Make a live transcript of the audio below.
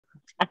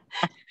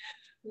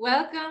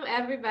Welcome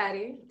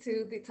everybody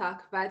to the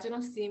talk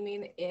Vaginal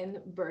Steaming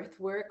in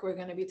Birthwork. We're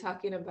going to be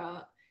talking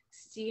about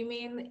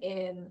steaming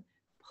in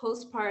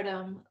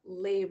postpartum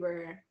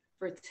labor,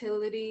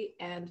 fertility,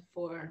 and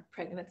for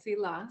pregnancy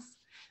loss.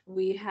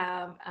 We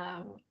have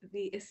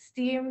the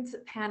esteemed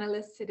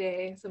panelists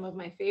today, some of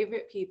my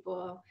favorite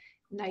people,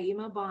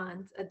 Naima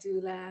Bond, a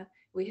doula.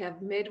 We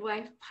have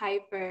Midwife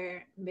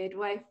Piper,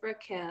 Midwife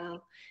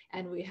Raquel,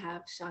 and we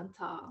have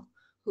Chantal,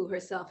 who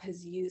herself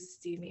has used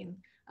steaming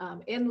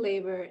in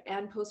labor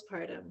and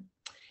postpartum,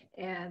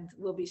 and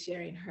we'll be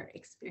sharing her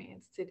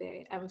experience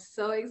today. I'm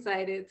so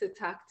excited to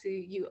talk to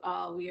you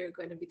all. We are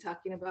going to be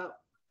talking about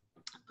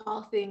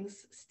all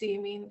things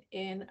steaming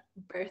in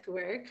birth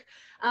work.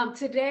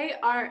 Today,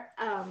 our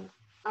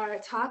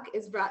talk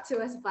is brought to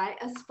us by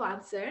a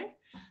sponsor,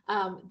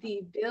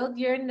 the Build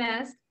Your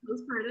Nest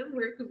Postpartum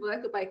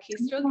Workbook by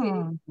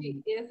Keli.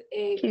 She is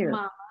a Cute.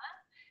 mom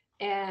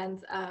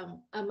and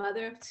a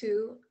mother of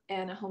two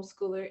and a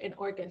homeschooler in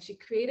Oregon. She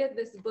created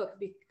this book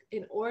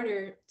in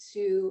order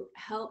to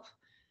help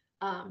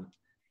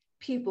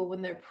people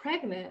when they're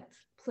pregnant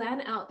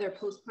plan out their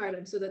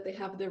postpartum so that they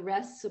have the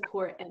rest,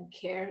 support, and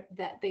care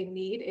that they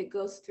need. It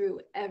goes through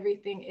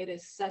everything. It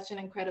is such an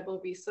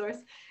incredible resource.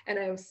 And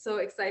I'm so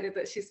excited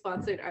that she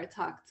sponsored our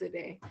talk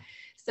today.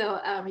 So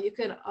you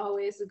can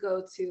always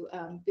go to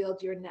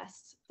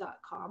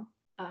buildyournest.com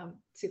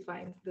to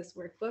find this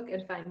workbook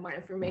and find more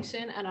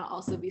information. And I'll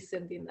also be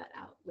sending that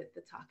out with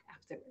the talk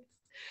afterwards.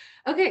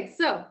 Okay,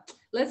 so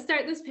let's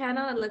start this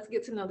panel and let's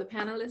get to know the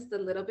panelists a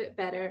little bit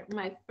better.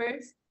 My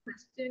first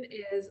question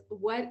is,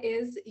 what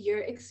is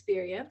your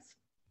experience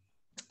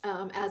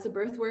as a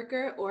birth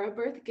worker or a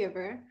birth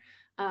giver?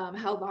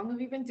 How long have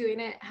you been doing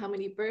it? How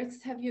many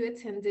births have you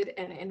attended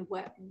and in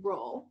what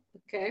role?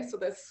 Okay, so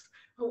that's,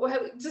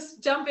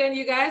 just jump in,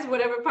 you guys,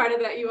 whatever part of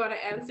that you want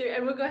to answer.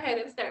 And we'll go ahead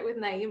and start with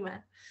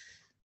Naima.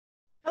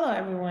 Hello,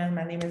 everyone.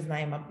 My name is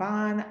Naima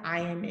Bond.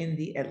 I am in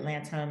the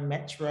Atlanta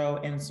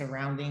metro and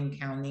surrounding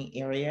county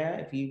area.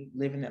 If you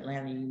live in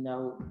Atlanta, you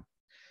know it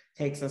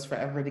takes us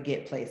forever to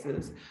get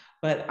places.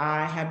 But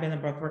I have been a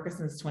birth worker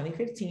since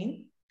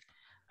 2015.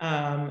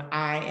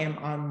 I am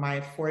on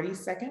my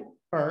 42nd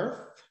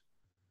birth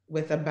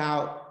with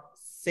about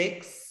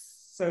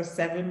 6 or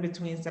 7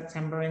 between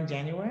September and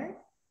January.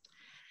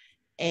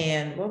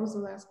 And what was the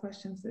last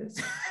question, sis?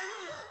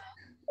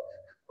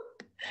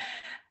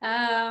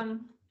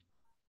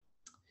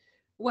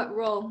 What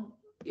role?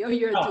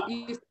 You're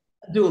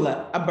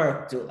doula, a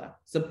birth doula,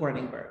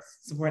 supporting births,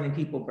 supporting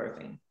people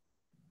birthing.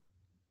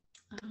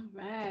 All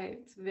right,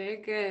 very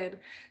good.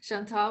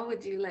 Chantal,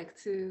 would you like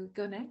to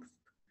go next?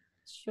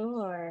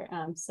 Sure.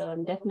 So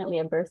I'm definitely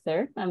a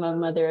birther. I'm a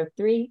mother of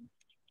 3.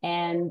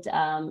 And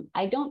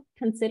I don't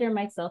consider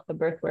myself a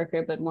birth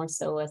worker, but more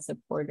so a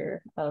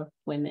supporter of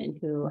women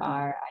who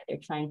are either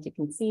trying to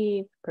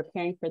conceive,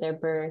 preparing for their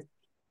birth,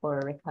 or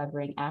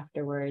recovering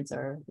afterwards,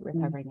 or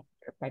recovering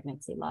after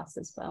pregnancy loss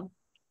as well.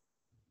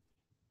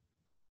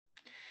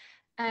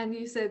 And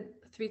you said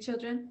 3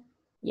 children?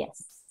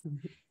 Yes.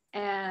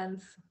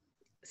 And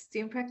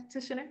STEAM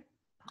practitioner?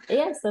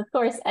 Yes, of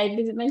course. I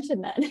didn't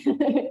mention that.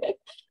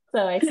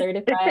 So I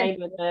certified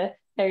with the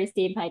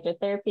Peri-Steam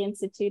Hydrotherapy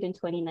Institute in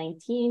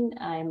 2019.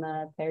 I'm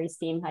a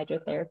Peri-Steam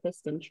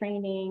hydrotherapist in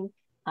training.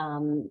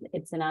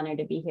 It's an honor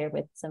to be here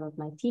with some of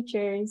my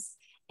teachers.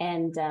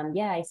 And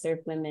yeah, I serve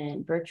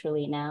women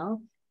virtually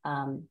now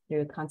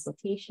through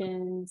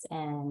consultations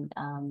and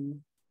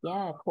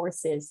yeah,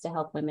 courses to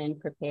help women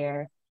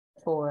prepare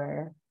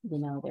for, you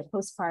know, their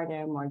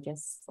postpartum or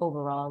just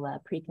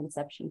overall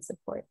preconception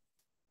support.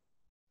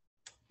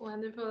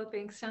 Wonderful.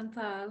 Thanks,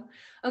 Chantal.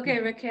 Okay,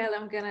 Raquel,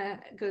 I'm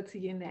gonna go to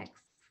you next.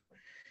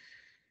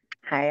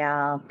 Hi,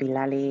 y'all.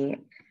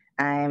 Bilali.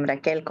 I'm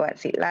Raquel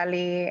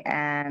Coaxitlalli,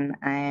 and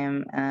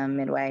I'm a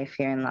midwife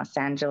here in Los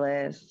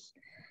Angeles.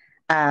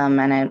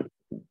 And I've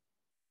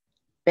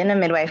been a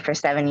midwife for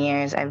 7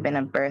 years. I've been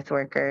a birth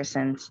worker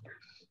since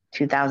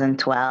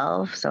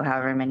 2012, so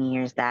however many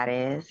years that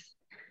is.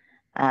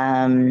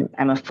 I'm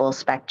a full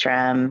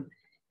spectrum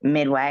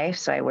midwife,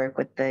 so I work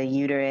with the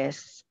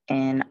uterus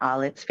in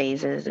all its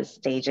phases, its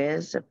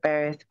stages of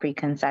birth,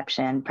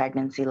 preconception,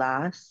 pregnancy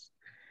loss.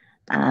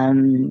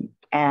 And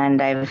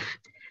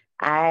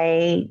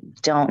I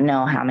don't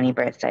know how many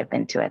births I've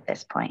been to at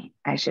this point.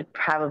 I should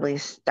probably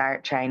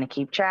start trying to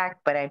keep track,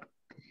 but I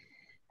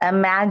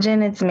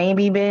imagine it's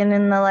maybe been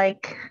in the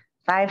like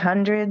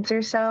 500s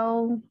or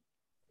so.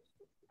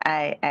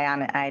 I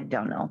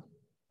don't know.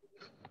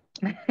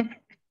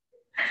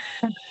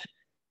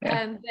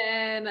 And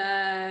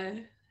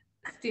then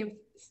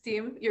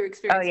STEAM, your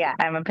experience. Oh yeah,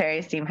 I'm a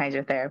Peri-Steam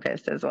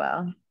hydrotherapist as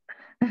well.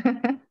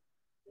 Awesome.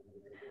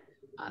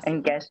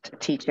 And guest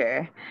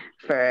teacher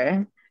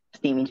for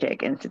Steamy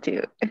Chick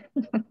Institute.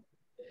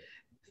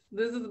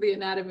 This is the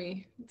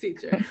anatomy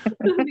teacher,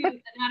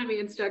 the anatomy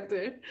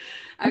instructor.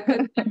 I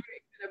couldn't ever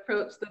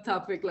approach the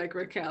topic like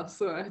Raquel,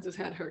 so I just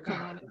had her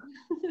come on.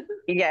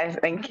 Yes,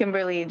 and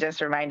Kimberly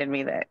just reminded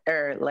me that,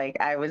 or like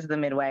I was the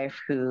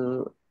midwife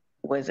who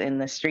was in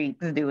the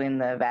streets doing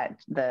the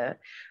 4th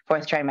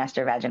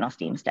trimester vaginal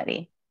steam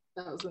study.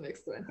 That was the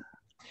next one.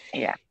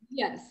 Yeah.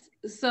 Yes.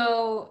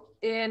 So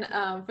in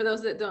for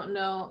those that don't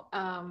know,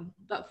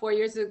 about 4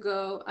 years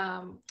ago,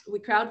 we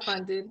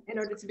crowdfunded in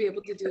order to be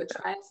able to do a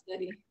trial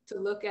study to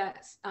look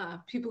at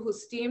people who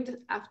steamed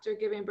after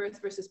giving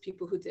birth versus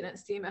people who didn't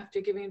steam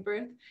after giving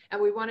birth.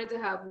 And we wanted to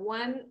have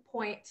 1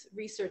 point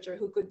researcher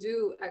who could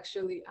do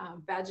actually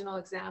vaginal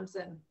exams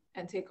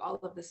and take all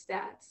of the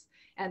stats.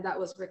 And that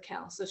was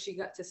Raquel. So she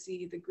got to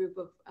see the group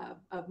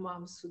of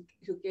moms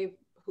who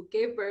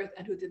gave birth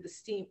and who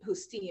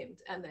steamed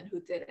and then who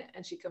didn't,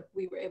 and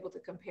we were able to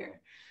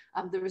compare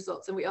the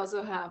results. And we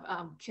also have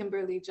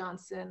Kimberly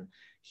Johnson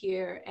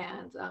here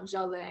and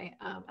Jaleh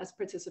as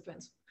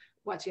participants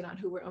watching on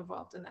who were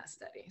involved in that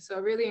study. So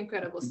a really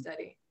incredible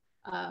study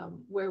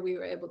where we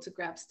were able to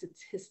grab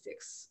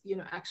statistics,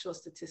 actual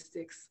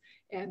statistics,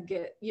 and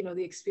get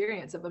the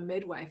experience of a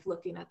midwife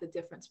looking at the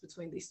difference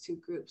between these two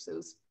groups. It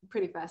was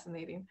pretty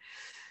fascinating.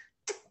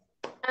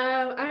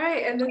 All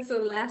right, and then so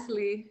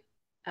lastly,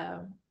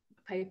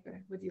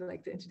 Piper, would you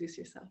like to introduce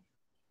yourself?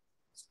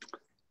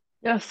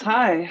 Yes,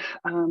 hi,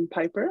 I'm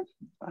Piper.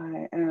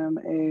 I am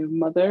a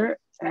mother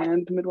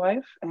and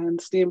midwife and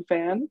STEAM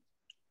fan.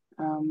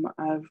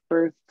 I've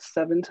birthed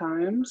 7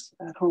 times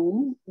at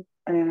home,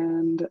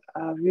 and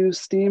I've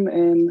used STEAM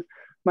in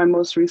my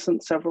most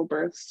recent several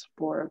births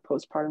for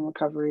postpartum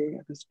recovery.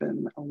 It has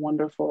been a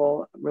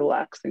wonderful,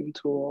 relaxing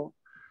tool.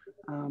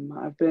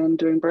 I've been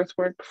doing birth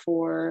work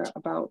for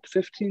about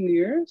 15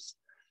 years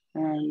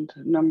and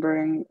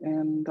numbering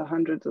in the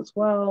hundreds as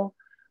well,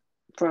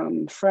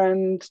 from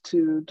friend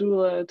to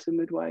doula to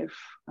midwife.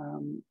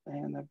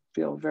 And I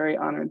feel very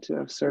honored to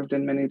have served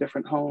in many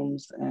different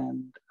homes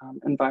and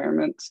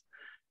environments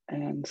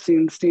and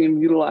seen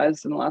STEAM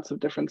utilized in lots of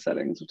different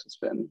settings, which has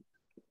been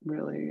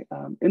really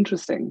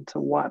interesting to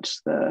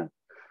watch the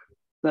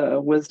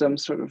wisdom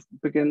sort of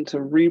begin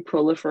to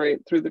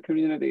re-proliferate through the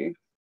community.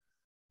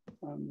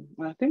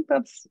 I think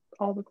that's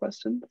all the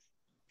questions.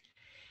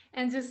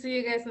 And just so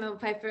you guys know,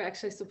 Piper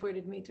actually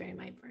supported me during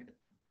my birth.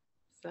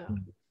 So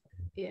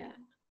yeah,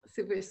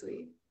 super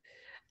sweet.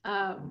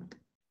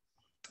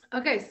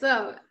 Okay,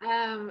 so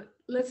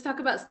let's talk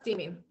about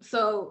steaming.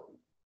 So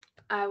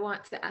I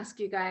want to ask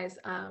you guys,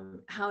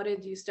 how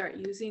did you start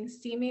using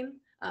steaming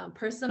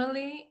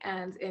personally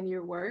and in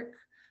your work?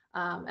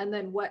 And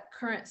then what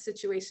current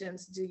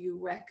situations do you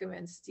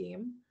recommend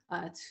steam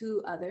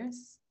to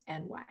others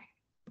and why?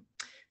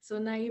 So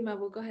Naima,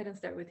 we'll go ahead and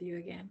start with you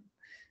again.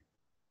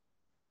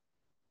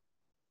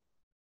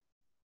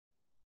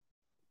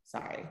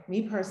 Sorry,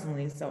 me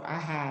personally, so I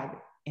had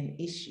an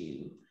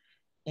issue,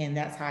 and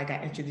that's how I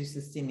got introduced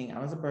to steaming. I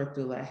was a birth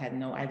doula. I had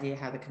no idea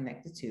how to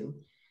connect the two,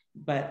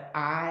 but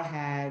I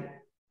had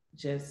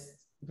just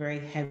very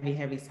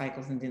heavy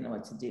cycles and didn't know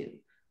what to do.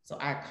 So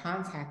I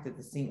contacted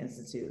the STEAM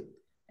Institute,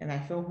 and I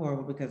feel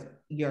horrible because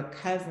your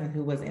cousin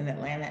who was in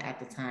Atlanta at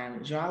the time,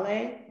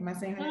 Jaleh, am I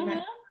saying her name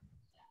right?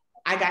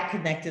 I got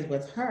connected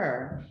with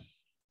her,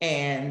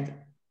 and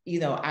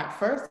at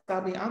first,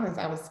 I'll be honest,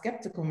 I was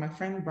skeptical. My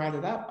friend brought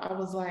it up. I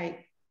was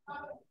like,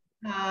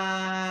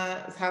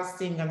 how's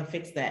STEAM gonna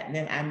fix that? And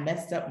then I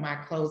messed up my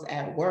clothes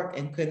at work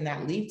and could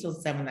not leave till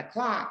 7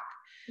 o'clock.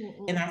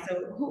 And I said,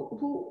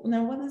 who,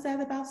 now what is that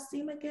about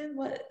STEAM again?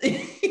 What?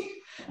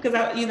 Because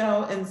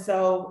and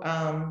so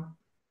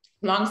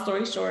long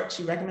story short,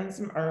 she recommended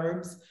some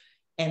herbs,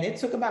 and it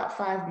took about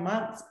 5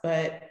 months,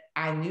 but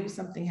I knew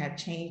something had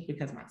changed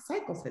because my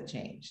cycles had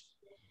changed.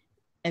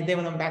 And then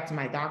when I went back to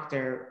my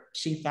doctor,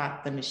 she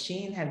thought the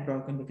machine had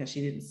broken because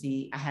she didn't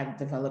see I had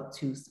developed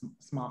 2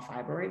 small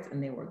fibroids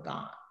and they were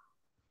gone.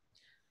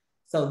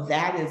 So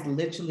that is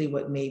literally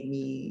what made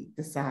me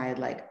decide,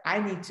 like, I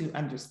need to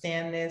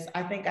understand this.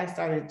 I think I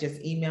started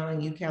just emailing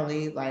you,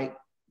 Keli, like,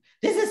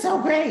 this is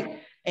so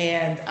great.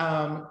 And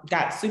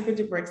got super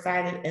duper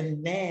excited.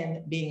 And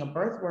then being a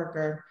birth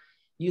worker,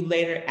 you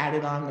later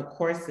added on the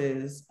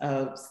courses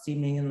of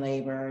steaming in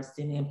labor,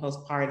 steaming in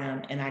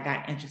postpartum, and I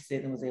got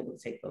interested and was able to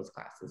take those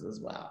classes as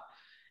well.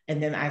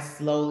 And then I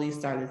slowly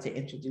started to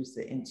introduce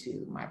it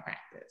into my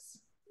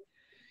practice.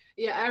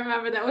 Yeah, I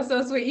remember that was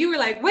so sweet. You were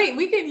like, wait,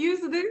 we can use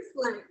this?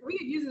 Like, we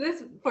can use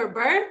this for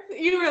birth?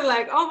 You were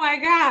like, oh my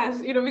gosh,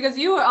 because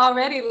you were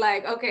already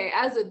like, okay,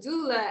 as a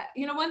doula,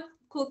 one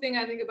cool thing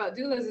I think about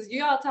doulas is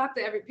you all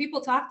people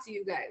talk to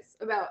you guys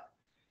about,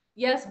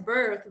 yes,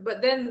 birth,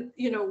 but then,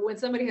 when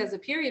somebody has a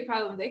period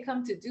problem, they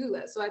come to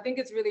doula. So I think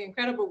it's really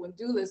incredible when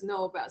doulas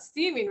know about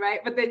steaming,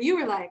 right? But then you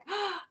were like,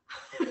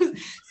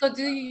 so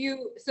do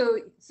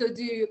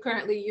you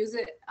currently use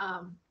it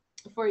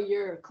for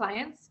your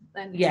clients?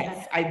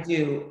 Yes, I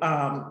do.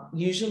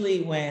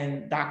 Usually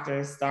when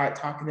doctors start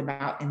talking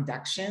about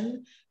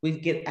induction, we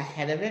get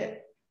ahead of it.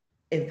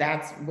 If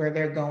that's where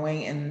they're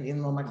going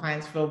and my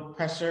clients feel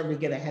pressure, we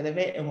get ahead of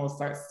it and we'll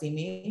start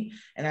steaming.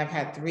 And I've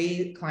had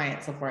 3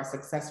 clients so far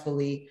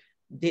successfully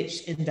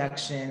ditch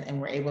induction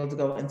and were able to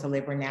go into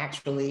labor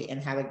naturally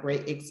and had a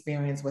great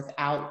experience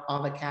without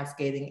all the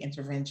cascading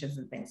interventions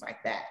and things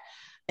like that.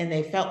 And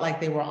they felt like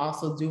they were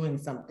also doing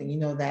something,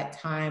 that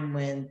time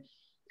when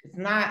it's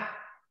not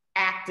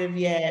active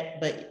yet,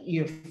 but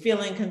you're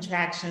feeling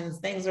contractions,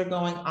 things are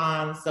going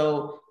on.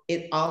 So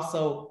it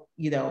also,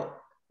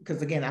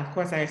 because again, of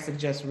course I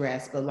suggest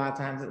rest, but a lot of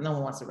times no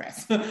one wants to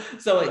rest.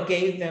 So it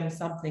gave them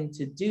something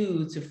to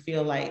do to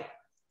feel like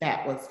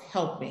that was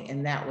helping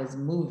and that was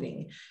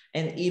moving.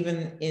 And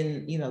even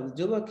in, the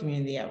doula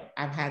community,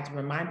 I've had to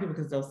remind people,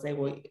 because they'll say,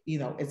 well,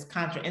 it's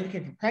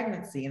contraindicated for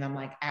pregnancy. And I'm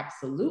like,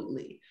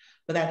 absolutely.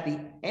 But at the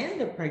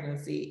end of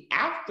pregnancy,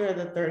 after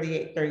the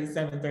 38,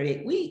 37,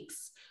 38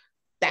 weeks,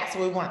 that's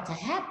what we want to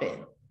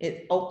happen.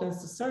 It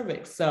opens the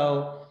cervix.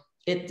 So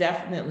it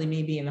definitely,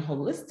 me being a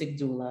holistic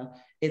doula,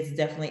 it's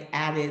definitely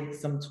added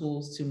some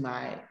tools to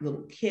my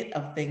little kit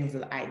of things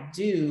that I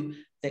do,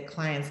 that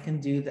clients can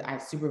do, that I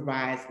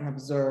supervise and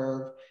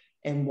observe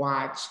and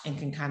watch and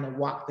can kind of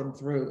walk them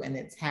through. And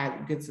it's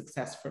had good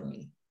success for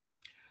me.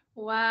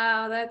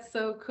 Wow, that's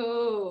so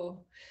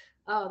cool.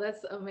 Oh,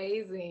 that's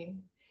amazing.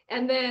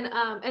 And then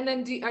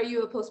are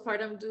you a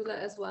postpartum doula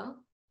as well?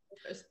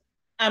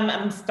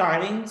 I'm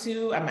starting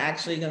to. I'm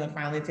actually going to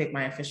finally take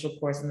my official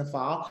course in the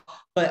fall,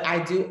 but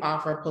I do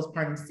offer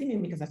postpartum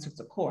steaming because I took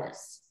the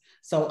course.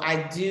 So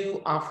I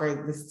do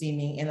offer the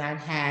steaming, and I've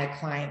had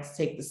clients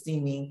take the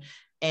steaming,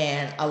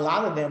 and a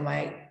lot of them,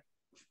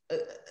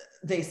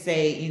 they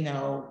say,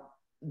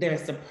 they're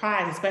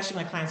surprised, especially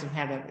my clients who've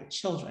had other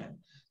children.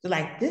 They're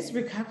like, this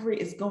recovery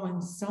is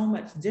going so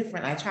much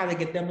different. I try to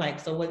get them like,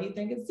 so what do you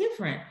think is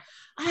different?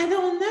 I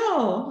don't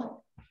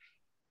know.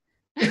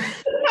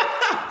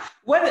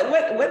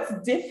 What's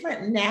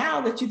different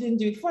now that you didn't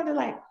do before? They're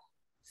like,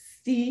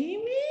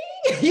 steamy?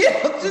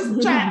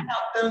 Just trying to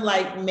help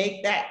them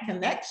make that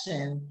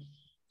connection.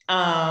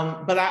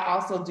 But I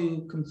also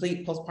do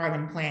complete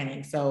postpartum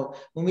planning. So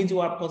when we do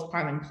our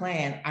postpartum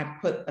plan, I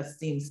put a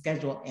steam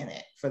schedule in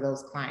it for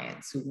those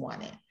clients who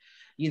want it.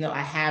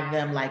 I have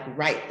them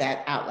write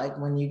that out,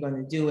 when you're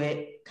going to do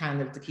it,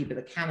 kind of to keep it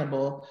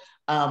accountable.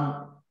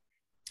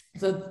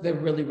 So they're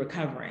really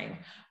recovering.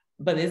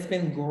 But it's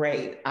been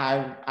great.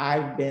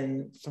 I've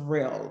been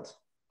thrilled,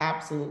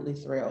 absolutely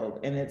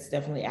thrilled. And it's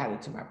definitely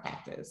added to my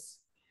practice.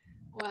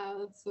 Wow,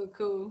 that's so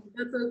cool.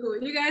 That's so cool.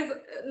 You guys,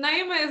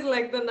 Naima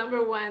is the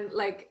number one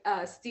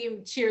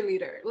steam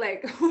cheerleader.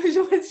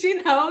 When she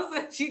knows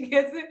that she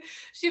gets it,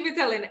 she be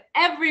telling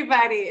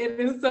everybody. It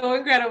is so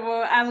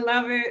incredible. I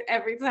love it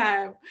every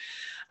time.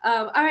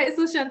 All right,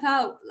 so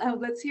Chantal,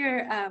 let's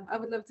hear. I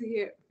would love to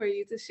hear for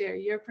you to share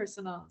your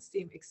personal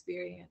steam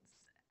experience.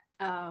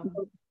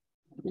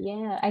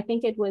 Yeah, I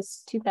think it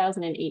was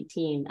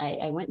 2018.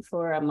 I went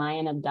for a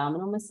Mayan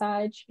abdominal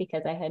massage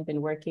because I had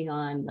been working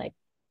on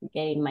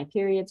getting my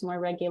periods more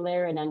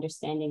regular and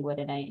understanding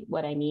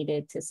what I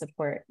needed to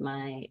support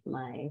my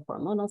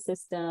hormonal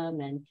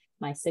system and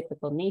my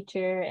cyclical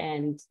nature.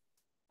 And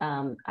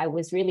I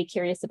was really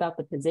curious about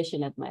the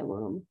position of my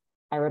womb.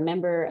 I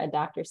remember a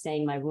doctor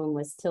saying my womb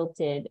was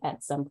tilted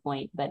at some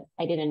point, but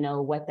I didn't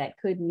know what that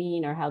could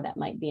mean or how that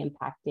might be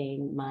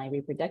impacting my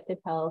reproductive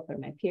health or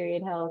my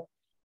period health.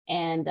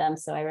 And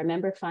so I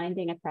remember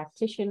finding a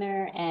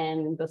practitioner,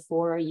 and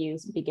before you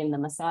begin the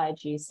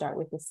massage, you start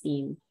with the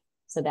steam.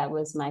 So that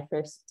was my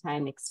first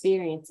time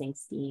experiencing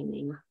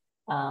steaming.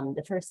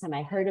 The first time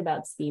I heard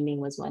about steaming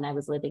was when I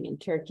was living in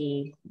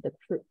Turkey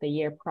the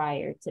year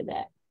prior to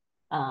that.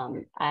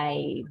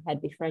 I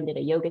had befriended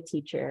a yoga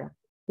teacher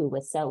who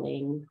was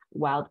selling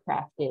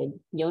wildcrafted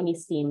yoni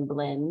steam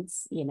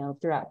blends,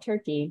 throughout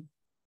Turkey.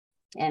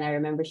 And I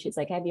remember she was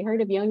like, have you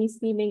heard of yoni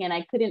steaming? And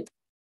I couldn't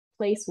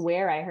place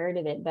where I heard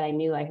of it, but I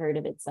knew I heard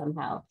of it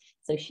somehow.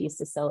 So she used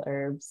to sell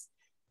herbs,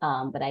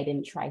 but I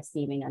didn't try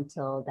steaming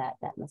until that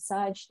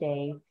massage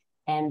day.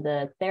 And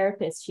the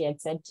therapist, she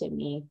had said to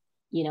me,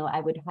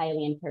 I would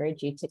highly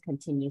encourage you to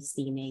continue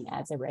steaming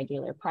as a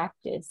regular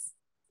practice.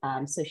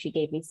 So she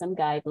gave me some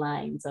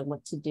guidelines on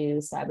what to do.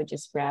 So I would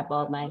just grab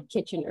all my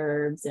kitchen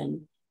herbs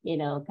and,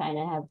 kind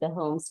of have the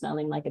home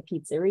smelling like a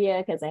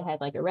pizzeria because I had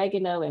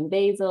oregano and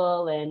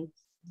basil. And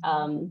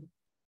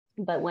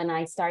but when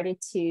I started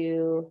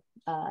to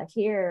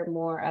hear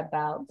more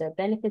about the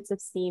benefits of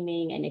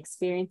steaming and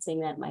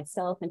experiencing that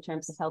myself in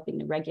terms of helping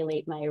to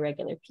regulate my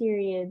irregular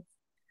periods,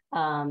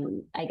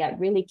 I got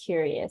really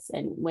curious.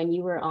 And when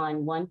you were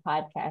on one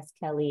podcast,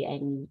 Keli,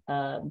 and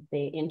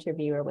the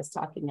interviewer was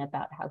talking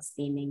about how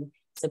steaming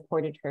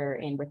supported her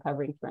in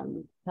recovering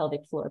from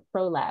pelvic floor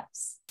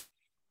prolapse.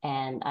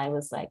 And I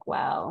was like,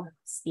 wow,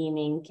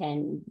 steaming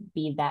can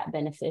be that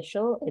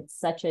beneficial. It's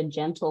such a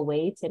gentle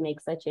way to make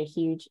such a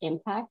huge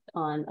impact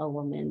on a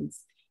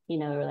woman's,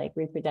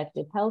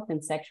 reproductive health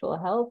and sexual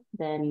health.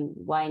 Then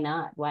why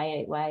not?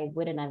 Why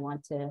wouldn't I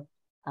want to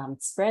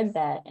spread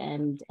that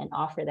and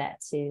offer that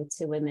to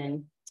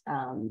women?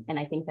 And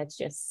I think that's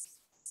just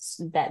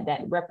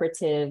that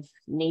reparative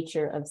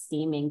nature of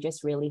steaming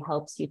just really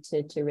helps you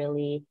to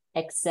really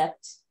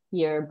accept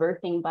your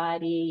birthing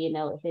body, in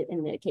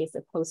the case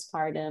of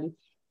postpartum,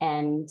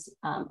 and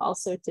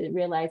also to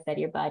realize that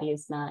your body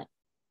is not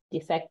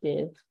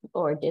defective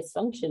or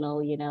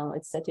dysfunctional.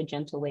 It's such a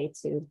gentle way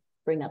to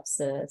bring up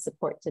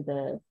support to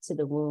the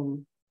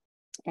womb.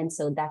 And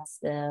so that's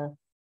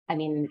I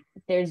mean,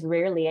 there's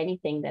rarely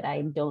anything that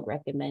I don't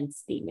recommend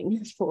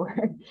steaming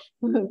for.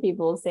 When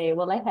people say,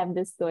 well, I have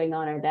this going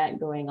on or that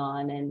going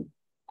on, and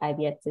I've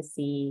yet to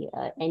see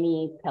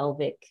any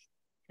pelvic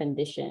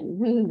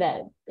condition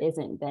that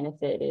isn't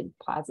benefited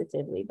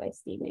positively by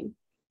steaming.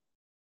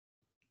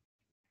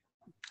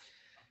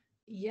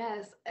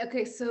 Yes.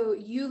 Okay. So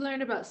you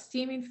learned about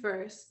steaming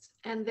first,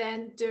 and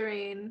then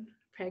during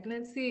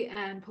pregnancy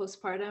and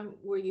postpartum,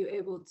 were you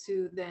able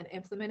to then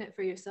implement it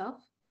for yourself?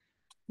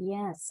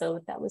 Yeah,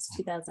 so that was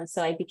 2000.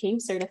 So I became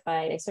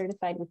certified. I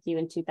certified with you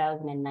in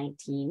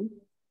 2019.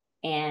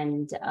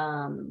 And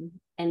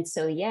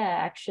so yeah,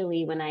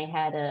 actually when I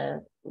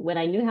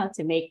knew how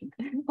to make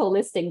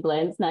holistic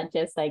blends, not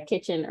just like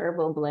kitchen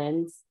herbal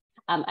blends,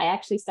 I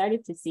actually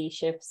started to see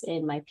shifts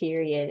in my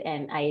period,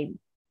 and I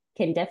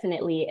can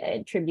definitely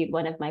attribute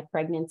one of my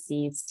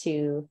pregnancies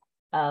to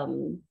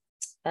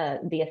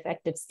the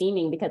effect of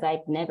steaming, because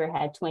I'd never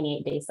had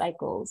 28-day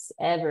cycles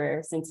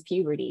ever since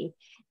puberty.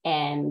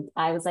 And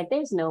I was like,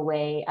 there's no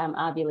way I'm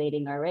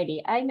ovulating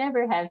already. I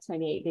never have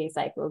 28-day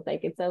cycles. Like,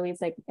 it's always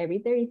like every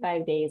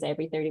 35 days,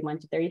 every 31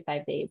 to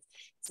 35 days.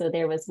 So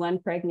there was one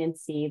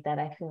pregnancy that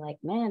I feel like,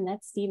 man,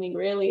 that steaming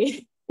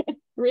really,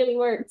 really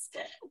works.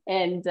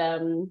 And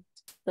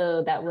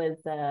so that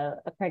was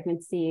a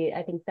pregnancy.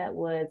 I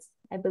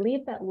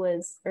believe that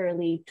was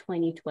early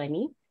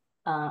 2020.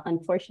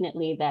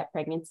 Unfortunately, that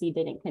pregnancy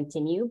didn't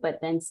continue, but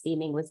then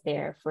steaming was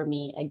there for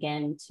me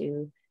again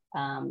to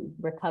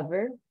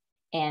recover.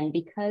 And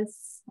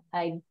because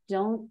it's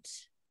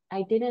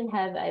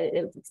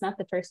not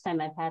the first time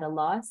I've had a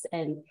loss,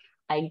 and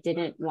I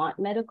didn't want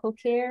medical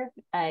care.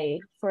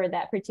 For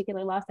that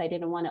particular loss, I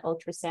didn't want an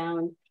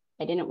ultrasound.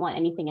 I didn't want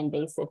anything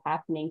invasive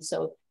happening.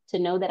 So to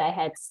know that I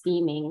had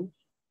steaming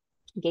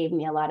gave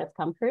me a lot of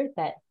comfort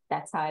that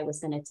that's how I was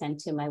going to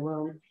tend to my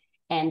womb.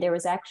 And there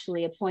was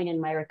actually a point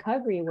in my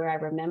recovery where I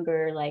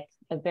remember like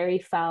a very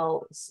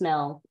foul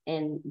smell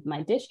in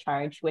my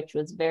discharge, which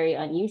was very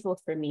unusual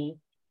for me.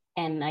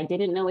 And I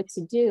didn't know what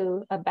to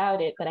do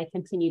about it, but I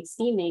continued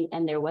steaming,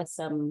 and there was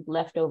some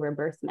leftover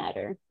birth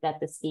matter that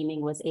the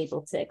steaming was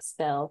able to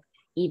expel,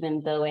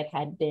 even though it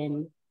had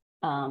been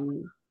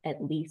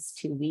at least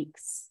 2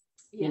 weeks,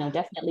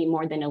 definitely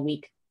more than a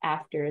week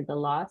after the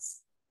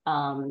loss,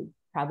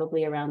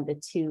 probably around the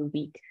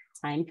 2-week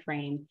time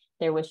frame.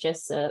 There was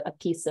just a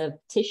piece of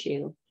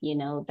tissue,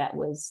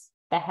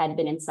 that had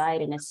been inside.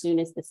 And as soon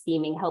as the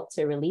steaming helped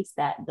to release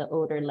that, the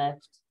odor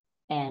left,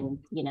 and,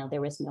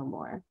 there was no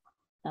more.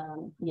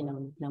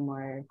 No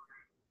more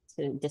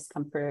to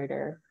discomfort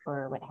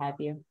or what have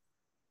you.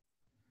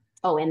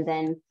 Oh, and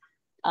then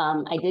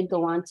I did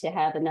go on to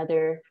have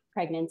another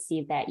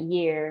pregnancy that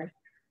year,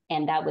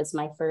 and that was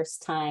my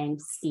first time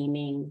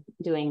steaming,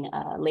 doing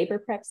labor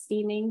prep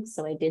steaming.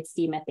 So I did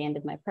steam at the end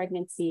of my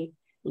pregnancy,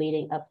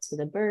 leading up to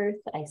the birth.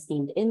 I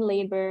steamed in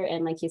labor,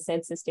 and like you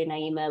said, Sister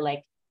Naima,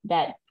 like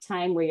that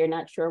time where you're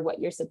not sure what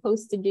you're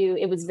supposed to do,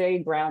 it was very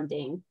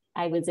grounding.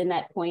 I was in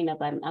that point of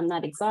I'm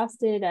not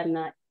exhausted, I'm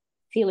not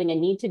feeling a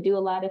need to do a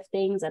lot of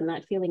things. I'm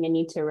not feeling a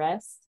need to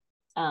rest.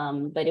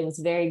 But it was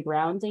very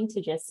grounding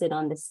to just sit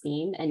on the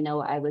steam and know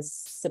I was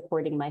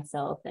supporting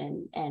myself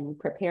and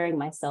preparing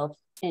myself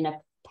in a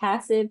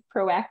passive,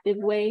 proactive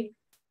way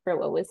for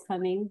what was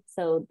coming.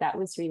 So that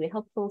was really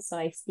helpful. So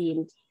I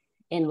steamed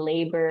in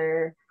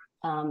labor,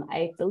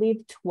 I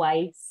believe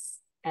twice.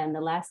 And the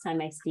last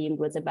time I steamed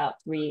was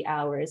about 3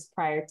 hours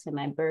prior to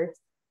my birth.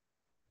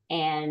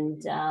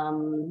 And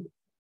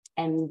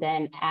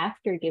then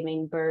after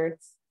giving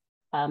birth,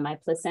 my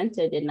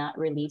placenta did not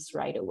release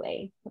right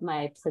away.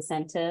 My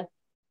placenta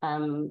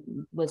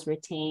was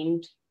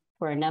retained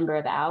for a number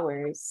of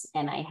hours,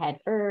 and I had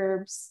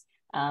herbs.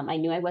 I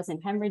knew I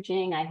wasn't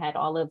hemorrhaging. I had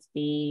all of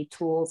the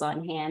tools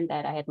on hand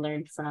that I had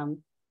learned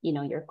from,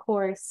 your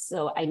course.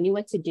 So I knew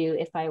what to do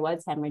if I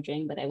was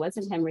hemorrhaging, but I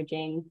wasn't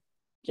hemorrhaging.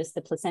 Just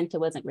the placenta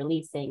wasn't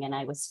releasing, and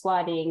I was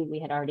squatting. We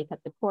had already cut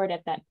the cord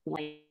at that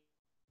point.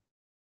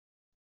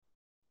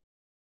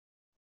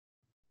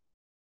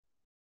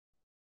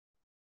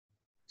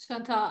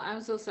 Chantal,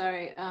 I'm so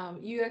sorry.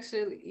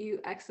 You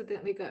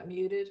accidentally got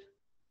muted.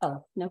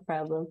 Oh, no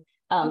problem.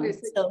 Okay,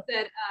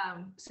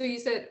 so you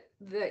said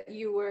that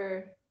you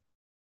weren't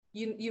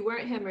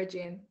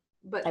hemorrhaging,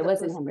 but I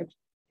wasn't hemorrhaging.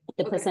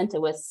 The placenta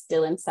was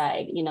still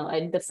inside.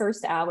 The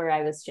first hour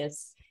I was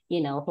just,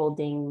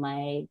 holding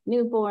my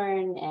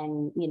newborn,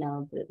 and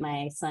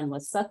my son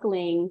was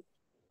suckling,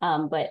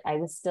 but I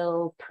was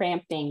still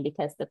cramping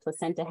because the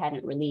placenta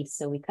hadn't released.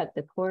 So we cut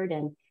the cord,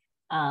 and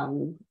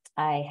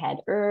I had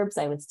herbs.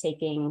 I was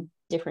taking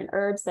different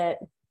herbs that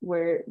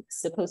were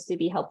supposed to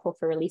be helpful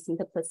for releasing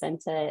the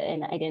placenta,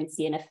 and I didn't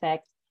see an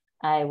effect.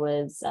 I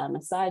was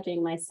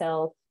massaging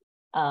myself.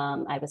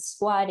 I was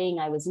squatting,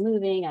 I was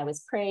moving, I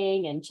was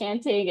praying and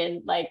chanting,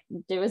 and like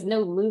there was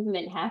no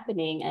movement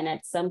happening. And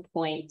at some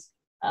point,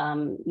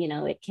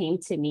 it came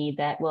to me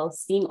that, well,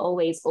 steam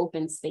always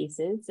opens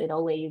spaces. It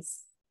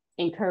always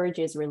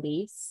encourages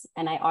release.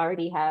 And I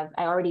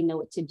already know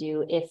what to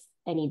do if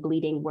any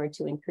bleeding were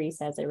to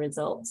increase as a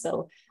result.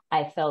 So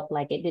I felt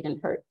like it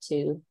didn't hurt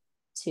to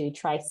to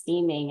try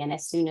steaming. And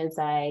as soon as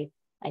I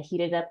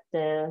heated up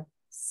the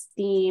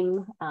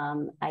steam,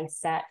 I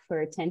sat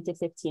for 10 to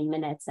 15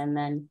 minutes, and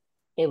then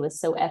it was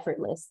so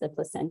effortless. The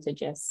placenta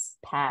just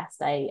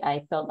passed.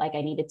 I felt like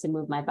I needed to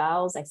move my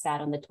bowels. I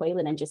sat on the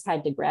toilet and just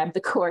had to grab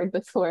the cord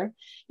before,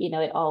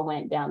 it all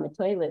went down the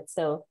toilet.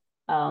 So,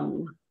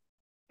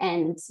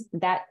 and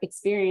that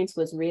experience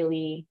was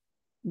really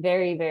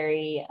very,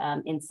 very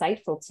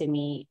insightful to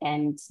me.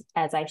 And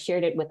as I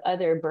shared it with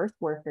other birth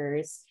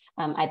workers,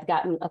 I've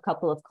gotten a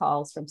couple of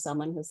calls from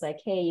someone who's like,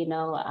 hey,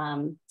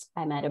 I'm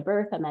at a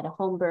birth, I'm at a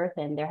home birth,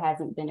 and there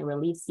hasn't been a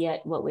release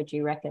yet. What would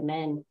you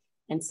recommend?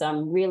 And so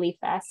I'm really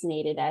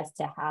fascinated as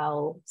to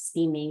how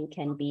steaming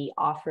can be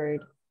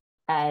offered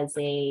as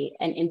an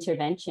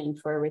intervention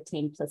for a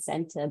retained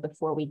placenta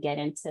before we get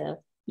into,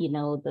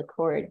 the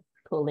cord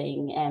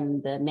pulling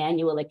and the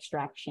manual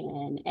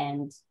extraction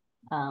and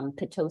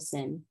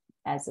Pitocin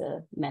as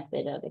a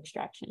method of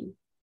extraction.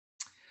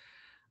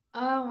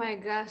 Oh my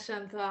gosh,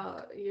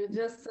 Chantal, you're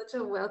just such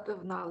a wealth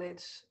of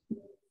knowledge.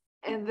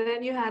 And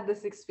then you had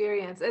this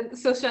experience. And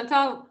so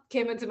Chantal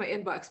came into my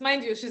inbox.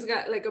 Mind you, she's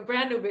got like a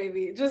brand new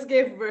baby, just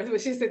gave birth,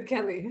 but she said,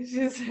 Keli,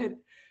 she said,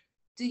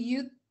 do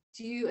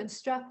you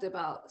instruct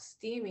about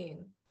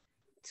steaming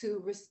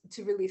to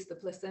release the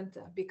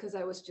placenta? Because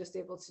I was just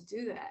able to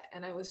do that.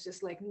 And I was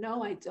just like,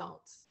 no, I don't.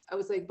 I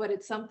was like, but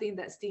it's something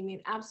that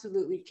steaming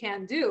absolutely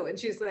can do. And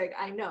she's like,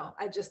 I know,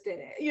 I just did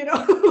it,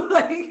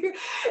 like,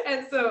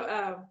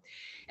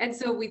 and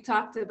so we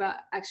talked about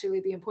actually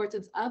the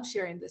importance of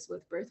sharing this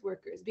with birth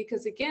workers,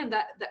 because again,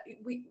 that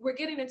we're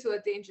getting into a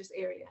dangerous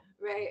area,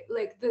 right?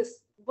 Like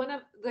one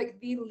of the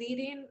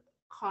leading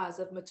cause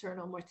of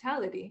maternal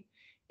mortality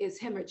is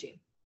hemorrhaging.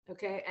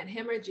 Okay. And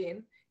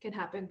hemorrhaging can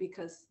happen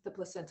because the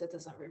placenta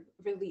doesn't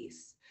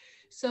release.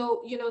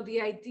 So,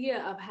 the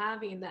idea of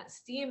having that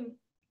steam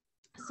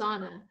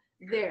sauna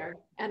there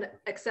and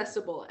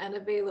accessible and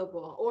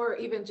available, or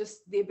even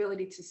just the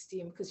ability to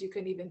steam, because you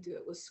can even do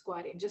it with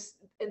squatting,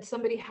 and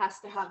somebody has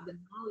to have the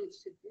knowledge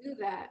to do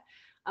that,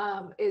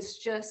 is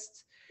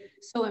just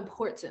so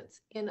important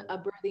in a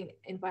birthing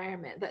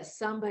environment, that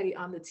somebody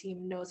on the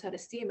team knows how to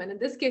steam. And in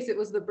this case, it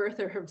was the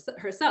birther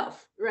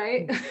herself,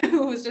 right?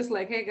 Who was just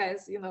like, hey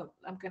guys,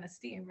 I'm gonna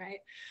steam, right?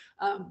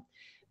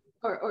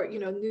 Or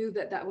knew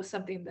that was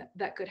something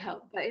that could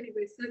help. But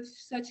anyway,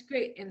 such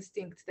great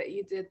instinct that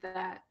you did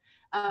that.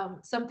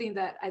 Something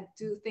that I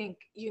do think,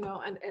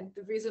 and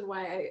the reason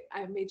why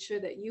I made sure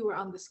that you were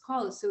on this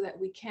call is so that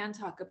we can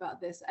talk about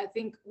this. I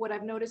think what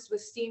I've noticed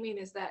with steaming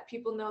is that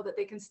people know that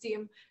they can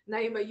steam.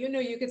 Naima,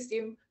 you could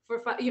steam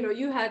for,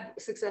 you had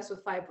success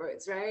with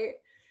fibroids, right?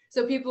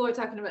 So people are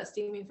talking about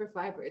steaming for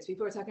fibroids.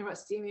 People are talking about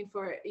steaming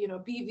for,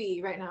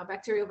 BV right now,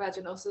 bacterial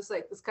vaginosis,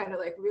 like this kind of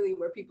like really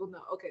where people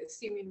know, okay,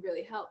 steaming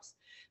really helps.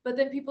 But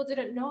then people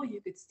didn't know you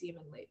could steam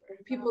in labor.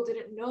 People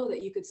didn't know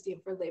that you could steam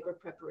for labor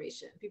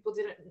preparation. People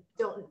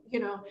don't,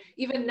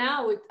 even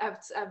now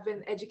I've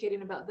been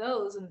educating about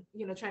those and,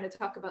 trying to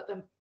talk about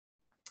them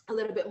a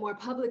little bit more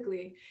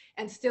publicly,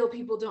 and still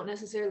people don't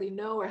necessarily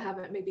know or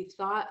haven't maybe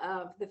thought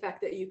of the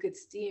fact that you could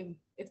steam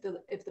if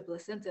the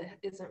placenta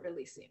isn't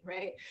releasing,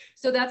 right?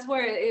 So that's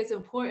where it is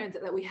important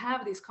that we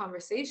have these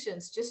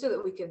conversations, just so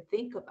that we can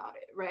think about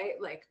it, right?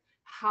 Like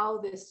how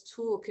this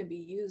tool can be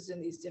used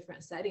in these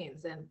different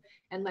settings,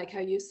 and like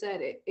how you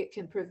said, it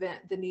can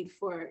prevent the need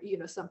for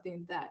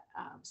something that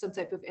some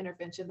type of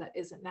intervention that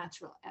isn't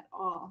natural at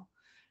all.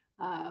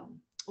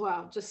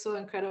 Wow, just so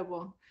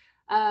incredible.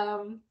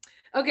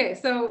 Okay,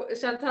 so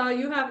Chantal,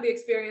 you have the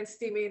experience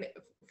steaming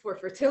for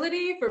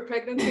fertility, for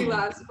pregnancy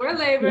loss, for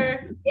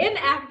labor, in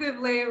active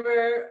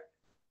labor.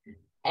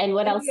 And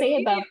what I'll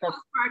say about the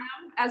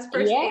postpartum as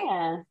first aid,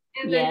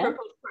 and then for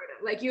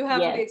postpartum, like you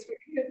have the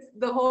experience,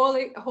 the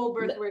whole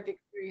birthwork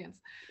experience.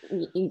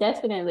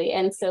 Definitely.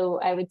 And so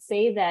I would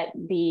say that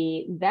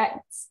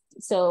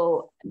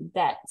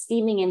that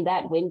steaming in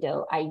that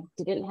window, I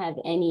didn't have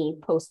any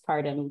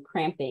postpartum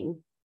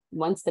cramping.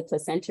 Once the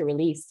placenta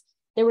released,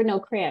 there were no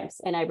cramps.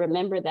 And I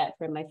remember that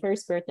from my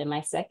first birth and my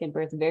second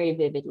birth very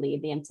vividly,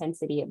 the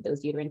intensity of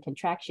those uterine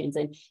contractions.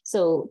 And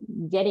so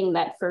getting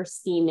that first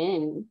steam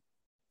in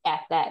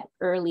at that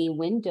early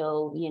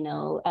window,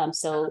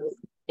 so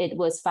it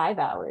was 5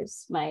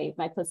 hours. My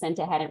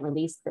placenta hadn't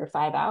released for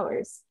 5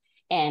 hours.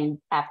 And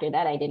after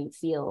that, I didn't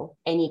feel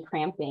any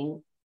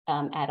cramping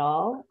at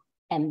all.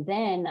 And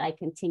then I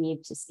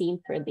continued to steam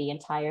for the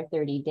entire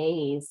 30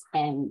 days.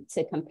 And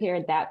to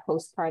compare that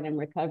postpartum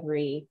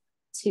recovery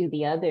to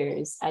the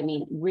others, I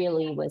mean,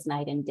 really was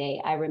night and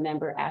day. I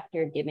remember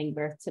after giving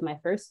birth to my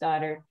first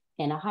daughter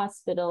in a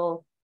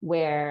hospital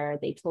where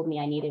they told me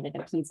I needed an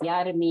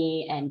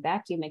episiotomy and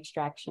vacuum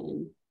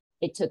extraction,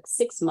 it took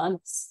 6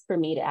 months for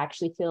me to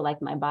actually feel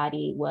like my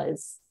body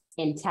was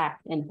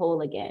intact and whole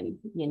again,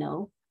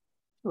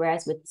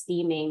 Whereas with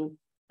steaming,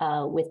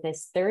 with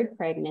this third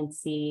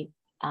pregnancy,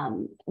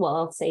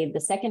 I'll say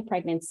the second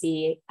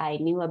pregnancy, I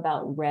knew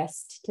about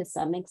rest to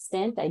some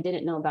extent. I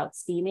didn't know about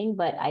steaming,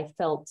 but I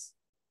felt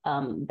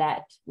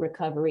that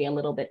recovery a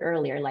little bit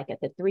earlier, like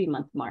at the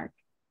 3-month mark.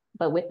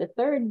 But with the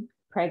third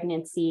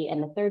pregnancy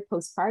and the third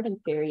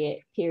postpartum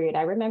period,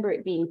 I remember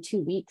it being 2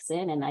 weeks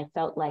in, and I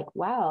felt like,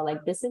 wow,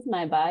 like this is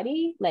my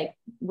body, like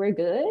we're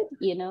good,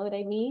 you know what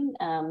I mean?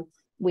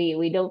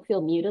 We don't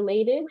feel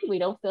mutilated, we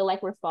don't feel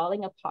like we're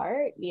falling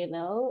apart, you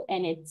know.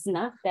 And it's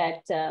not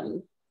that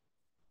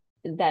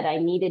that I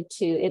needed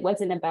to, it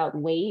wasn't about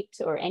weight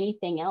or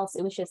anything else.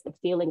 It was just the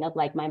feeling of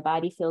like, my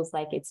body feels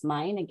like it's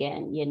mine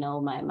again. You know,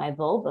 my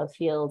vulva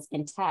feels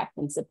intact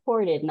and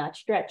supported, not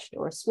stretched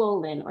or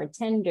swollen or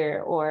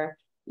tender or,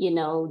 you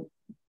know,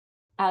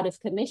 out of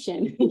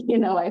commission. You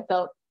know, I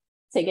felt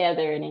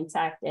together and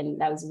intact.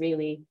 And that was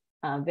really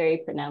very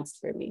pronounced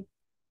for me.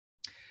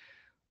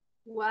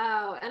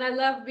 Wow. And I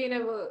love being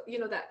able, you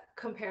know, that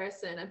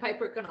comparison. And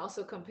Piper can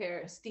also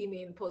compare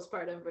steaming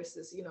postpartum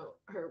versus, you know,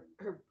 her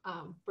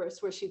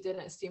births where she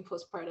didn't steam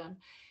postpartum,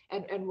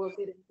 and we'll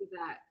get into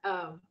that.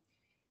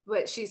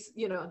 But she's,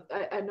 you know,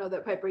 I know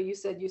that Piper, you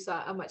said you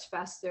saw a much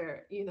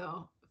faster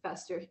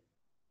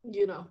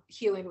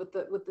healing with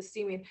the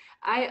steaming.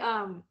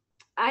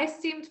 I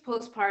steamed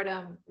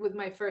postpartum with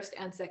my first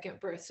and second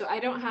birth. So I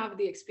don't have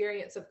the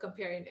experience of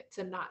comparing it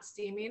to not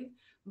steaming.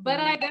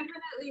 But I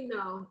definitely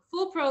know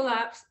full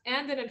prolapse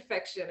and an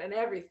infection and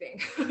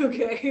everything.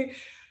 Okay.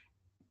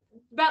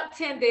 About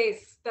 10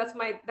 days. That's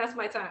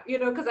my time, you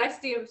know, because I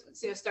steamed,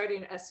 you know,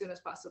 starting as soon as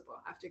possible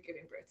after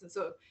giving birth. And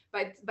so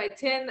by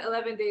 10,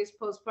 11 days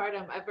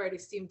postpartum, I've already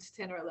steamed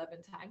 10 or 11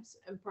 times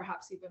and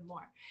perhaps even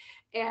more.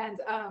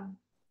 And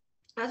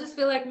I just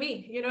feel like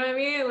me, you know what I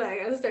mean? Like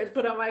I started to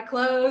put on my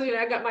clothes, you know,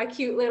 I got my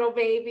cute little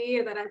baby,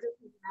 and then I just,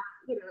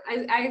 you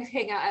know, I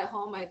hang out at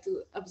home. I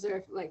do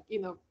observe, like,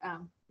 you know,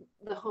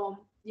 the home,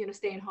 you know,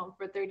 staying home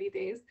for 30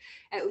 days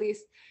at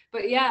least.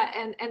 But yeah,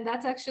 and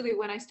that's actually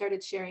when I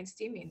started sharing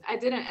steaming. I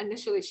didn't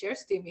initially share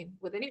steaming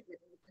with anybody.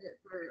 I did it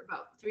for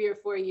about 3 or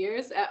 4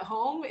 years at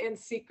home in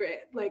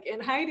secret, like in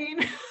hiding,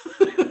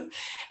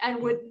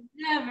 and would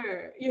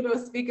never, you know,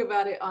 speak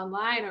about it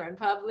online or in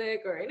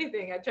public or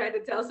anything. I tried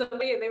to tell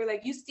somebody and they were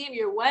like, "You steam,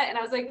 you're what?" And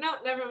I was like, "No,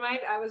 never mind.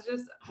 I was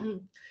just," I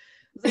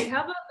was like,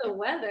 "How about the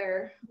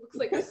weather? Looks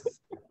like it's,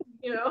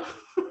 you know,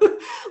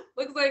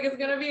 looks like it's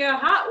gonna be a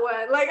hot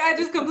one." Like I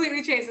just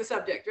completely changed the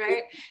subject,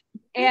 right?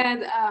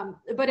 And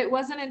but it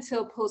wasn't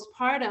until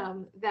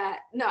postpartum that,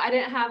 no, I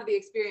didn't have the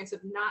experience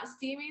of not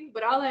steaming.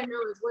 But all I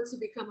know is once you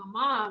become a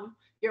mom,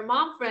 your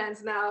mom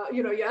friends now,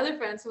 you know, your other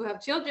friends who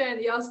have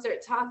children, y'all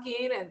start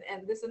talking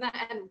and this and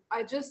that. And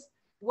I just,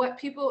 what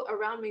people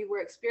around me were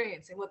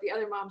experiencing, what the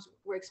other moms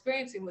were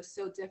experiencing was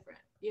so different.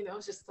 You know,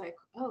 it's just like,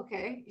 oh,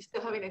 okay, you're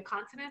still having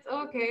incontinence.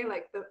 Oh, okay,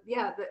 like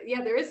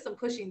there is some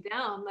pushing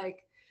down,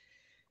 like,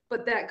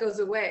 but that goes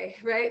away,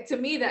 right? To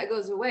me, that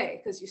goes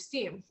away because you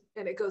steam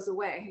and it goes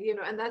away, you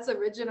know. And that's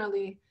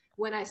originally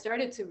when I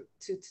started to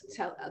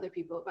tell other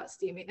people about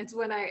steaming. It's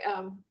when I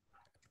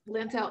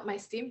lent out my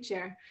steam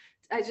chair.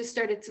 I just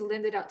started to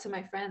lend it out to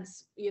my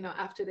friends, you know,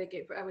 after they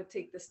gave, I would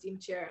take the steam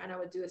chair and I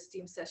would do a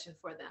steam session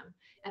for them,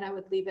 and I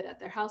would leave it at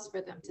their house for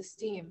them to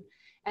steam.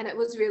 And it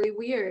was really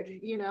weird,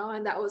 you know,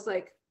 and that was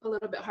like a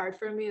little bit hard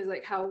for me, is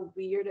like how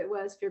weird it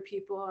was for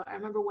people. I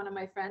remember one of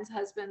my friends'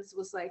 husbands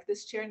was like,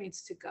 "This chair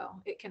needs to go.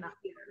 It cannot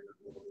be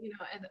there," you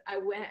know, and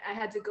I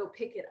had to go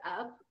pick it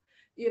up,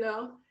 you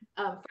know,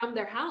 from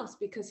their house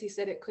because he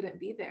said it couldn't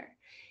be there.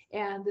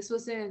 And this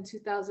was in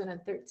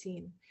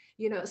 2013.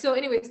 You know, so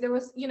anyways, there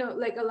was, you know,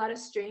 like a lot of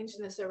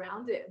strangeness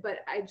around it, but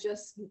I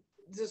just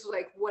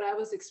like what I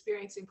was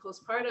experiencing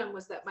postpartum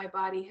was that my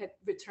body had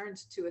returned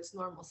to its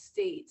normal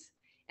state.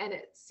 And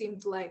it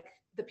seemed like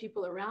the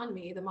people around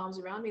me, the moms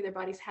around me, their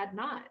bodies had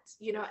not,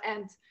 you know,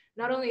 and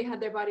not only had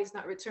their bodies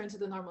not returned to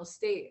the normal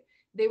state,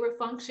 they were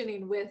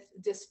functioning with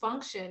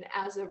dysfunction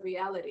as a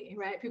reality,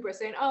 right? People are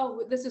saying,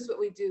 "Oh, this is what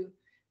we do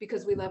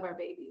because we love our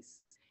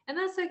babies." And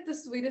that's like the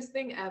sweetest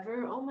thing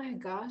ever. Oh my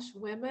gosh,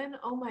 women,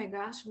 oh my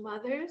gosh,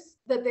 mothers,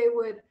 that they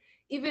would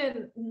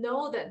even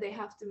know that they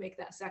have to make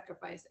that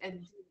sacrifice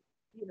and,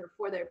 you know,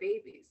 for their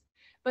babies.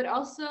 But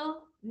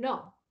also,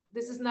 no,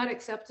 this is not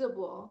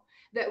acceptable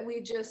that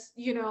we just,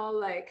 you know,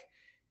 like,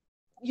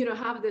 you know,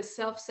 have this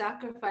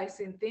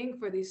self-sacrificing thing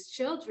for these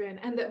children,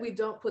 and that we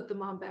don't put the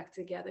mom back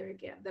together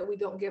again, that we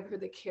don't give her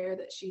the care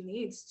that she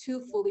needs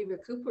to fully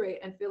recuperate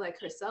and feel like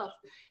herself.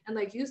 And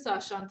like you saw,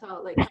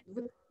 Chantal, like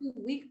with 2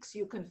 weeks,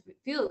 you can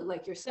feel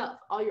like yourself.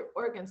 All your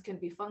organs can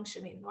be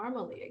functioning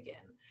normally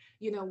again,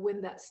 you know, when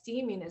that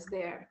steaming is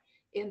there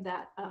in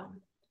that,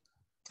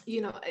 you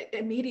know,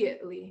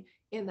 immediately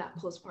in that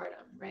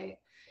postpartum, right?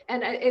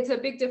 And it's a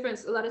big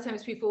difference. A lot of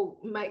times people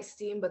might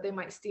steam, but they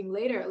might steam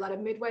later. A lot of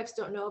midwives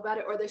don't know about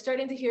it, or they're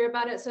starting to hear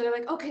about it. So they're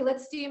like, okay,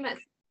 let's steam at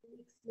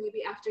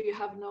maybe after you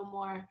have no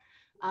more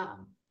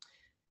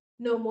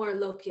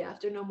lochia,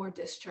 after no more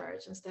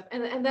discharge and stuff.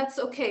 And that's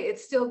okay.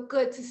 It's still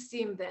good to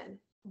steam then.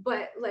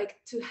 But like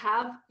to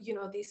have, you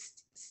know,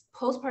 these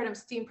postpartum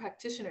steam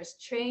practitioners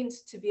trained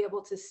to be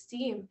able to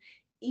steam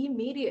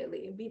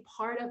immediately, be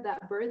part of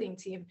that birthing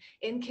team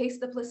in case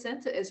the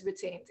placenta is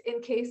retained,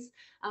 in case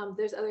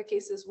there's other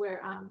cases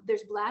where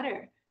there's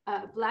bladder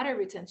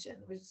retention,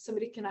 where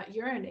somebody cannot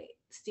urinate.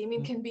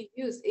 Steaming can be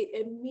used.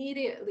 It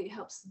immediately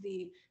helps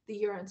the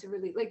urine to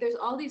release. Like there's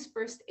all these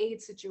first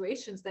aid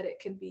situations that it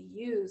can be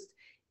used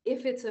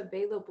if it's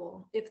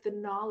available, if the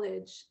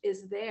knowledge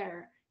is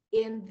there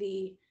in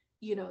the,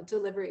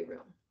 delivery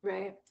room,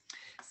 right?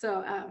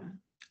 So,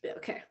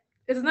 okay.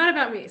 It's not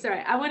about me.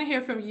 Sorry. I want to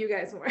hear from you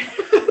guys more.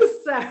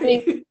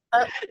 Sorry.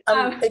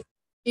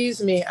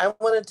 Excuse me. I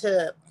wanted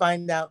to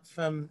find out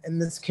from in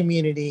this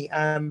community,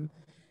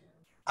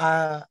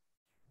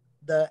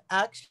 the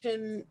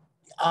action,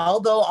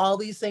 although all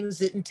these things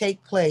didn't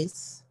take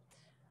place,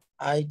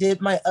 I did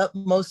my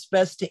utmost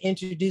best to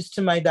introduce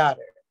to my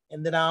daughter.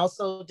 And then I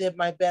also did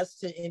my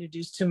best to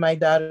introduce to my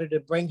daughter to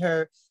bring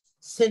her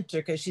center,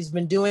 because she's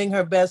been doing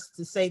her best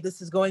to say,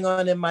 this is going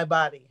on in my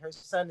body. Her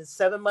son is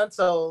 7 months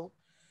old.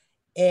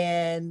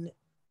 And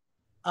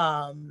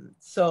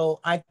so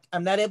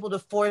I'm not able to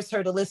force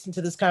her to listen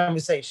to this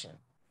conversation.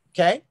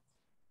 Okay.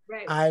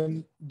 Right.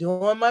 I'm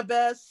doing my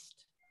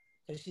best,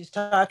 because she's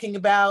talking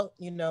about,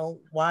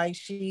 why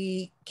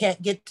she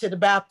can't get to the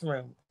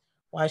bathroom,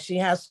 why she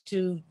has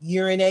to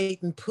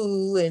urinate and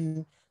poo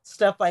and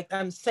stuff like that.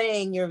 I'm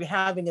saying you're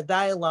having a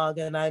dialogue,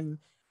 and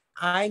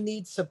I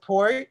need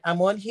support.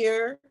 I'm on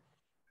here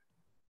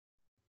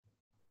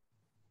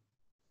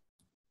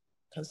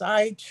because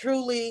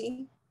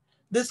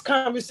this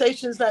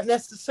conversation is not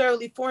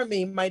necessarily for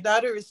me. My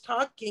daughter is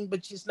talking,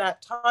 but she's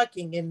not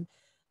talking. And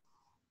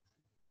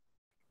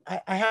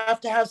I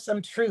have to have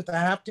some truth. I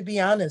have to be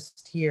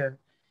honest here.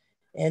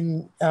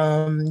 And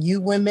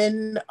you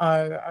women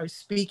are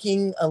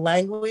speaking a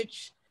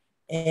language,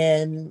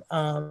 and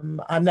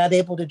I'm not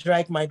able to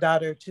drag my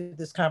daughter to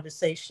this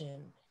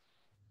conversation.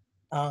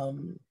 I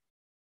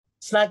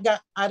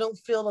don't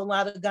feel a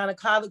lot of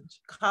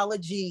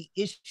gynecology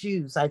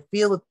issues. I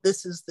feel that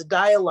this is the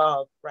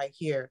dialogue right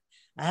here.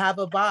 I have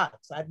a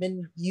box. I've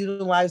been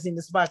utilizing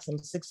this box. I'm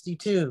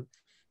 62,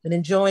 been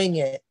enjoying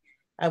it.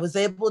 I was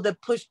able to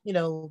push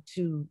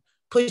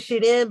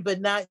it in, but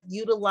not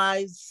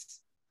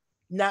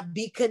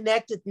be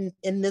connected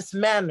in this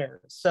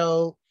manner.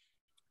 So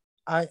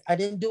I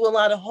didn't do a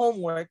lot of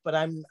homework, but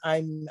I'm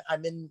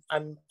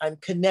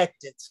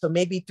connected. So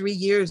maybe 3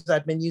 years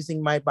I've been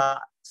using my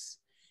box,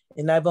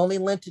 and I've only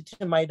lent it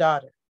to my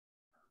daughter.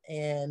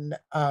 And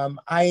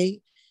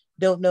I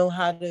don't know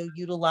how to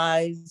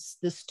utilize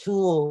this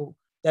tool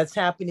that's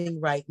happening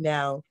right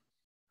now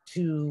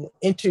to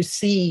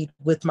intercede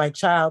with my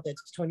child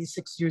that's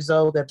 26 years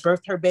old, that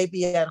birthed her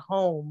baby at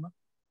home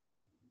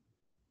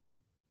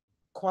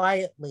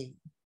quietly.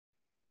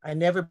 I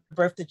never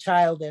birthed a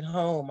child at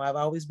home. I've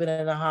always been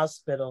in a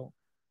hospital.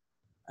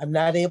 I'm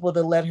not able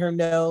to let her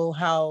know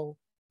how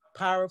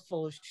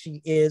powerful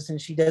she is,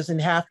 and she doesn't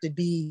have to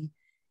be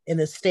in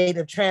a state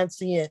of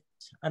transient.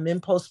 I'm in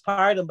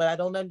postpartum, but I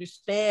don't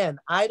understand.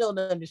 I don't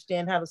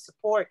understand how to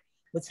support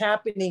what's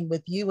happening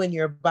with you and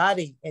your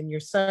body. And your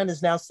son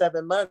is now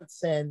 7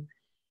 months. And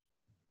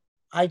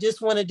I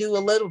just want to do a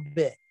little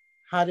bit.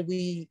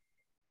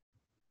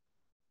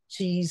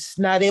 She's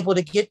not able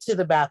to get to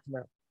the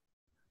bathroom.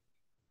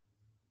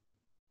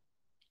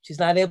 She's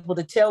not able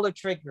to tell her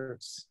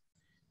triggers.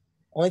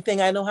 Only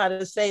thing I know how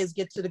to say is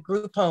get to the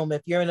group home.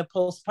 If you're in a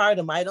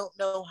postpartum, I don't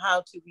know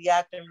how to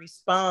react and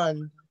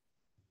respond.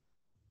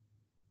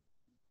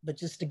 But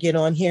just to get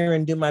on here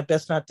and do my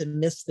best not to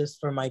miss this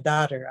for my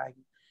daughter,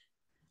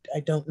 I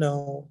don't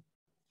know.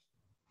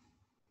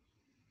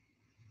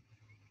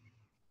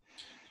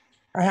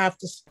 I have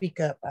to speak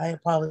up. I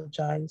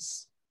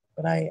apologize,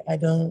 but I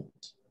don't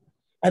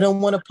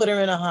want to put her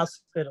in a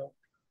hospital.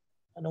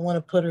 I don't want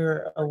to put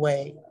her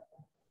away.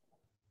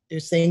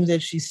 There's things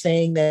that she's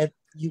saying that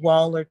you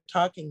all are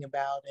talking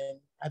about, and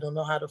I don't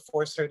know how to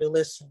force her to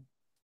listen.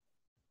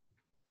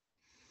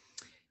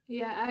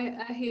 Yeah,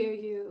 I hear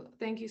you.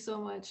 Thank you so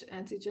much,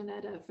 Auntie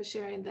Janetta, for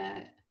sharing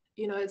that.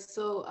 It's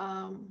so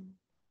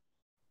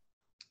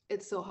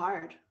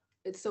hard.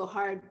 It's so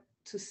hard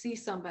to see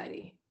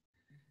somebody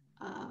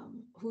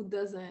who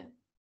doesn't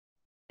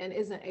and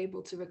isn't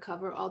able to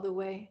recover all the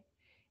way,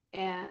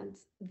 and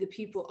the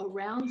people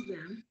around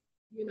them,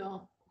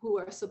 who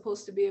are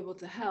supposed to be able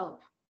to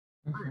help,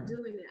 aren't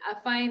doing it. I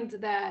find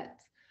that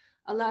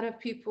a lot of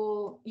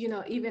people,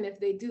 even if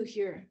they do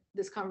hear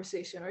this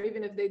conversation, or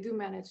even if they do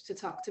manage to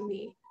talk to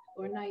me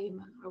or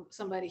Naima or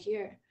somebody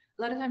here,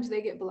 a lot of times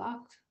they get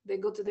blocked. They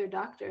go to their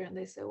doctor and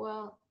they say,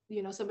 well,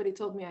 somebody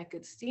told me I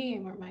could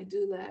steam, or my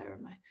doula, or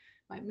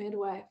my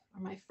midwife,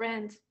 or my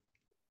friend,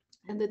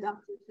 and the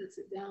doctor shuts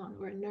it down,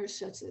 or a nurse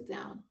shuts it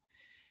down.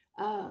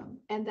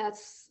 And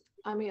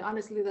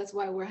honestly, that's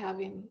why we're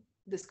having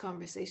this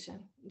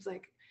conversation. It's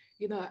like,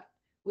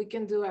 we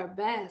can do our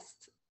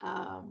best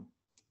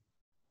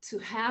to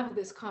have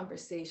this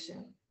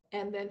conversation,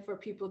 and then for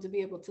people to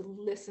be able to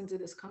listen to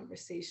this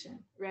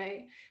conversation,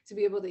 right? To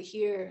be able to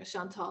hear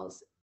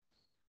Chantal's,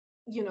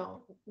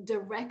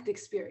 direct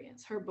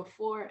experience, her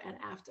before and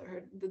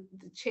after,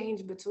 the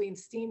change between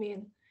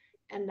steaming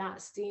and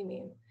not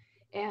steaming.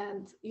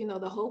 And,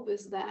 the hope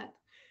is that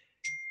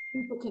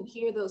people can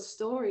hear those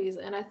stories.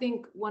 And I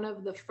think one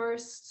of the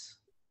first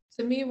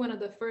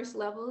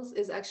levels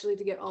is actually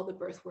to get all the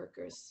birth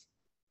workers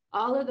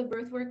all of the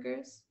birth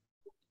workers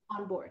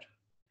on board,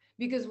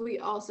 because we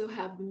also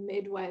have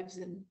midwives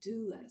and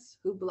doulas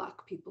who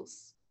block people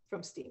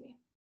from steaming.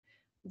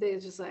 They're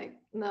just like,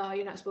 no,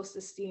 you're not supposed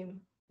to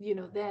steam,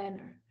 then,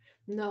 or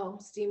no,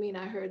 steaming,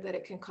 I heard that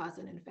it can cause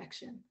an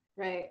infection,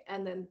 right?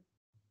 And then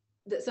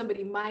that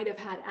somebody might have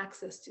had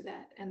access to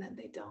that and then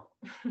they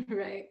don't,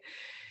 right?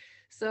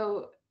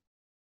 So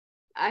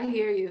I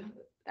hear you.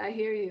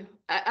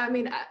 I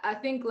mean, I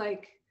think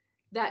like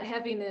that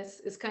heaviness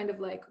is kind of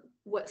like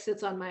what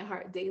sits on my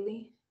heart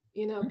daily.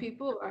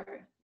 People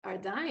are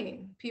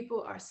dying,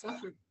 people are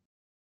suffering.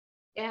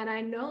 And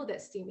I know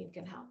that steaming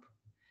can help,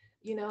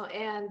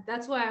 and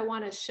that's why I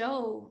want to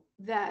show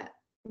that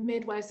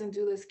midwives and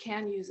doulas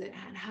can use it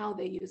and how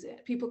they use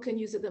it. People can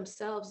use it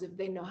themselves if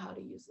they know how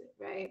to use it,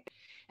 right?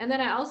 And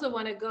then I also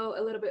want to go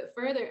a little bit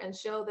further and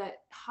show that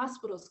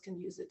hospitals can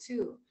use it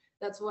too.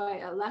 That's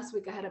why last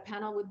week I had a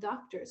panel with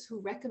doctors who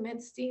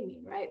recommend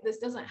steaming, right? This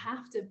doesn't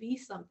have to be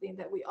something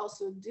that we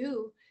also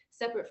do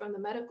separate from the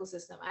medical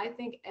system. I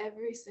think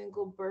every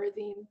single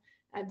birthing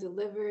and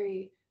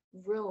delivery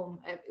room,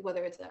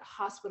 whether it's at a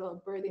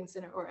hospital, birthing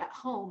center, or at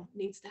home,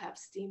 needs to have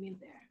steaming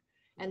there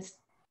and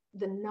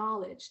the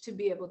knowledge to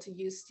be able to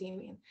use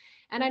steaming.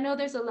 And I know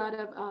there's a lot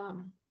of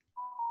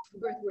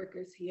birth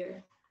workers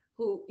here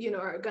who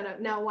are gonna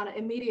now want to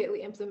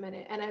immediately implement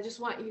it. And I just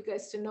want you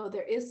guys to know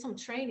there is some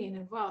training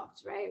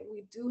involved, right?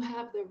 We do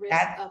have the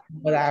risk of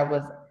what I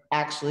was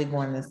actually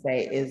going to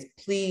say is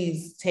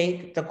please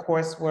take the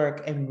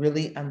coursework and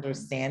really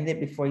understand it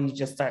before you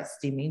just start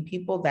steaming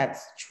people.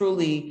 That's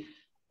truly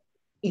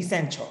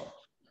essential.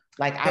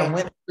 Like I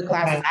went through the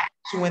classes, I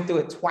actually went through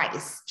it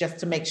twice just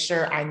to make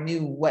sure I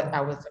knew what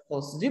I was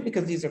supposed to do,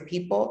 because these are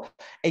people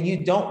and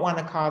you don't want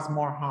to cause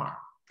more harm.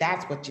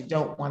 That's what you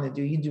don't want to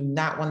do. You do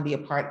not want to be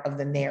a part of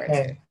the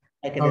narrative.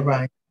 Okay. All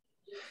right.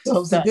 So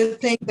it's a good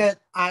thing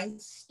that I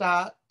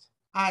stopped.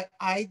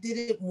 I did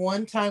it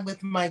one time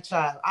with my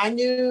child. I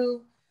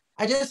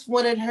just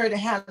wanted her to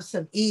have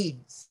some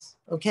ease.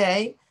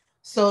 Okay.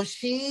 So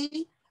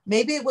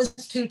maybe it was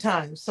 2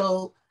 times.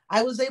 So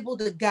I was able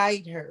to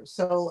guide her.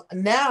 So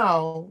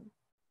now,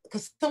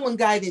 because someone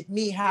guided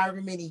me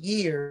however many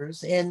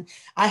years, and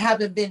I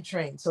haven't been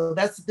trained. So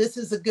this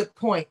is a good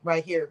point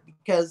right here,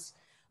 because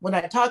when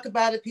I talk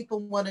about it, people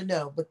want to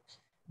know. But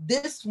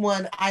this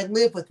one, I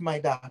live with my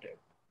daughter,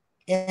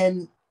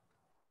 and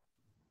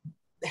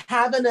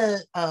having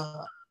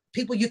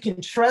people you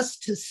can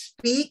trust to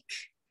speak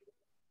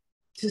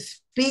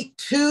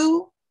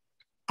to,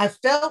 I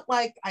felt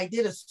like I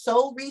did a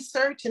soul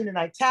research, and then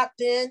I tapped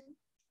in,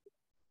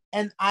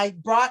 and I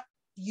brought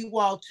you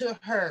all to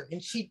her,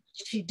 and she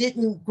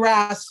didn't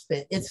grasp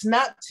it. It's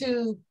not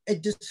to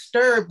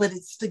disturb, but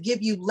it's to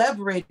give you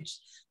leverage,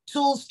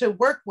 tools to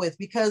work with,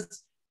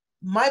 because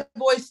my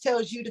voice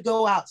tells you to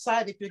go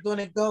outside if you're going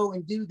to go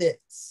and do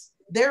this.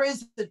 There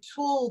is a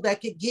tool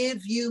that could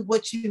give you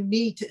what you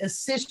need to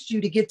assist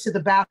you to get to the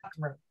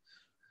bathroom,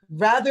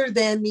 rather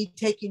than me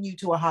taking you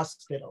to a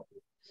hospital.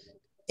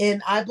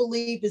 And I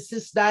believe it's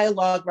this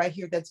dialogue right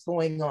here that's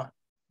going on.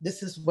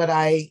 This is what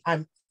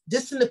I'm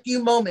just in a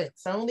few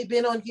moments. I've only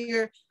been on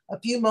here a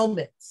few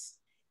moments,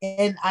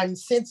 and I'm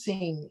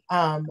sensing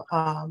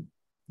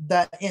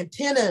the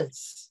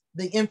antennas,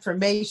 the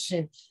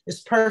information is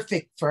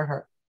perfect for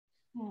her.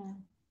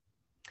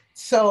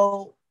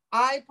 So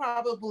my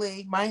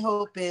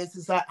hope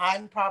is that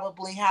I'm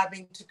probably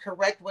having to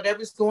correct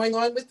whatever's going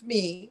on with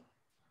me,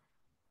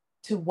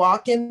 to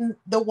walk in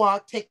the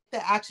walk, take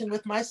the action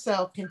with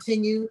myself,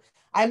 continue.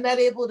 I'm not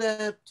able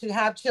to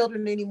have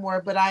children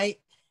anymore, but I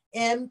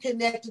am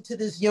connected to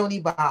this yoni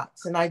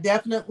box, and I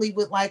definitely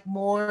would like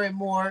more and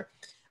more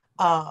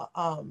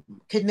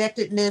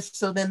connectedness,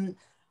 so then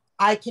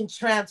I can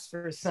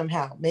transfer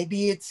somehow.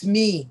 Maybe it's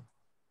me.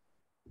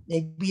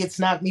 Maybe it's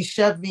not me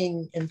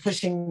shoving and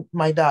pushing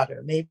my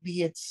daughter.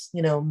 Maybe it's,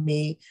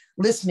 me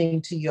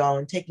listening to y'all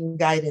and taking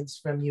guidance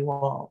from you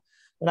all.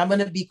 But I'm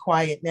going to be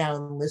quiet now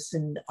and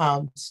listen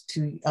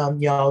to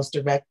y'all's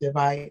directive.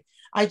 I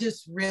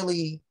just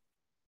really,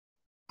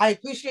 I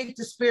appreciate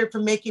the Spirit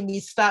for making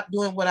me stop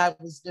doing what I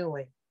was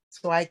doing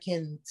so I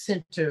can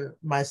center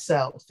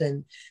myself.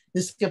 And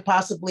this could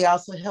possibly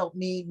also help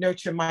me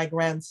nurture my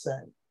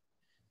grandson,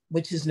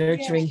 which is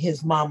nurturing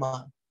his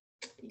mama.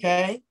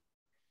 Okay?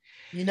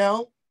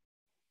 Truly.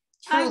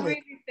 I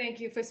really thank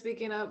you for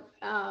speaking up,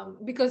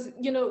 because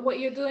what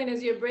you're doing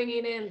is you're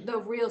bringing in the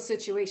real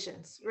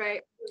situations,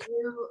 right?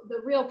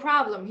 The real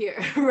problem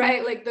here,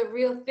 right? Like the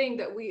real thing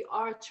that we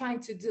are trying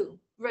to do,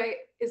 right,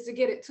 is to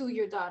get it to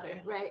your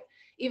daughter, right?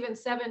 Even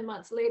 7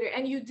 months later,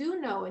 and you do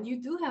know, and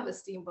you do have a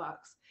steam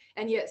box,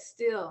 and yet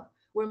still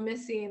we're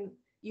missing,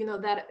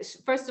 that.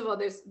 First of all,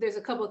 there's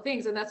a couple of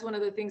things, and that's one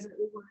of the things that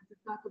we wanted to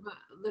talk about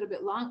a little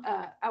bit long.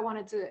 I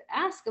wanted to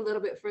ask a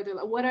little bit further,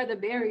 like, what are the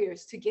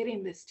barriers to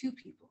getting this to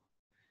people?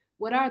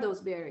 What are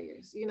those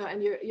barriers?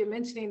 And you're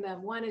mentioning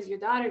them. One is your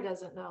daughter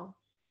doesn't know.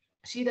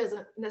 She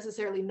doesn't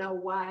necessarily know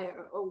why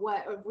or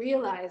what, or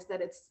realize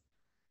that it's,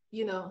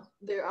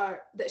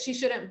 that she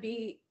shouldn't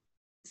be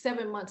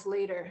 7 months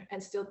later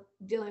and still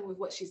dealing with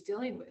what she's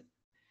dealing with.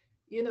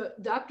 You know,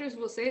 doctors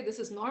will say this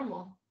is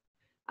normal.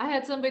 I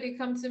had somebody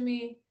come to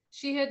me.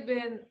 She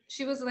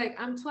was like,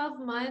 I'm 12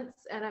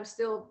 months and I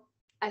still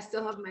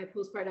have my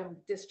postpartum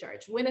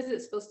discharge. When is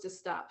it supposed to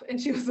stop? And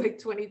she was like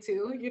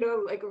 22, you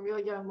know, like a real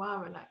young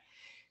mom. And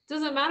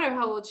doesn't matter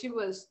how old she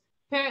was.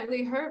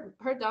 Apparently her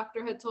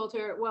doctor had told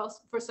her, well,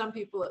 for some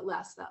people it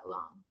lasts that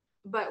long,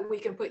 but we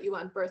can put you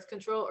on birth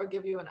control or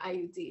give you an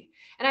IUD.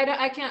 And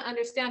I can't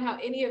understand how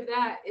any of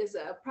that is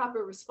a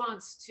proper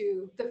response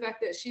to the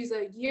fact that she's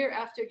a year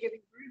after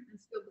giving birth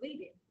and still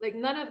bleeding. Like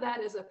none of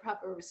that is a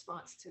proper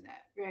response to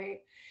that,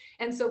 right?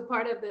 And so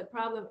part of the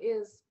problem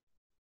is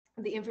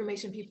the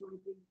information people are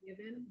being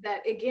given,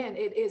 that again,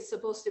 it is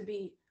supposed to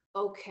be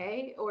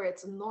okay, or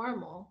it's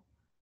normal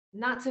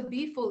not to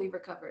be fully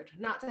recovered,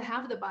 not to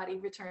have the body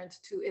returned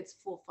to its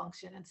full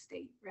function and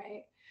state,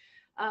 right?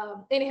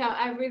 Anyhow,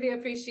 I really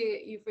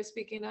appreciate you for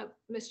speaking up,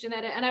 Miss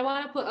Janetta. And I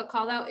want to put a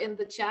call out in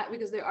the chat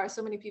because there are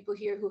so many people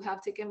here who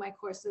have taken my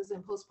courses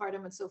in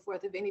postpartum and so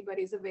forth. If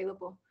anybody's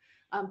available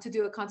to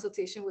do a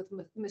consultation with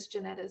Miss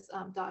Janetta's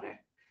daughter.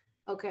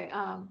 Okay.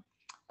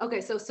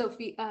 Okay. So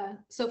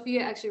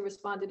Sophia actually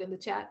responded in the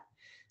chat.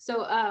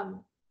 So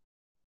I'm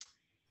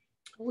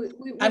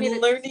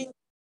learning.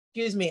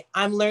 Excuse me,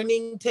 I'm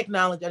learning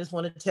technology. I just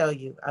want to tell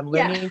you, I'm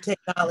learning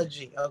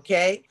technology,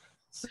 okay?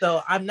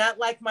 So I'm not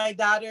like my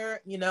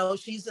daughter, you know,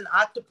 she's an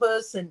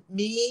octopus, and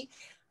me,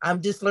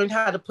 I'm just learned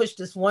how to push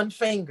this one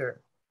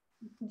finger.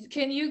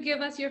 Can you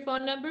give us your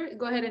phone number?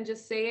 Go ahead and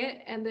just say it.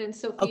 And then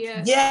Sophia.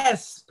 Okay,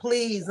 yes,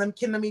 please.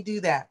 Let me do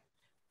that.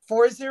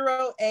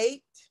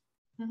 408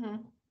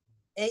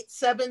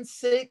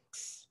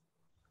 876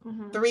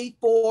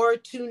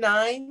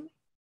 3429.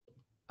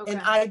 Okay.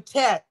 And I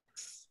text.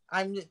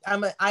 I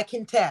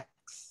can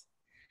text.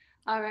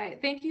 All right.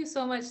 Thank you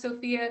so much,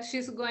 Sophia.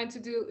 She said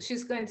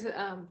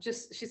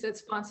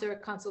sponsor a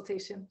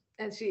consultation,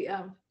 and she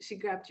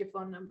grabbed your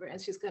phone number and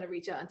she's going to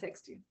reach out and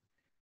text you.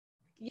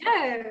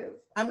 Yes.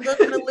 I'm going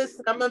to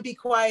listen. I'm going to be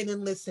quiet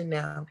and listen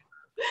now.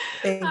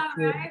 Thank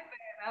you. Right.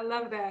 I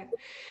love that.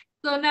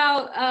 So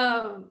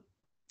now,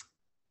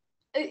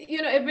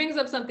 you know, it brings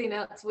up something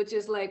else, which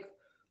is like,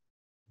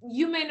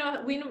 we may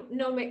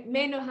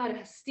know how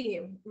to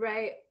steam,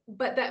 right?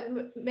 But that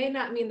may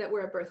not mean that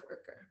we're a birth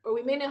worker. Or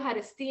we may know how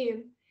to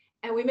steam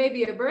and we may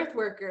be a birth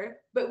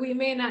worker, but we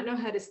may not know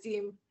how to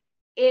steam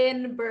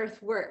in birth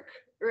work,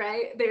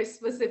 right? There's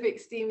specific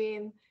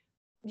steaming,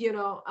 you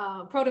know,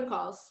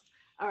 protocols,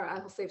 or I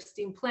will say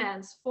steam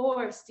plans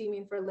for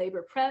steaming for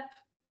labor prep.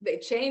 They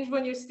change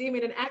when you're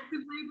steaming in active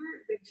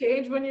labor. They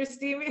change when you're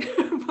steaming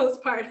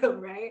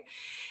postpartum, right?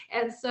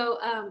 And so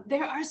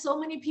there are so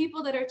many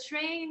people that are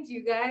trained,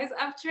 you guys.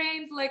 I've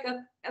trained like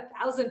a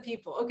 1,000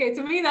 people. Okay,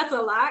 to me, that's a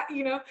lot,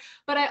 you know,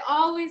 but I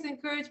always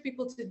encourage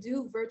people to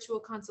do virtual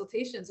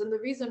consultations. And the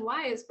reason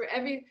why is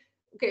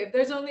if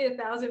there's only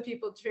 1,000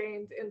 people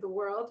trained in the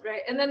world,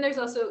 right? And then there's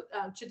also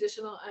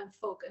traditional and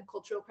folk and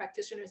cultural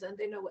practitioners, and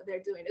they know what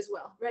they're doing as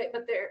well, right?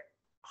 But they're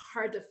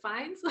hard to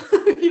find,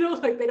 you know,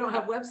 like they don't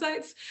have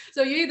websites.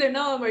 So you either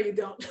know them or you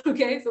don't,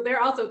 okay? So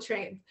they're also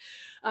trained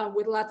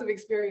with lots of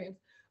experience.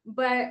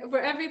 But for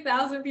every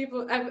 1,000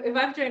 people, if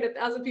I've trained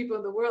 1,000 people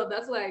in the world,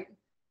 that's like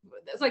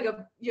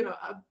a, you know,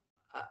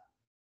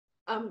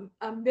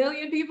 a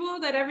million people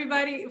that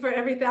for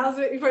every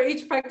 1,000, for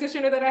each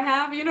practitioner that I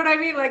have, you know what I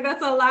mean? Like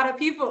that's a lot of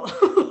people,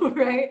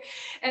 right?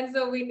 And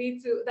so we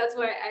need to, that's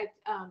why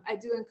I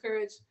do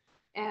encourage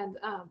and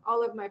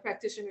all of my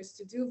practitioners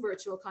to do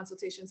virtual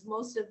consultations.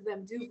 Most of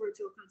them do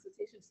virtual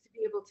consultations to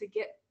be able to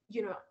get,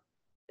 you know,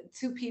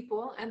 to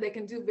people, and they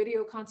can do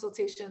video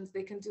consultations,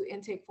 they can do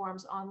intake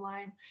forms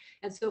online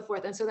and so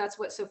forth. And so that's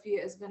what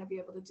Sophia is going to be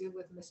able to do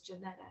with Miss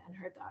Janetta and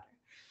her daughter.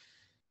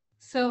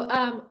 So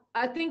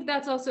I think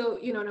that's also,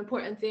 you know, an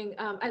important thing.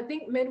 I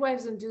think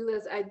midwives and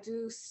doulas, I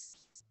do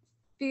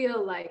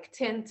feel like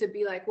tend to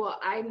be like, well,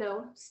 I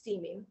know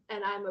steaming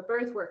and I'm a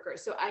birth worker,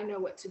 so I know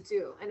what to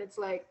do. And it's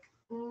like,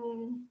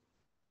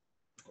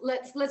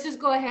 let's just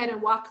go ahead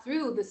and walk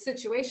through the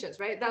situations,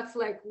 right? That's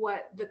like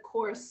what the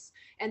course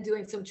and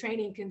doing some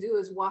training can do,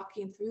 is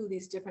walking through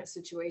these different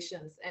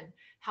situations and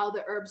how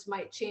the herbs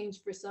might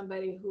change for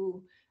somebody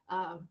who,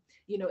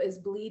 you know, is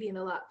bleeding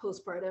a lot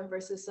postpartum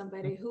versus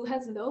somebody who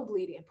has no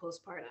bleeding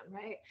postpartum,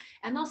 right?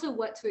 And also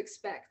what to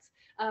expect.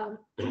 I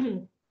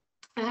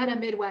had a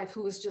midwife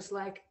who was just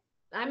like,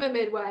 I'm a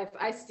midwife,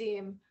 I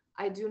steam,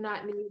 I do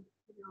not need,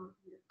 you know,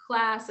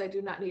 class, I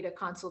do not need a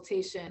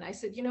consultation. I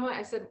said, you know what?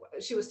 I said,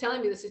 she was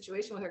telling me the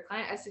situation with her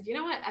client. I said, you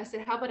know what? I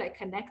said, how about I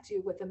connect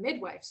you with a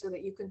midwife so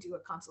that you can do a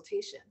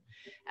consultation?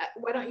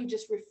 Why don't you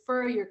just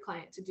refer your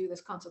client to do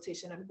this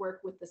consultation and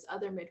work with this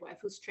other midwife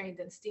who's trained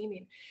in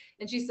steaming?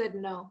 And she said,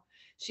 no,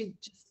 she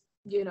just,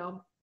 you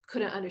know,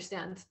 couldn't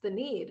understand the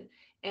need.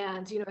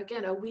 And, you know,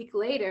 again, a week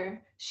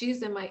later,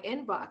 she's in my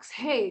inbox.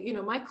 Hey, you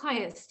know, my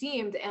client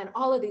steamed and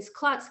all of these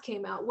clots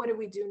came out. What do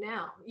we do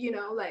now? You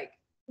know, like,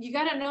 you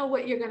got to know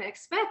what you're going to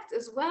expect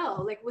as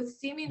well. Like with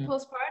steaming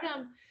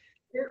postpartum,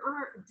 there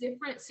are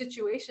different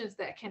situations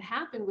that can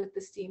happen with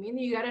the steaming.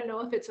 You got to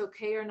know if it's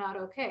okay or not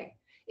okay.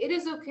 It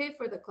is okay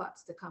for the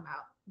clots to come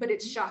out. but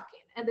it's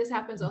shocking. And this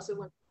happens also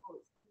when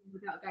people,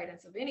 without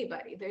guidance of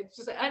anybody, they're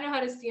just like, I know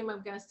how to steam,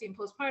 I'm gonna steam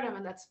postpartum,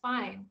 and that's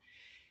fine.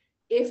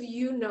 If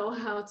you know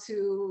how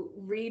to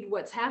read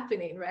what's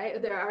happening, right?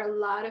 There are a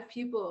lot of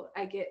people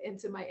I get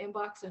into my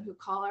inbox and who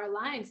call our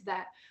lines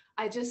that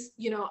I just,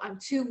 I'm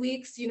 2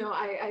 weeks,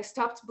 I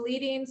stopped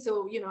bleeding.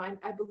 So,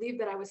 I believe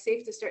that I was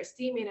safe to start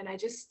steaming, and I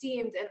just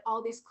steamed and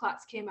all these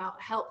clots came out.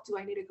 Help, do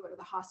I need to go to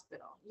the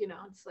hospital?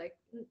 It's like,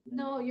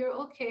 no, you're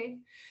okay.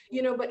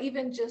 But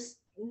even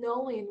just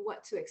knowing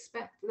what to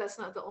expect, that's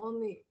not the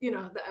only,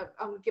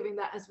 I'm giving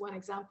that as one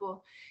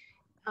example.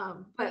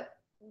 But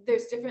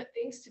there's different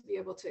things to be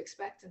able to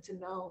expect, and to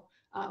know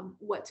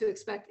what to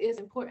expect is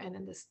important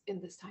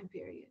in this time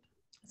period.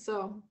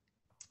 So,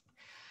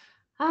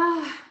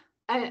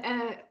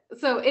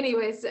 so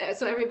anyways,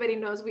 so everybody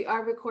knows we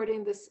are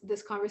recording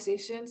this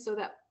conversation so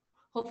that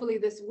hopefully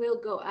this will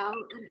go out.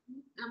 And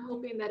I'm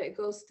hoping that it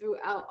goes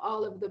throughout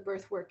all of the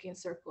birth working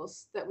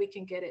circles, that we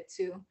can get it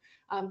to,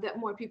 that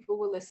more people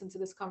will listen to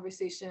this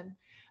conversation.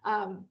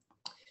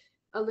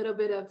 A little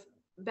bit of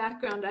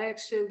background, I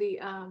actually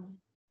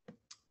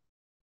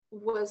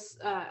was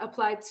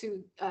applied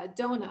to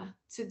DONA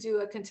to do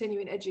a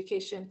continuing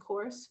education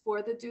course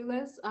for the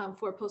doulas,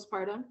 for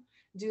postpartum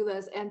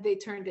doulas, and they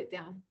turned it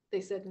down.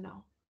 They said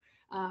no.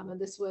 And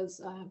this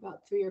was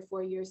about 3 or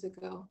 4 years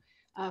ago.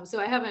 So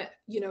I haven't,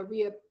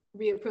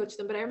 reapproached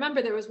them, but I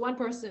remember there was one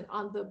person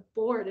on the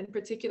board in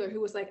particular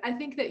who was like, I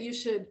think that you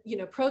should,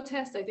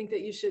 protest. I think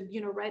that you should,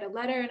 write a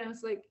letter. And I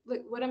was like,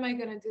 look, what am I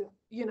gonna do?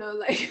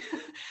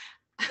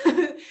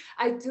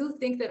 I do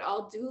think that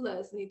all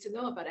doulas need to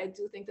know about it. I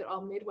do think that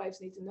all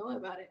midwives need to know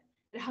about it.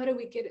 And how do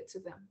we get it to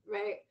them,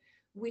 right?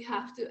 We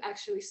have to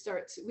actually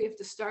start with,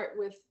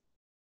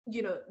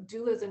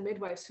 doulas and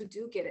midwives who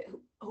do get it,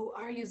 who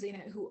are using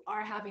it, who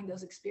are having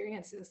those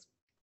experiences.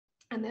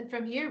 And then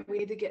from here, we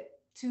need to get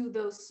to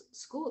those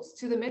schools,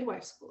 to the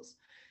midwife schools,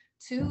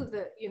 to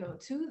the,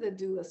 to the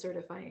doula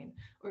certifying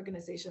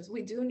organizations.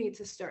 We do need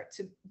to start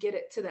to get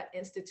it to that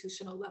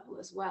institutional level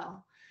as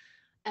well.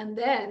 And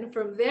then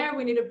from there,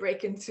 we need to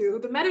break into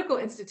the medical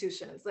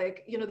institutions.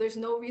 Like, there's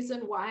no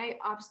reason why,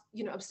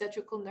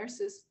 obstetrical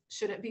nurses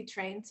shouldn't be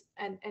trained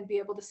and be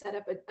able to set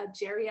up a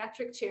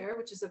geriatric chair,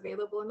 which is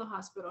available in the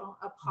hospital,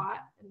 a pot,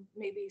 and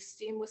maybe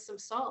steam with some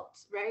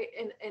salt, right?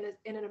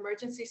 In an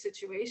emergency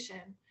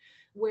situation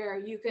where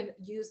you can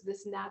use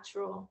this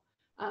natural,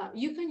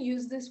 you can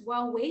use this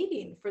while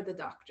waiting for the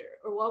doctor,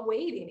 or while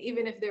waiting,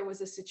 even if there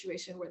was a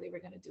situation where they were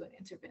going to do an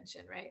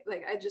intervention, right?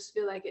 Like, I just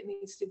feel like it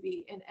needs to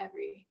be in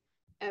every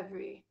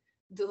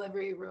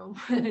delivery room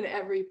and in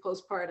every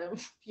postpartum,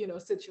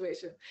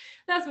 situation.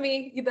 That's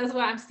me. That's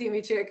why I'm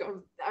Steamy Chick.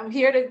 I'm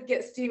here to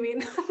get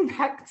steaming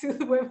back to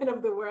the women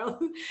of the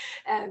world.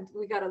 And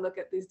we got to look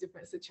at these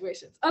different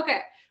situations. Okay,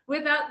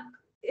 without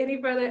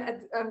any further,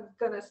 I'm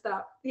gonna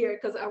stop here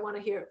because I want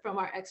to hear from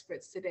our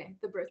experts today,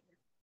 the birth.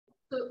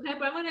 So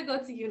Pepper, I'm gonna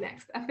go to you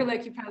next. I feel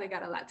like you probably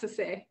got a lot to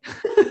say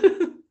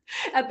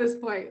at this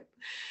point.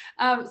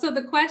 So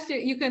the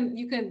question, you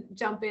can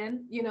jump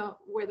in,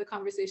 where the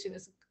conversation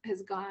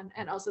has gone.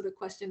 And also the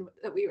question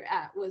that we were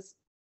at was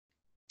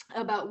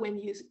about when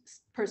you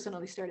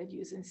personally started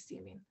using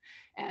steaming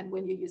and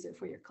when you use it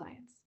for your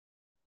clients.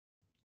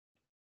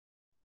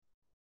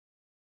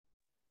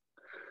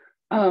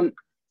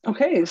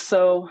 Okay,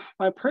 so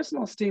my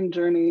personal steam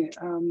journey,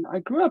 I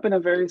grew up in a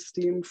very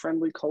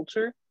steam-friendly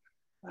culture.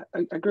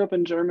 I grew up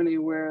in Germany,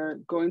 where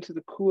going to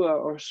the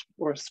Kur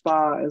or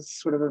spa is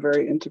sort of a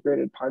very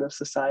integrated part of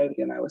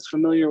society. And I was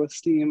familiar with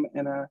steam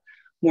in a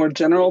more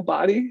general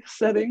body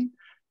setting,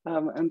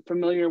 and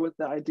familiar with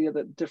the idea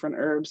that different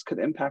herbs could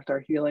impact our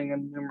healing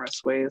in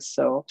numerous ways.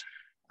 So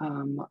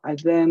I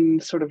then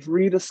sort of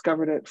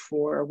rediscovered it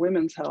for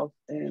women's health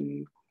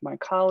in my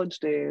college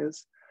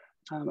days,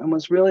 and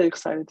was really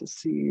excited to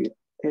see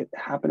it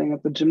happening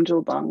at the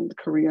Jimjilbang, the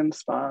Korean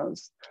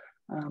spas.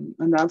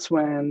 And that's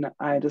when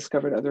I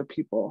discovered other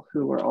people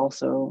who were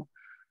also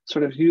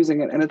sort of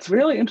using it. And it's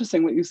really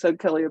interesting what you said,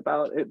 Keli,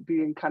 about it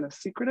being kind of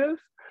secretive,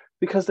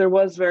 because there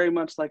was very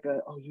much like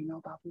oh, you know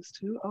about this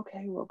too?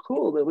 Okay, well,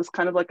 cool. It was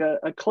kind of like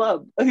a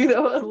club, a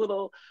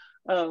little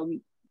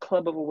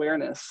club of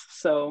awareness.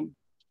 So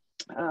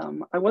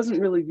I wasn't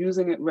really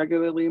using it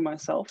regularly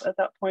myself at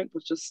that point,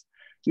 was just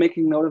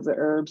making note of the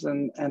herbs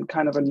and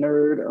kind of a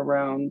nerd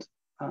around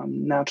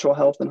natural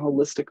health and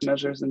holistic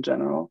measures in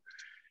general.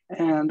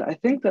 And I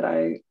think that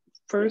I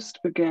first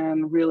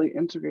began really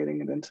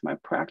integrating it into my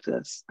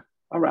practice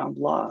around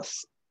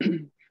loss,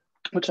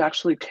 which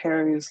actually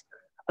carries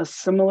a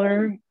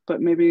similar, but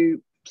maybe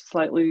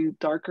slightly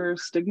darker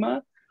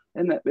stigma,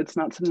 and that it's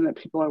not something that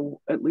people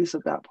are, at least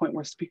at that point,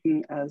 were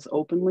speaking as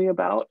openly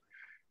about.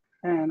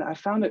 And I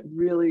found it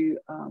really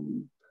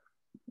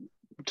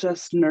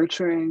just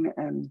nurturing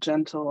and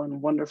gentle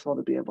and wonderful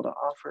to be able to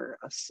offer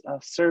a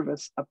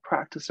service, a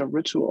practice, a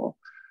ritual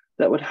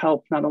that would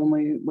help not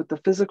only with the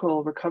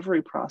physical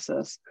recovery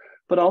process,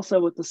 but also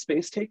with the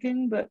space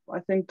taking that I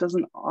think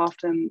doesn't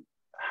often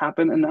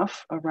happen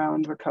enough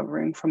around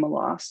recovering from a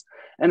loss,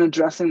 and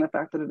addressing the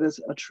fact that it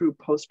is a true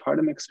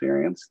postpartum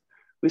experience,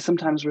 we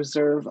sometimes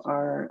reserve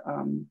our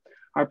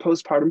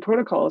postpartum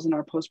protocols and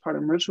our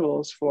postpartum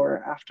rituals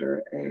for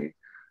after a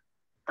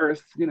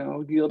birth, you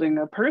know, yielding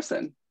a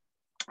person.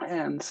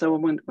 And so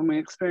when we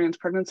experience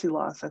pregnancy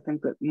loss, I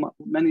think that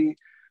many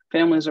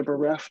families are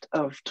bereft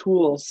of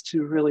tools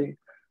to really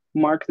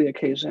mark the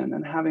occasion,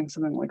 and having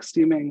something like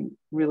steaming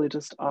really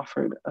just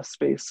offered a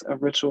space, a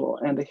ritual,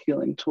 and a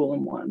healing tool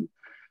in one.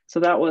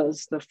 So that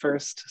was the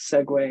first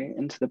segue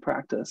into the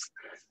practice.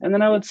 And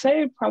then I would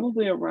say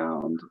probably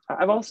around,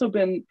 I've also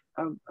been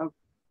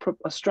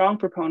a strong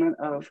proponent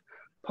of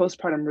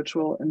postpartum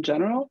ritual in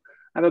general.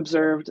 I've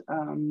observed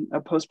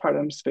a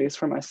postpartum space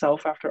for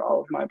myself after all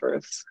of my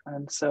births.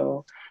 And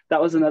so that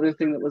was another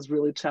thing that was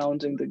really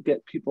challenging to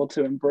get people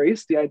to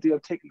embrace, the idea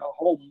of taking a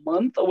whole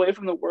month away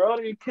from the world.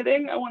 Are you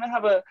kidding? I want to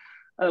have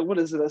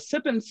a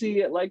sip and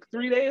see at like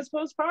 3 days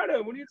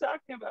postpartum. What are you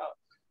talking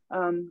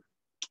about?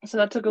 So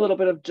that took a little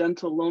bit of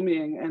gentle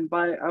lomying. And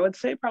I would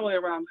say probably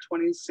around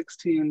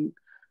 2016,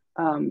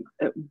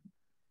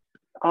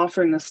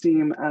 offering the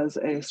steam as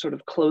a sort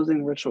of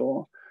closing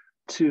ritual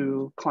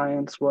to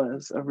clients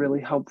was a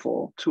really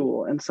helpful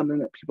tool and something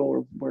that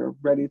people were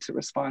ready to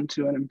respond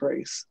to and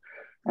embrace.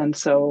 And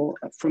so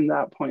from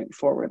that point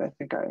forward, I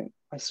think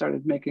I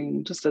started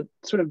making just a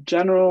sort of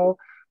general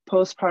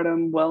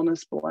postpartum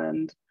wellness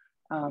blend,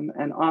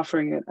 and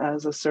offering it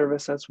as a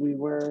service as we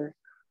were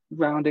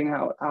rounding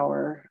out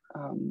our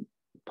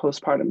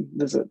postpartum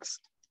visits.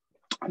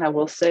 And I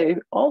will say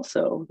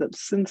also that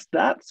since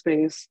that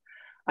space,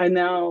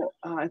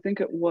 I think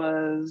it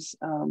was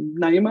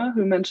Naima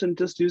who mentioned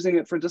just using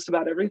it for just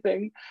about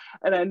everything.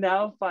 And I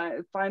now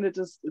find it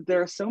just,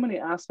 there are so many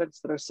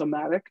aspects that are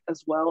somatic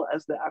as well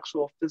as the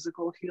actual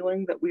physical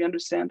healing that we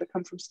understand to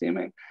come from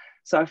steaming.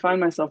 So I find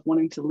myself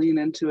wanting to lean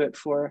into it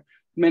for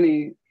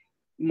many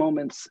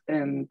moments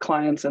in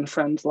clients and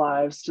friends'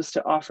 lives, just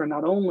to offer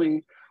not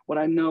only what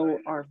I know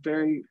are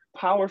very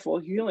powerful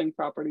healing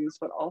properties,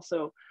 but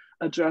also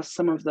address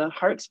some of the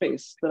heart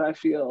space that I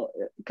feel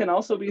can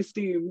also be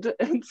steamed.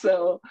 And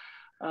so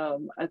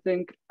I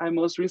think I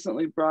most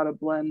recently brought a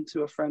blend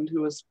to a friend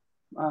who was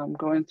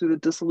going through the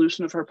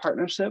dissolution of her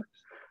partnership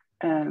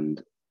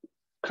and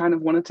kind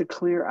of wanted to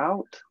clear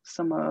out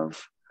some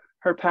of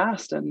her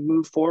past and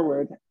move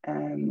forward.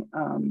 And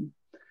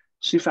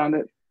she found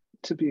it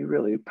to be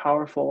really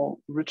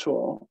powerful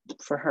ritual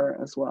for her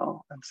as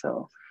well. And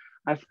so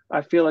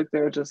I feel like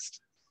there are just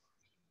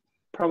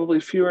probably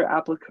fewer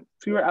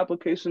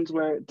applications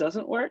where it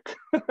doesn't work.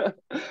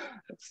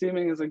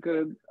 Steaming is a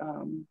good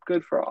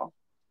for all.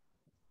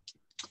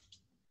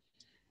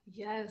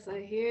 Yes,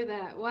 I hear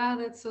that. Wow,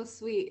 that's so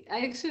sweet.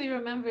 I actually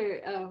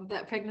remember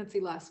that pregnancy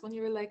loss when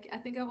you were like, I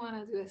think I want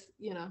to do this.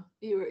 You know,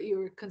 you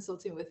were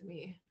consulting with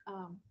me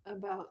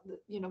about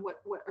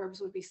what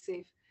herbs would be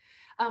safe.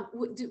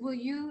 Will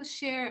you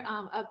share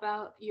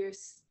about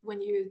when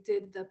you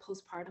did the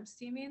postpartum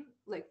steaming,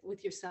 like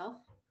with yourself?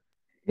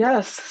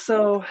 Yes,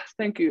 so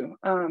thank you.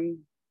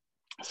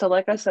 So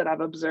like I said,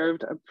 I've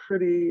observed a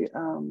pretty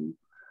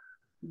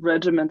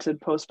regimented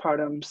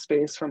postpartum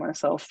space for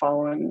myself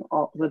following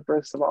all the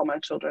births of all my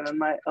children. And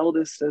my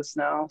eldest is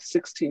now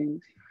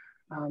 16.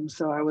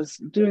 So I was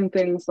doing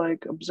things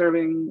like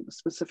observing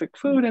specific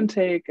food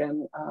intake,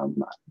 and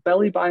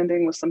belly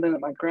binding was something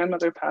that my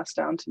grandmother passed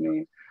down to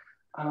me.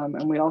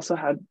 And we also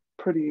had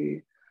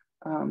pretty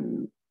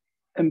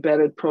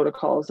embedded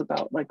protocols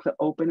about like the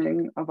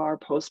opening of our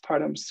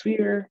postpartum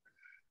sphere.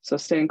 So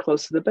staying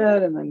close to the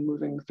bed and then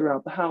moving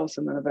throughout the house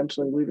and then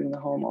eventually leaving the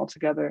home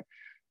altogether.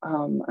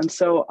 And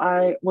so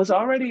I was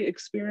already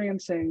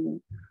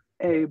experiencing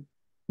a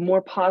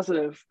more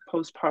positive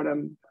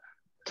postpartum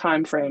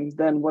timeframe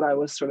than what I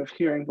was sort of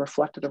hearing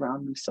reflected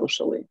around me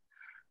socially.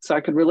 So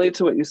I could relate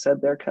to what you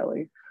said there,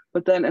 Keli.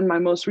 But then in my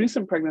most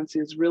recent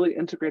pregnancies, really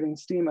integrating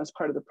steam as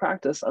part of the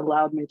practice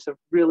allowed me to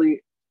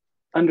really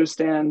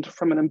understand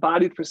from an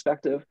embodied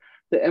perspective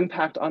the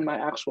impact on my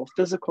actual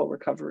physical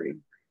recovery.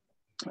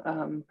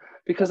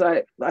 Because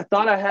I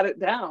thought I had it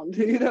down,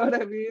 you know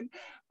what I mean?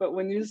 But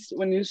when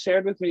you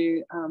shared with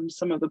me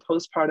some of the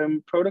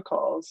postpartum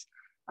protocols,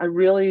 I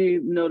really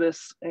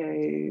noticed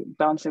a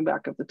bouncing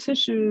back of the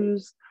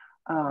tissues,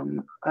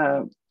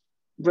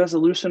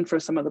 resolution for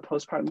some of the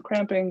postpartum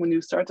cramping. When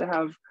you start to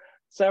have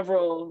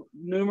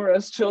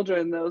numerous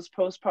children, those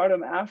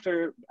postpartum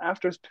after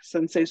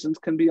sensations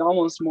can be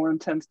almost more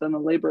intense than the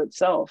labor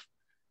itself.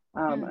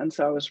 And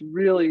so I was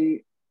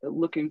really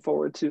looking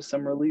forward to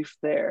some relief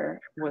there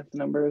with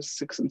numbers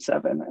 6 and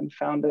 7, and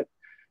found it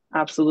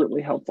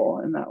absolutely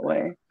helpful in that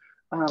way.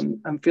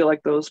 I feel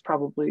like those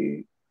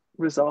probably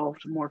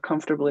resolved more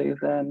comfortably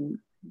than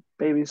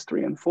babies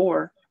 3 and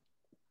 4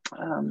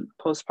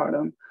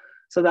 postpartum.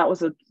 So that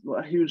was a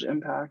huge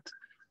impact.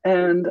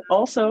 And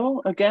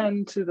also,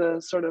 again, to the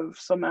sort of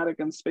somatic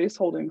and space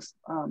holdings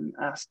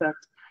aspect,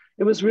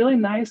 it was really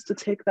nice to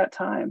take that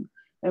time.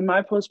 In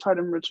my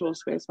postpartum ritual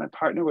space, my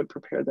partner would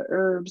prepare the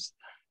herbs.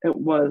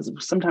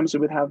 Sometimes we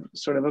would have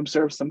sort of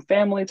observe some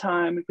family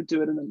time. We could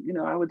do it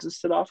I would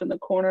just sit off in the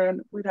corner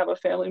and we'd have a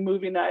family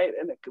movie night.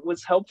 And it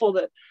was helpful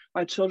that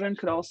my children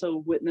could also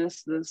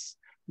witness this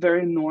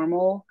very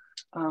normal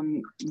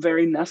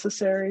very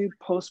necessary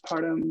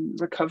postpartum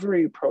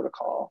recovery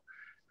protocol.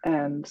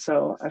 And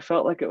so I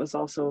felt like it was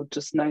also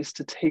just nice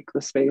to take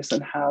the space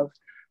and have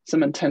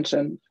some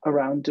intention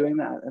around doing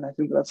that. And I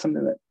think that's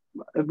something that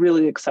it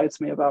really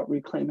excites me about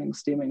reclaiming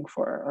steaming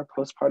for our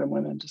postpartum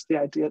women. Just the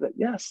idea that,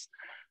 yes,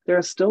 there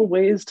are still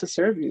ways to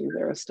serve you.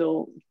 There are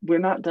still, we're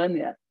not done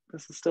yet.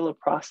 This is still a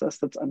process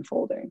that's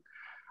unfolding.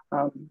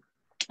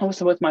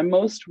 Also, with my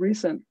most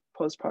recent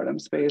postpartum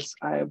space,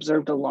 I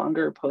observed a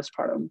longer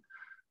postpartum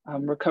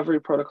recovery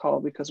protocol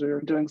because we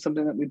were doing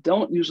something that we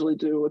don't usually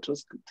do, which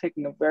was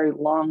taking a very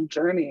long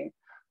journey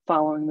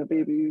following the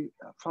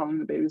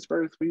baby's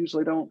birth. We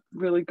usually don't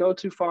really go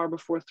too far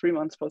before 3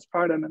 months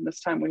postpartum, and this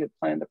time we had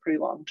planned a pretty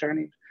long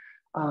journey,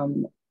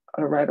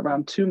 right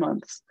around 2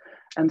 months.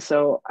 And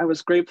so I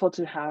was grateful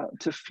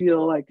to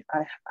feel like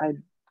I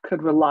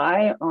could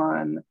rely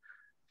on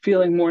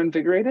feeling more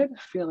invigorated,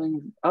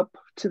 feeling up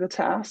to the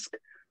task,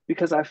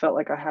 because I felt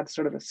like I had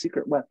sort of a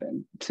secret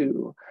weapon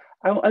to,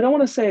 I don't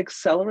want to say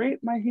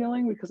accelerate my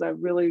healing, because I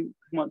really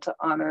want to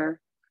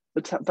honor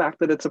the fact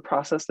that it's a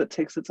process that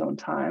takes its own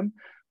time,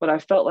 but I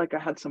felt like I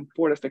had some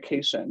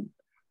fortification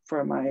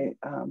for my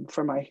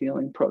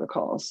healing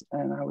protocols,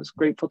 and I was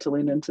grateful to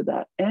lean into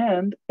that,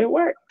 and it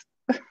worked.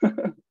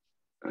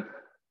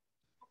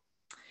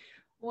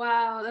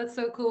 Wow, that's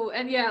so cool.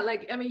 And yeah,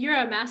 like, I mean, you're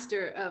a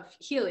master of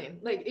healing.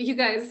 Like, you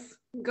guys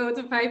go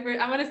to Piper.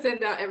 I'm gonna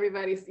send out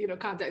everybody's,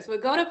 contacts,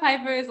 but go to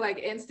Piper's like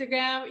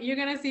Instagram. You're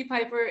gonna see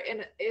Piper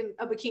in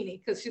a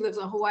bikini because she lives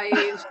on Hawaii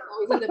and she's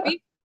always at the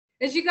beach.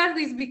 And she has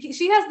these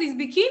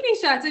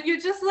bikini shots, and you're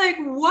just like,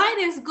 what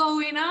is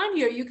going on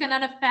here? You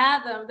cannot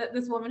fathom that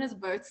this woman has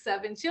birthed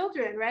 7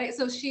 children, right?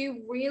 So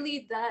she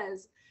really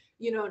does,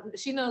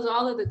 she knows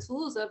all of the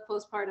tools of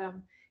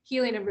postpartum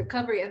healing and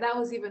recovery. And that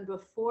was even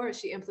before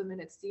she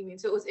implemented steaming.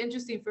 So it was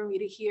interesting for me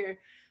to hear,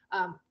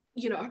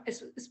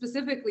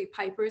 specifically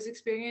Piper's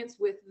experience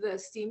with the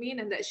steaming,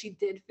 and that she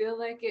did feel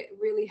like it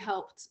really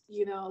helped,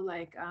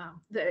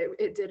 that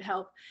it did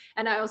help.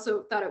 And I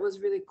also thought it was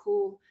really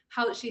cool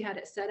how she had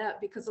it set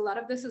up, because a lot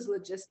of this is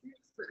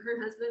logistics, but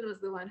her husband was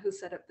the one who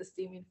set up the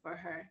steaming for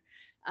her.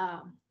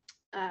 So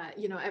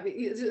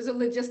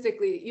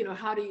logistically,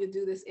 how do you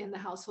do this in the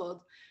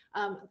household?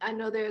 I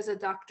know there's a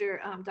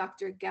doctor,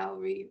 Dr.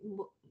 Gallery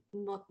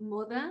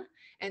Moda,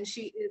 and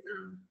she's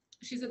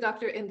a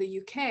doctor in the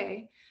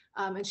UK,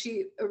 and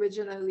she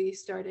originally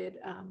started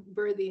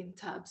birthing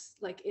tubs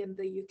like in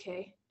the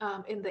UK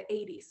in the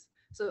 80s.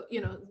 So,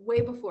 way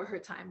before her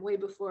time, way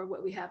before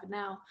what we have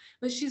now.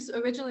 But she's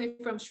originally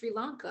from Sri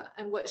Lanka.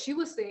 And what she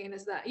was saying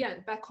is that,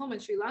 back home in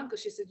Sri Lanka,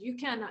 she said, you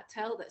cannot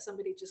tell that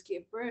somebody just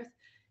gave birth,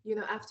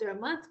 after a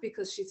month,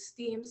 because she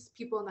steams.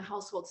 People in the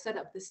household set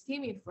up the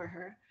steaming for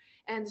her.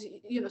 And,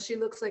 she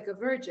looks like a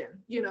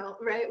virgin,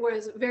 right?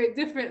 Whereas very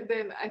different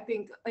than, I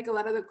think, like a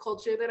lot of the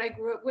culture that I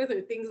grew up with,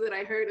 or things that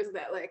I heard, is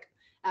that like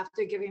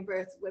after giving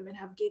birth, women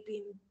have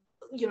gaping,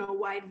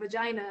 wide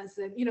vaginas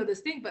and,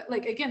 this thing. But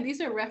like, again, these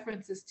are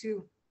references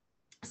to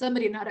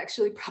somebody not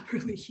actually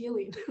properly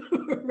healing,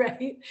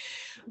 right?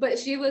 But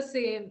she was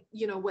saying,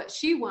 what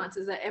she wants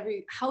is that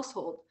every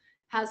household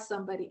has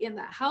somebody in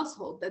that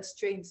household that's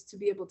trained to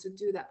be able to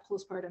do that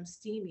postpartum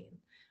steaming,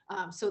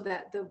 so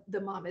that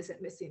the mom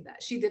isn't missing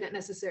that. She didn't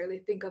necessarily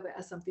think of it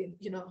as something,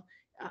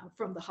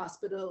 from the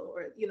hospital,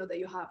 or, that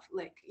you have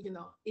like,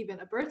 even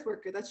a birth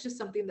worker. That's just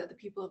something that the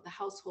people of the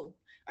household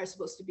are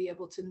supposed to be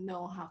able to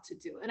know how to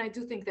do. And I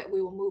do think that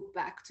we will move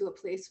back to a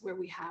place where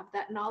we have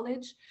that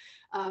knowledge,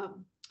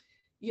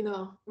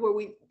 where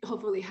we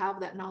hopefully have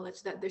that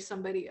knowledge that there's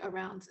somebody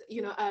around.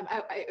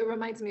 It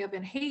reminds me of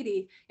in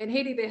Haiti. In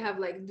Haiti, they have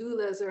like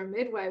doulas or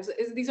midwives.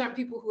 These aren't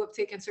people who have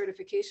taken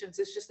certifications.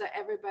 It's just that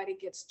everybody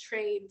gets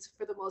trained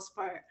for the most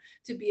part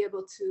to be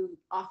able to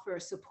offer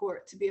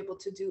support, to be able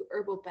to do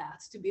herbal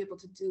baths, to be able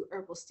to do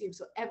herbal steam.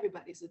 So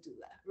everybody's a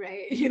doula,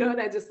 right?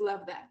 And I just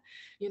love that,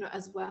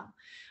 as well.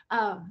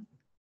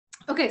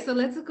 Okay, so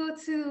let's go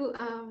to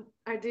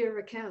our dear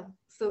Raquel.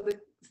 So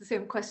it's the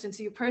same question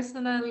to you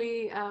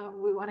personally.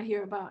 We want to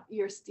hear about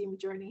your STEAM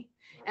journey,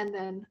 and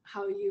then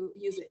how you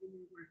use it in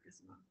your work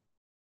as well.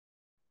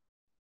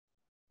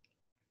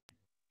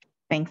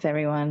 Thanks,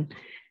 everyone.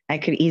 I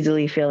could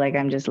easily feel like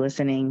I'm just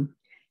listening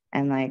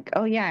and like,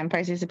 oh yeah, I'm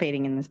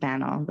participating in this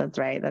panel. That's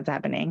right, that's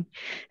happening.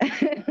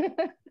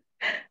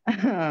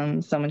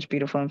 So much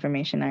beautiful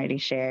information already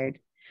shared.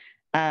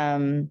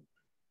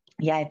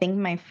 Yeah, I think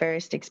my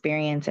first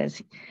experience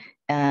as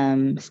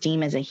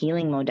STEAM as a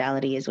healing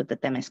modality is with the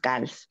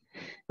temescals,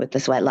 with the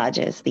sweat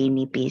lodges, the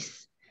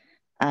nipis.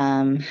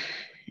 And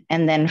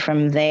then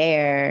from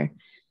there,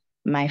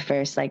 my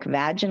first like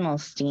vaginal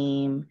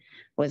STEAM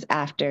was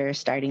after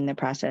starting the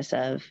process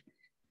of,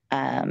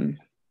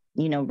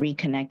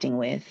 reconnecting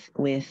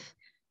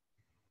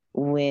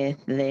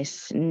with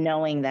this,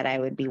 knowing that I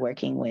would be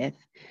working with,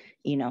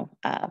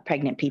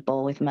 pregnant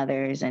people, with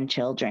mothers and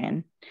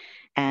children,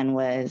 and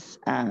was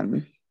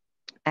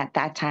at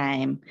that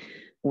time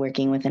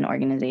working with an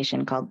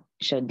organization called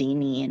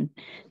Shodini, and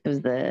it was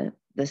the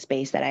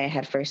space that I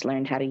had first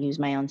learned how to use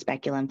my own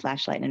speculum,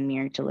 flashlight, and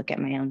mirror to look at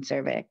my own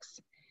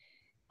cervix.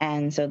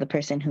 And so the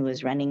person who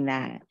was running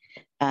that,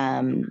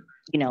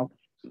 you know,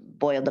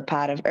 boiled a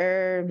pot of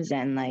herbs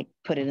and like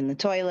put it in the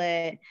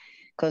toilet,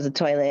 close the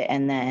toilet.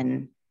 And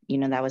then, you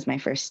know, that was my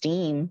first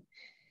steam.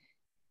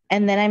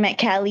 And then I met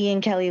Keli,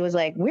 and Keli was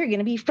like, we're going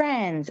to be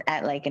friends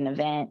at like an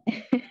event.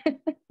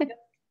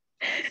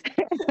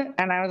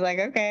 And I was like,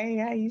 okay,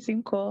 yeah, you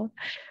seem cool.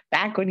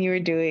 Back when you were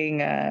doing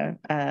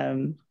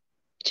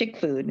chick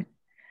food.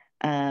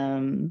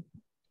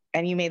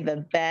 And you made the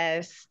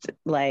best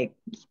like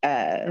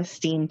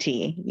steam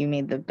tea. You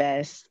made the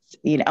best,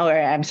 you know,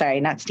 or I'm sorry,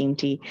 not steam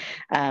tea,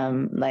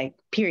 like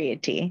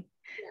period tea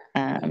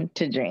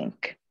to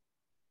drink.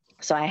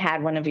 So I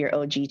had one of your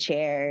OG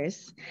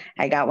chairs.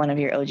 I got one of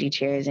your OG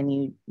chairs,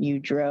 and you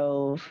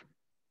drove,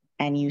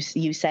 and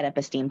you set up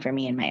a steam for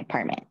me in my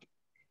apartment,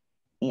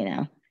 you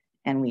know,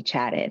 and we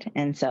chatted.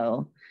 And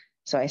so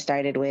I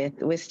started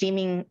with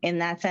steaming in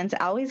that sense.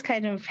 Always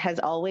kind of has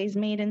always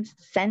made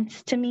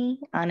sense to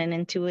me on an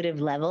intuitive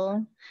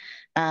level.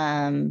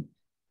 You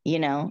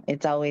know,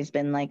 it's always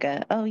been like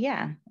oh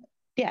yeah,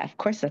 of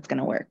course that's going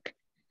to work.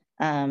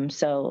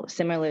 So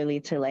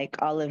similarly to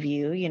like all of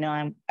you, you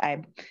know,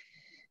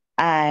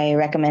 I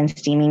recommend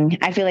steaming.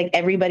 I feel like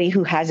everybody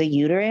who has a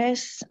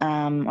uterus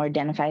or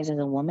identifies as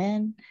a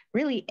woman,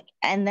 really,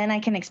 and then I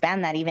can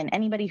expand that, even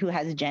anybody who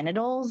has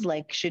genitals,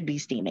 like, should be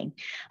steaming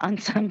on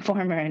some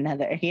form or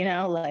another, you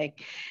know, like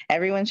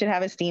everyone should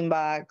have a steam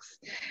box,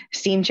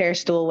 steam chair,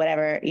 stool,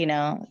 whatever, you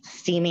know,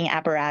 steaming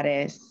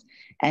apparatus,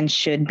 and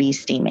should be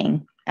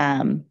steaming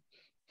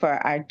for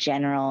our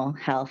general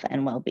health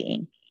and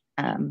well-being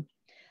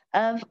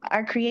of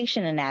our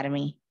creation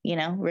anatomy. You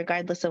know,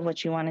 regardless of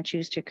what you want to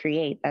choose to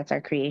create, that's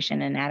our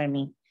creation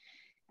anatomy.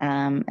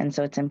 And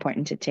so it's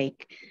important to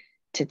take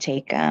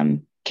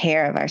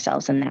care of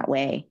ourselves in that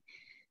way.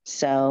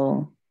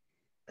 So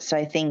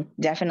I think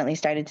definitely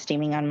started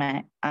steaming on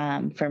my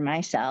for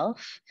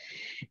myself.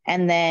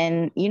 And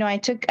then, you know, I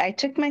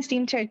took my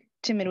steam chair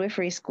to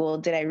midwifery school.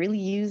 Did I really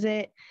use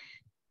it?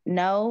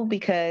 No,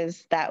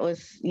 because that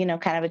was, you know,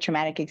 kind of a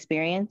traumatic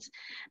experience.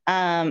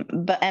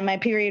 And my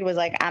period was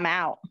like, I'm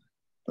out.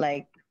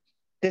 Like,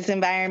 this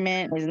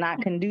environment is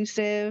not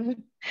conducive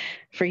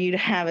for you to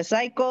have a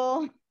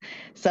cycle.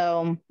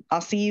 So I'll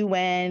see you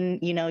when,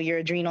 you know, your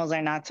adrenals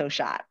are not so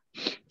shot.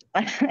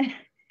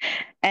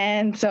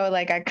 And so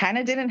like, I kind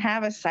of didn't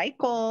have a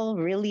cycle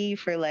really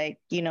for like,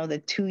 you know, the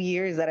 2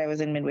 years that I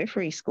was in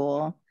midwifery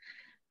school.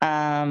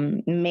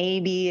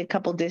 Maybe a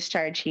couple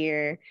discharge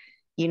here.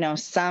 You know,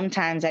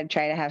 sometimes I'd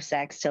try to have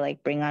sex to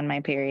like bring on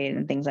my period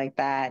and things like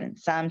that. And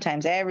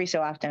sometimes every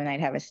so often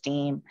I'd have a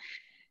steam.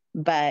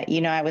 But,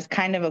 you know, I was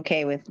kind of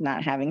okay with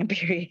not having a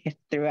period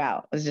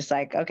throughout. It was just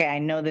like, okay, I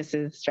know this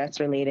is stress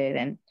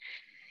related.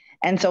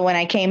 And so when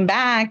I came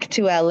back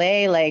to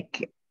LA,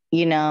 like,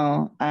 you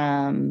know,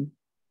 Keli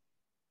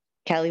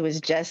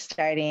was just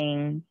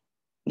starting,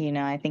 you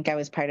know, I think I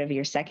was part of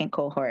your second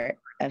cohort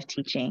of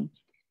teaching.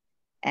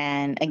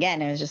 And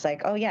again, it was just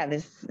like, oh yeah,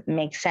 this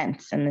makes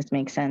sense. And this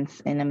makes sense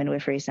in a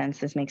midwifery sense.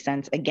 This makes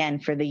sense, again,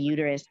 for the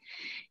uterus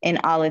in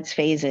all its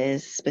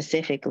phases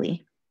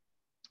specifically.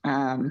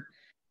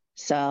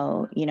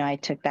 So, you know, I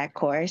took that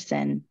course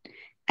and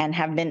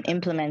have been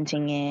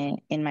implementing it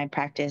in my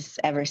practice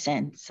ever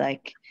since.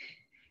 Like,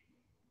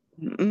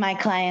 my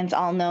clients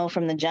all know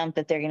from the jump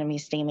that they're going to be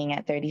steaming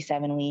at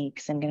 37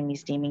 weeks and going to be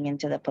steaming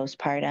into the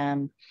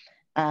postpartum.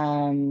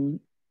 And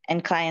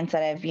clients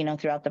that have, you know,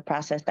 throughout the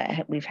process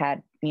that we've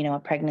had, you know, a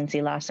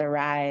pregnancy loss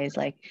arise,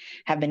 like,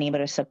 have been able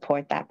to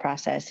support that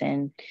process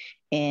and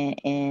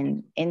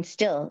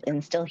still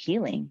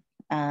healing.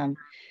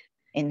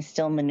 And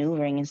still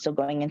maneuvering and still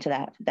going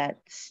into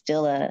that's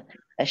still a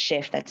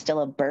shift, that's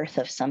still a birth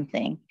of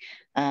something.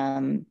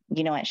 You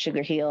know, at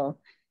Sugar Heel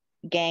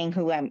gang,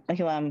 who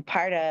I'm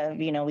part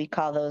of, you know, we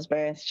call those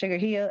births Sugar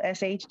Heel,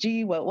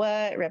 SHG,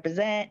 what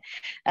represent.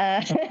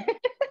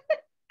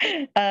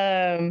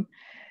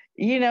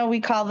 You know, we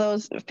call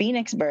those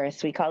Phoenix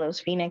births, we call those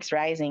Phoenix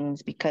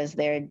risings, because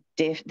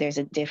there's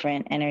a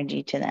different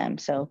energy to them.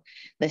 So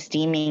the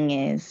steaming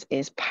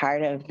is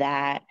part of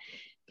that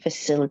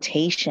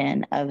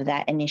facilitation of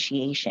that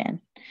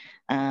initiation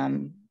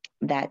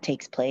that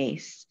takes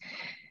place.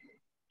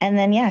 And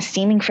then, yeah,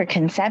 steaming for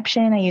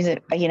conception. I use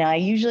it, you know, I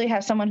usually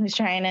have someone who's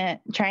trying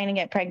to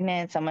get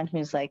pregnant, someone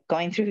who's like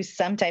going through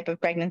some type of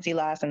pregnancy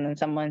loss, and then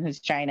someone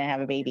who's trying to have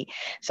a baby.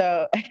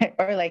 So,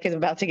 or like is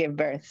about to give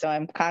birth. So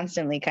I'm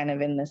constantly kind of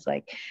in this,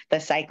 like, the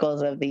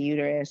cycles of the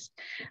uterus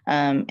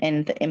and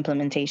the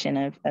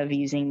implementation of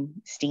using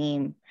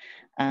steam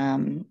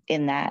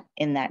in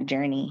that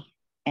journey.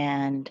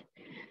 And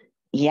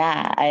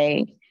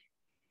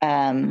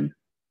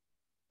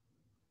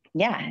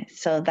yeah,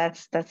 so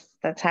that's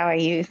how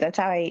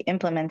I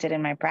implement it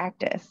in my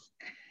practice.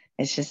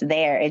 It's just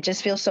there. It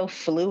just feels so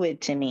fluid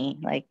to me,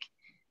 like,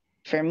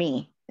 for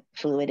me,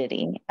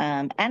 fluidity.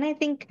 And I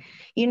think,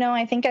 you know,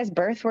 as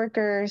birth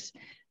workers,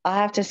 I'll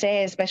have to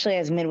say, especially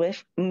as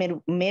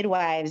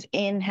midwives,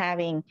 in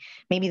having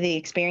maybe the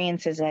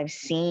experiences I've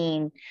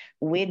seen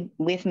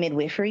with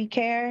midwifery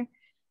care,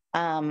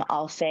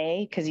 I'll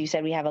say, because you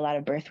said we have a lot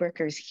of birth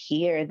workers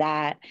here,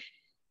 that,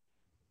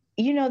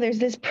 you know, there's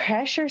this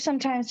pressure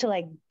sometimes to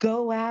like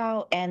go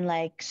out and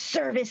like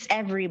service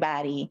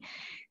everybody.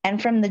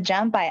 And from the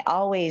jump, I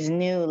always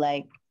knew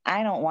like,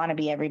 I don't want to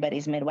be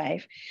everybody's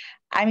midwife.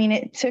 I mean,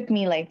 it took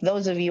me, like,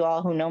 those of you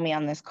all who know me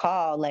on this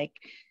call, like,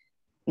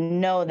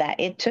 know that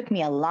it took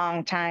me a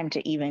long time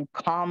to even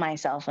call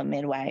myself a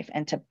midwife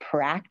and to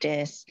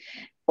practice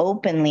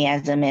openly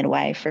as a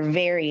midwife for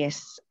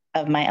various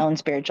of my own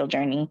spiritual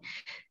journey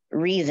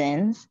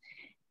reasons,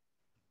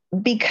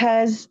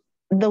 because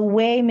the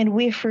way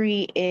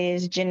midwifery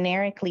is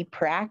generically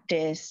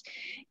practiced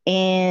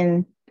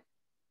in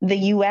the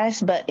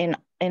US, but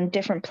in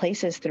different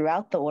places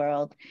throughout the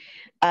world,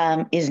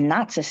 is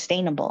not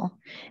sustainable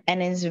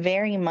and is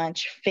very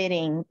much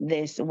fitting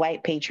this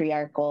white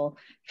patriarchal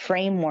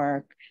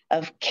framework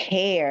of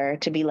care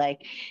to be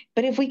like,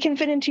 but if we can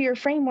fit into your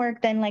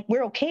framework, then like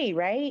we're okay,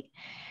 right?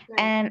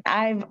 And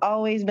I've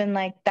always been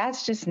like,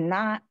 that's just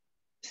not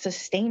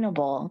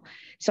sustainable.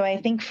 So I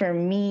think for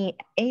me,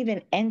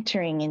 even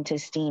entering into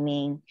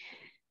steaming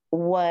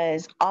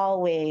was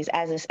always,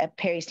 as a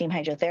peri-steam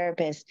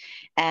hydrotherapist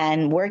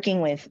and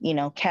working with, you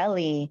know,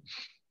 Keli,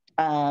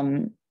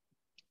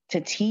 to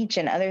teach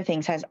and other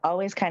things, has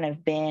always kind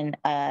of been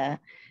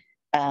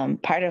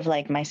part of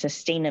like my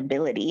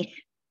sustainability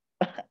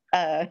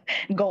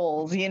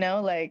goals, you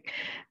know, like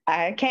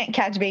I can't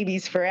catch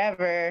babies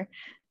forever.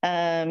 You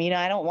know,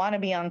 I don't want to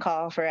be on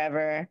call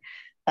forever.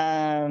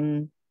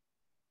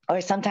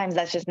 Or sometimes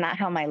that's just not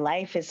how my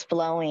life is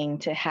flowing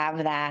to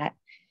have that.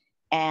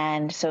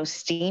 And so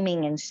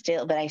steaming and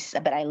still, but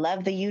I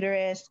love the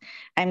uterus.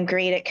 I'm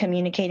great at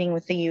communicating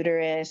with the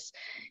uterus.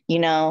 You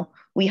know,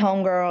 we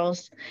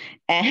homegirls.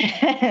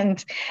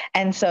 And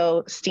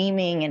so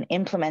steaming and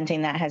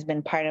implementing that has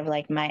been part of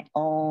like my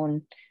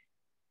own,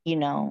 you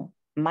know,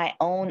 my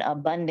own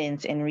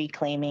abundance in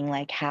reclaiming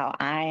like how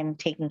I'm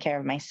taking care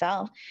of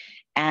myself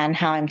and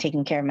how I'm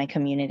taking care of my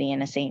community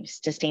in a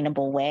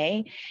sustainable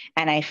way.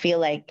 And I feel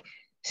like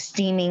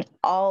steaming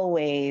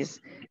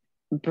always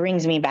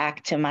brings me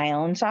back to my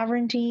own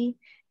sovereignty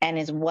and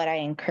is what I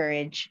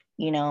encourage,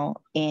 you know,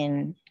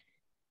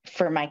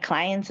 for my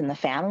clients and the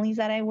families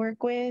that I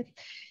work with.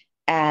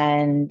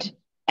 And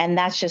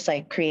that's just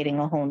like creating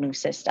a whole new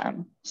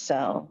system.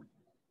 So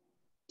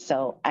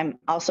I'm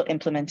also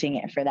implementing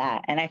it for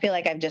that. And I feel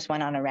like I've just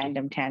went on a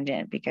random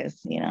tangent because,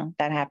 you know,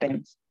 that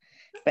happens.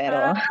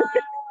 Pero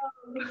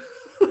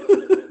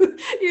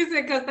you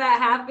said because that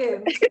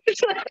happens.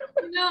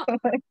 You know,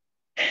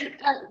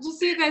 just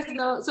so you guys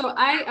know, so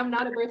I am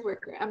not a birth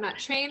worker. I'm not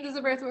trained as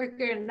a birth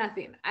worker,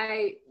 nothing.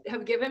 I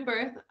have given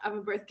birth. I'm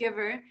a birth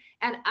giver.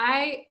 And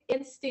I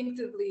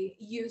instinctively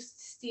used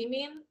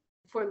steaming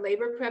for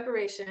labor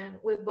preparation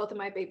with both of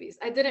my babies.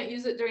 I didn't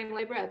use it during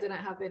labor. I didn't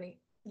have any,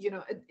 you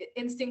know,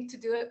 instinct to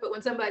do it. But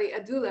when somebody, a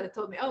doula,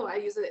 told me, oh, I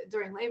use it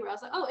during labor, I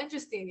was like, oh,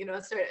 interesting, you know,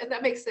 and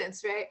that makes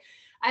sense, right?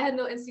 I had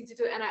no instinct to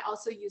do it. And I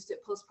also used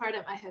it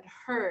postpartum. I had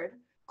heard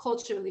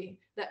culturally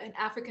that in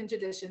African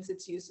traditions,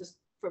 it's used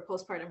for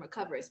postpartum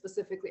recovery,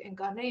 specifically in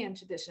Ghanaian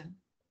tradition.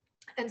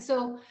 And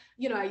so,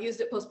 you know, I used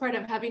it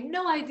postpartum, having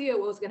no idea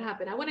what was going to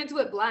happen. I went into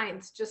it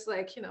blind, just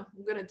like, you know,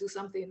 I'm going to do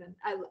something. And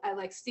I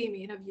like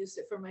steamy and I've used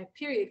it for my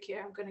period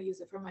care. I'm going to use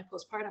it for my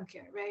postpartum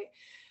care, right?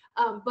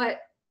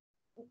 But,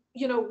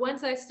 you know,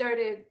 once I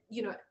started,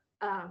 you know,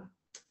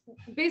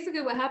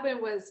 basically what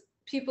happened was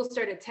people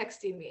started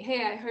texting me,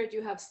 hey, I heard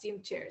you have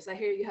steam chairs. I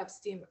hear you have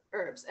steam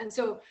herbs. And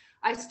so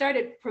I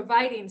started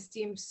providing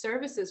steam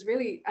services.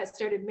 Really, I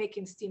started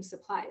making steam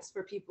supplies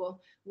for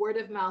people, word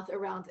of mouth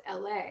around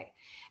LA.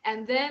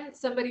 And then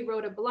somebody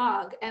wrote a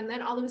blog, and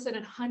then all of a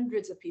sudden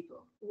hundreds of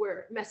people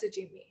were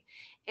messaging me.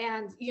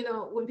 And, you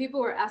know, when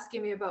people were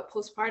asking me about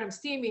postpartum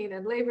steaming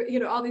and labor, you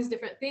know, all these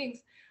different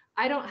things,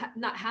 I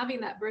not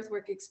having that birth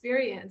work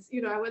experience, you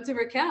know, I went to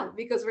Raquel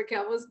because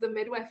Raquel was the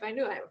midwife I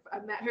knew. I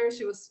met her.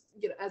 She was,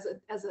 you know, as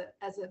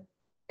a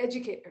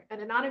educator,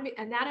 an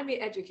anatomy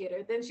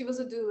educator. Then she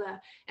was a doula,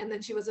 and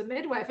then she was a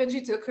midwife, and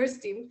she took her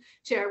steam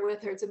chair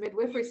with her to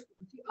midwifery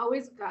school. She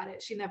always got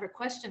it. She never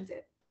questioned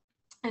it.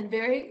 And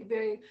very,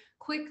 very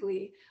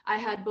quickly, I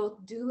had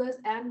both doulas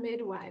and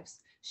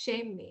midwives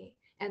shame me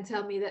and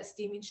tell me that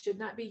steaming should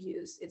not be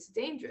used. It's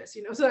dangerous,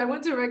 you know. So I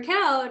went to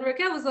Raquel, and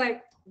Raquel was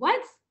like,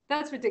 what?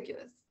 That's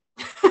ridiculous.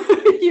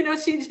 You know,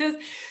 she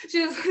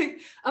was like,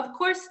 of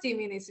course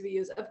steaming needs to be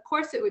used. Of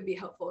course it would be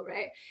helpful,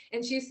 right?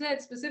 And she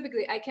said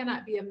specifically, I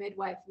cannot be a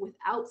midwife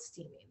without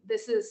steaming.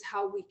 This is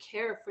how we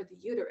care for the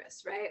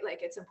uterus, right? Like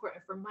it's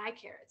important for my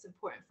care. It's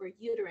important for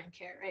uterine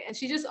care, right? And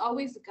she just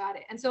always got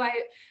it. And so I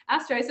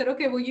asked her, I said,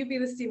 okay, will you be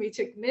the steamy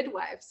chick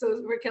midwife?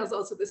 So Raquel's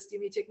also the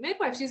steamy chick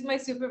midwife. She's my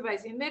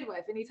supervising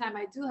midwife. Anytime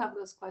I do have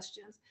those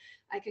questions,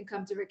 I can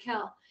come to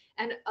Raquel.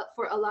 And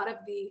for a lot of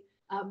the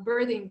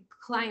birthing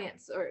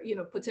clients or, you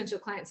know, potential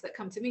clients that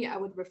come to me, I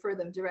would refer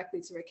them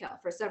directly to Raquel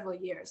for several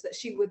years, that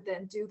she would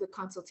then do the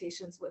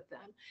consultations with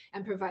them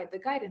and provide the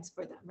guidance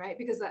for them, right?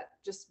 Because that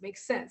just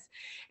makes sense.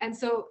 And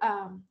so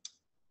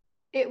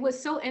it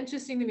was so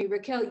interesting to me,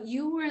 Raquel,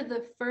 you were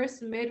the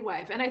first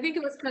midwife. And I think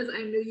it was because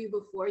I knew you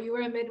before you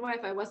were a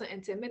midwife. I wasn't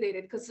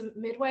intimidated because some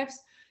midwives,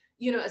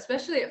 you know,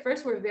 especially at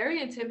first, were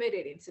very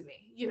intimidating to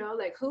me. You know,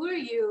 like, who are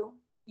you,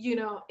 you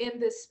know, in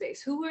this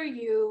space? Who are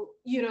you,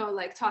 you know,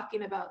 like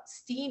talking about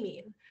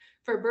steaming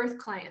for birth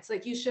clients?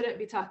 Like, you shouldn't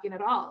be talking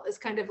at all. It's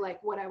kind of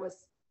like what I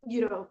was,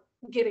 you know,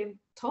 getting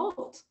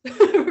told,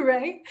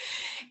 right?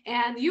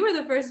 And you were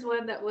the first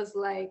one that was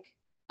like,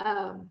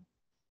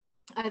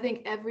 I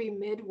think every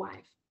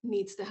midwife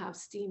needs to have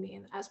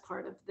steaming as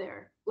part of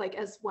their, like,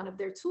 as one of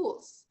their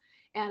tools.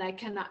 And I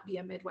cannot be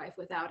a midwife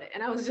without it.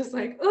 And I was just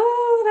like,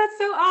 oh, that's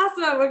so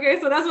awesome. Okay,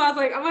 so that's why I was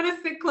like, I'm gonna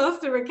stick close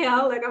to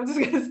Raquel. Like, I'm just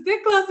gonna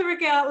stick close to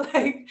Raquel.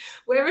 Like,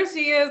 wherever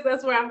she is,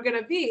 that's where I'm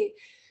gonna be.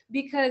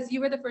 Because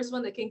you were the first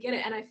one that can get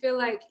it. And I feel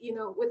like, you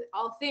know, with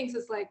all things,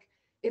 it's like,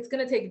 it's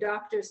going to take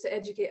doctors to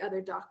educate other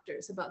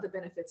doctors about the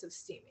benefits of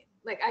steaming.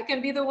 Like, I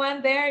can be the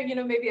one there, you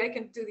know, maybe I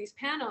can do these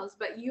panels,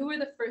 but you were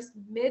the first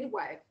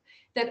midwife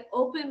that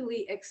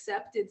openly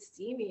accepted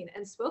steaming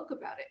and spoke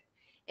about it.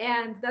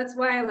 And that's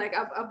why, like,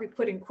 I'll be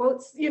putting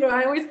quotes, you know,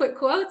 I always put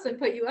quotes and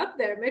put you up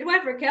there.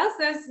 Midwife Raquel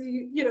says,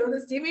 you know,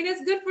 the steaming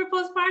is good for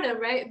postpartum,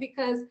 right?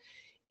 Because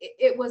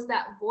it was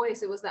that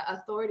voice, it was that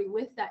authority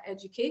with that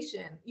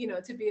education, you know,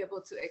 to be able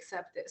to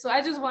accept it. So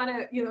I just want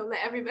to, you know,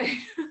 let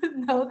everybody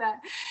know that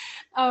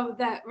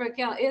that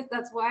Raquel is,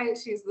 that's why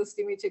she's the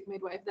Steamy Chick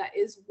Midwife. That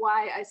is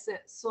why I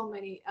sent so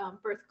many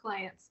birth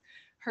clients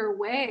her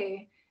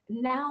way.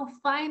 Now,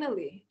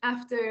 finally,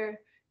 after,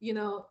 you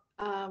know,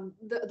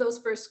 those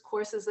first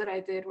courses that I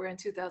did were in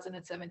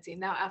 2017.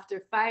 Now,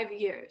 after 5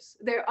 years,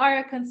 there are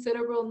a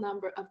considerable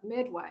number of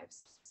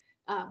midwives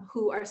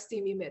who are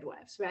steamy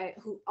midwives, right?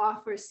 Who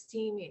offer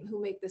steaming, who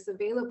make this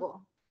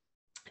available.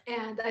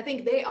 And I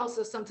think they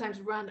also sometimes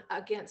run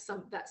against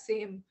that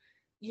same,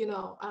 you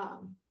know,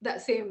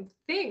 that same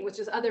thing, which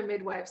is other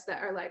midwives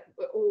that are like,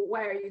 oh,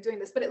 why are you doing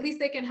this? But at least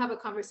they can have a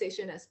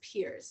conversation as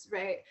peers,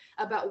 right?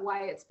 About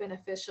why it's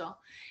beneficial.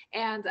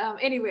 And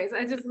anyways,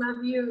 I just love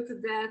you to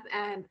death.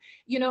 And,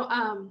 you know,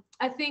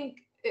 I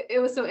think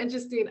it was so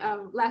interesting.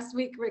 Last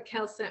week,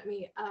 Raquel sent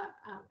me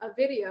a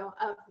video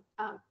of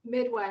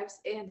midwives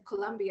in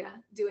Colombia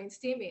doing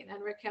steaming.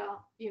 And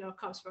Raquel, you know,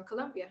 comes from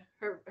Colombia.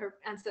 Her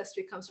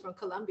ancestry comes from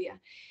Colombia.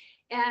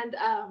 And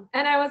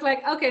I was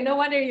like, okay, no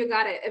wonder you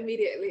got it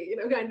immediately. You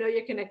know, I know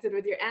you're connected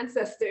with your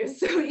ancestors.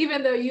 So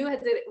even though you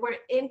weren't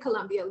in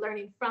Colombia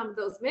learning from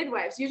those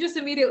midwives, you just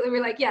immediately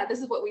were like, yeah, this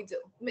is what we do.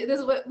 This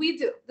is what we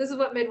do. This is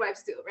what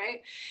midwives do,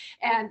 right?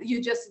 And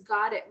you just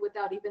got it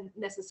without even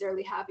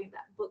necessarily having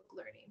that book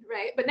learning,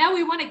 right? But now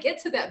we want to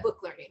get to that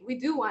book learning. We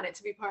do want it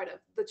to be part of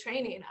the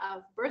training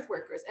of birth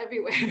workers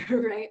everywhere,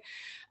 right?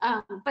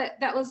 But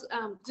that was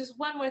just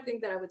one more thing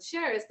that I would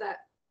share is that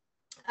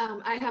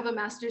I have a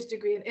master's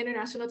degree in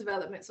international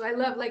development. So I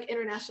love like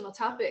international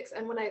topics.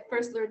 And when I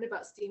first learned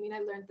about steaming, I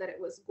learned that it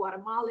was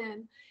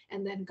Guatemalan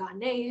and then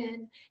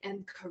Ghanaian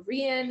and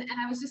Korean. And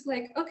I was just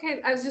like,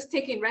 okay, I was just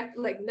taking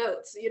like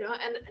notes, you know,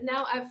 and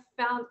now I've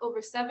found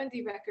over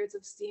 70 records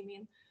of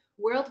steaming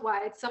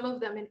worldwide, some of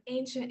them in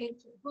ancient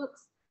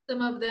books,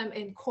 some of them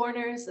in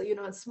corners, you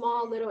know, in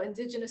small little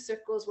indigenous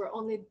circles where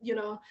only, you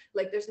know,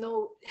 like there's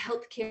no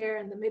healthcare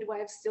and the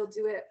midwives still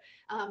do it.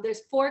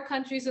 There's 4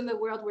 countries in the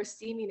world where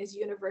steaming is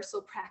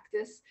universal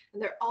practice,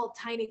 and they're all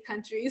tiny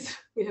countries.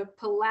 We have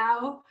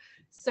Palau,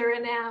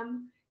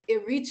 Suriname,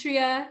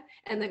 Eritrea,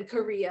 and then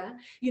Korea.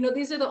 You know,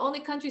 these are the only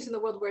countries in the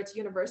world where it's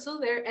universal.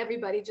 There,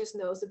 everybody just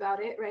knows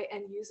about it, right,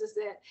 and uses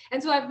it.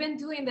 And so I've been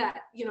doing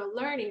that, you know,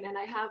 learning, and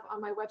I have on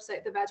my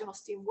website the Vaginal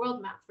Steam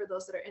World Map for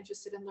those that are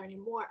interested in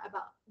learning more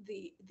about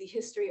the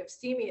history of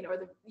steaming, or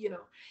the, you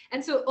know.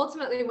 And so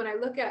ultimately, when I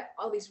look at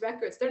all these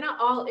records, they're not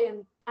all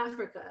in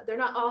Africa, they're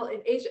not all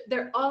in Asia,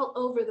 they're all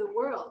over the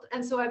world.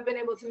 And so I've been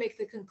able to make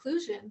the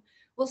conclusion,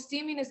 well,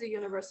 steaming is a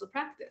universal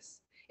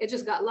practice. It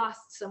just got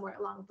lost somewhere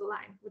along the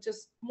line, which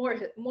is more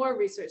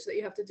research that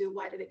you have to do.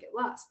 Why did it get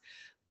lost?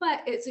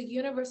 But it's a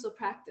universal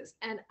practice.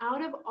 And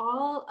out of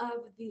all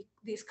of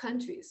these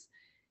countries,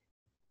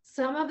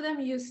 some of them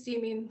use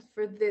steaming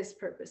for this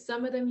purpose.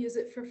 Some of them use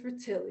it for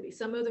fertility.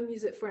 Some of them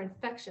use it for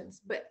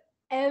infections. But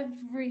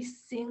every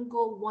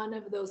single one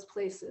of those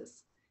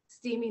places,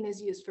 steaming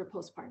is used for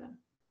postpartum.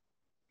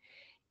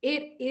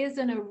 It is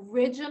an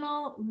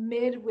original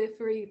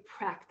midwifery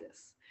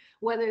practice.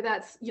 Whether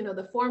that's, you know,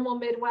 the formal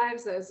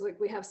midwives as like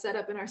we have set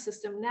up in our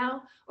system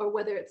now, or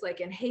whether it's like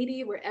in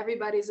Haiti where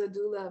everybody's a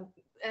doula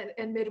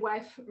and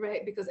midwife,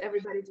 right? Because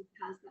everybody just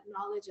has that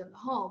knowledge in the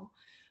home.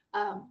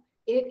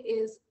 It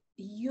is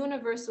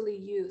universally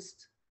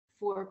used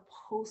for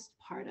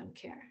postpartum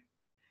care.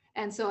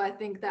 And so I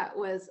think that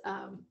was,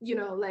 you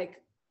know,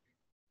 like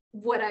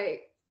what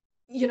I,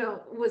 you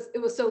know, it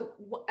was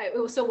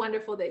so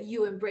wonderful that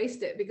you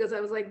embraced it, because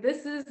I was like,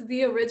 this is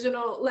the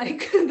original,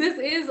 like, this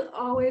is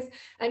always,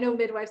 I know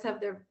midwives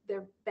have their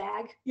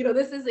bag, you know,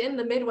 this is in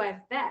the midwife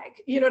bag,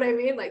 you know what I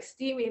mean? Like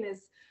steaming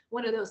is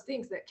one of those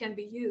things that can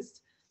be used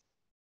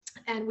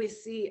And we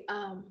see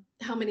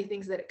how many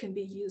things that it can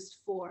be used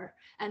for,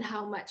 and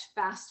how much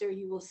faster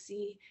you will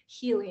see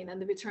healing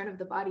and the return of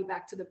the body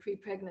back to the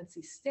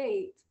pre-pregnancy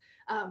state.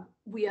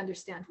 We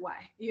understand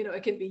why.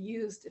 It can be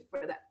used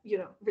for that,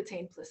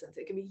 retained placenta.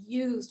 It can be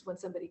used when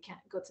somebody can't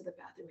go to the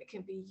bathroom. It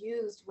can be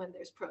used when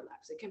there's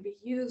prolapse. It can be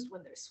used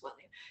when there's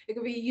swelling. It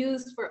can be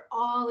used for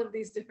all of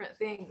these different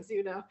things,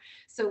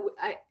 So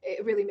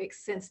it really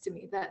makes sense to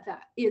me that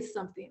that is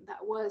something that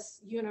was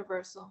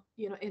universal,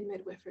 in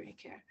midwifery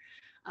care,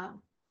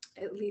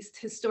 at least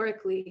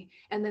historically,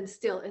 and then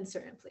still in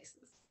certain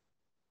places.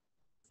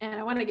 And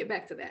I want to get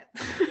back to that.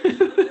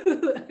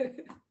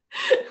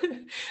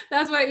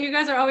 That's what you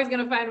guys are always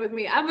going to find with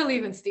me. I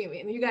believe in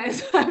steaming. You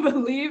guys, I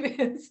believe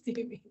in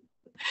steaming.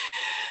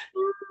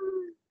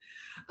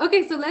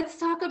 Okay, so let's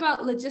talk about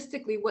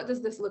logistically, what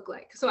does this look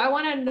like? So I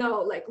want to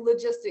know, like,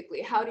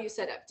 logistically, how do you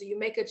set up? Do you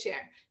make a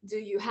chair? Do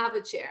you have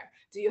a chair?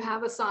 Do you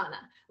have a sauna?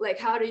 Like,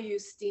 how do you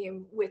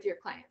steam with your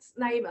clients?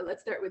 Naima,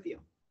 let's start with you.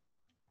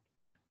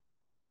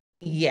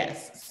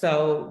 Yes,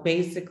 so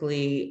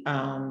basically,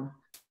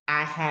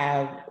 I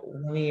have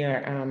one of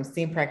your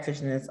steam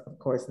practitioners, of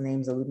course,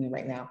 names are leaving me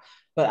right now,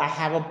 but I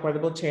have a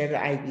portable chair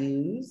that I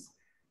use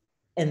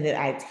and that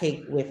I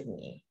take with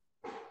me.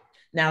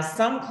 Now,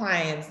 some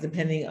clients,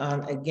 depending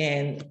on,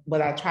 again,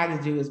 what I try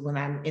to do is when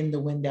I'm in the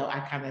window, I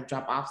kind of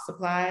drop off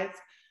supplies.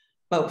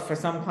 But for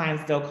some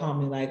clients, they'll call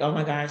me like, oh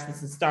my gosh,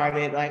 this has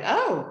started. Like,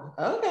 oh,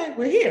 okay,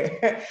 we're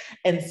here.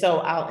 And so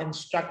I'll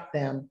instruct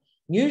them.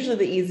 Usually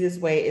the easiest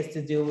way is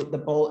to do the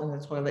bowl in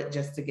the toilet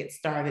just to get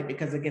started,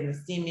 because again, the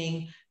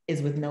steaming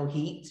is with no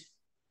heat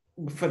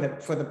for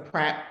the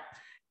prep,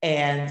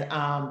 and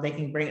they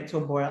can bring it to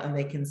a boil and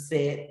they can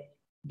sit,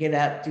 get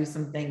up, do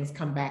some things,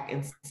 come back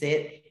and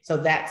sit. So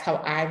that's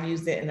how I've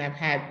used it, and I've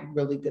had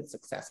really good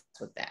success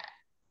with that.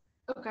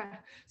 Okay,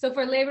 so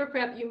for labor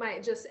prep, you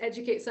might just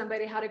educate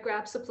somebody how to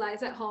grab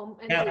supplies at home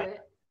and do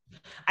it.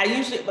 I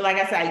usually, but like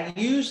I said, I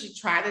usually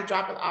try to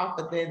drop it off,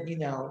 but then,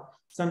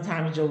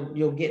 sometimes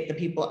you'll get the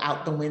people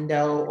out the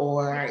window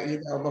or,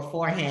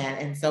 beforehand.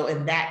 And so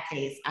in that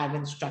case, I've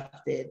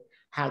instructed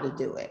how to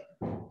do it.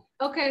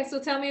 Okay, so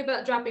tell me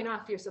about dropping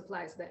off your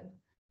supplies then.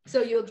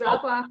 So you'll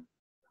drop off.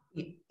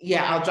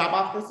 Yeah, I'll drop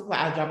off the supply.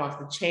 I'll drop off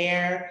the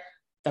chair,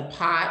 the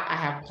pot. I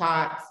have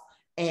pots.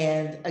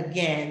 And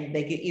again,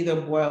 they could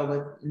either boil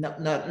with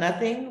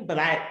nothing, but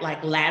I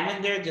like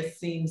lavender, just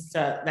seems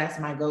to, that's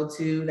my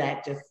go-to,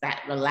 that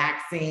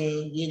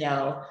relaxing,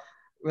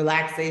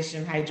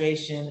 relaxation,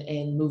 hydration,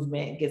 and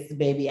movement gets the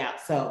baby out.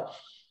 So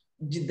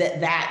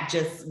that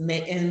just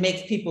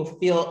makes people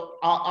feel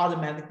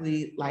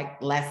automatically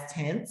like less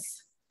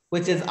tense,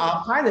 which is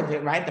all part of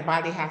it, right? The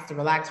body has to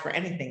relax for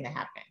anything to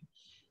happen.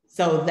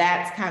 So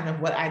that's kind of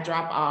what I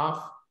drop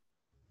off.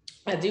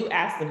 I do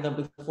ask them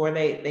though before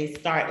they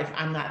start, if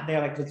I'm not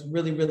there, like if it's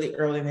really, really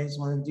early and they just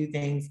want to do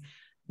things.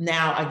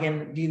 Now, again,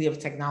 the beauty of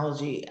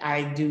technology,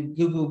 I do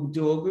Google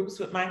Duo groups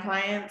with my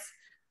clients.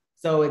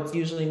 So it's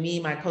usually me,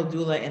 my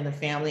co-doula, and the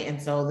family.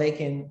 And so they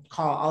can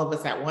call all of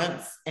us at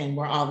once and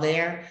we're all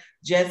there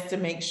just to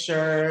make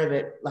sure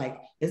that, like,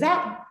 is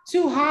that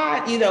too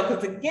hot?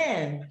 Because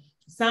again,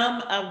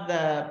 some of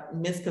the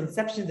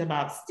misconceptions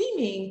about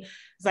steaming,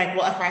 it's like,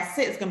 well, if I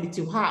sit, it's going to be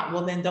too hot.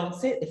 Well, then don't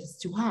sit if it's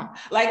too hot.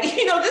 Like,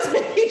 just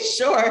make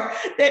sure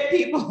that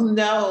people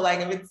know,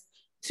 like, if it's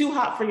too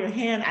hot for your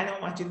hand, I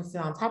don't want you to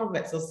sit on top of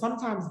it. So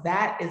sometimes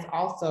that is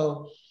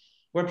also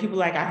where people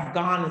like, I've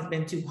gone, it's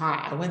been too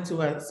hot. I went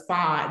to a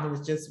spa and it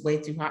was just way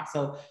too hot.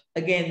 So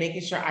again,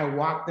 making sure I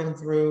walk them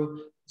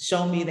through,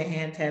 show me the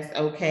hand test,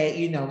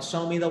 okay,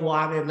 show me the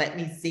water, let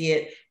me see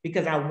it,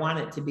 because I want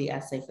it to be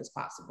as safe as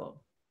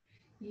possible.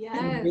 Yes.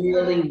 And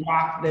really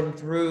walk them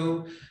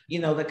through,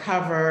 the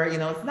cover,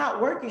 it's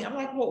not working. I'm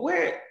like, well,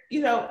 where,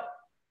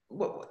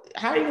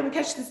 how are you going to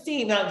catch the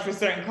steam for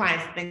certain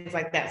clients, things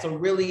like that. So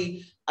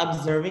really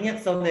observing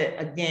it so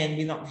that, again,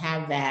 we don't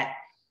have that,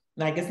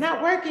 like, it's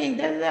not working,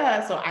 da, da,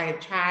 da. So I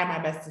try my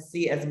best to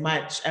see as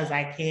much as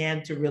I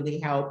can to really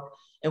help.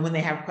 And when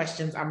they have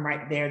questions, I'm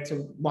right there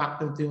to walk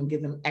them through and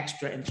give them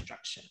extra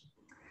instruction.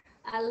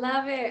 I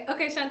love it.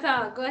 Okay,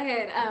 Chantal, go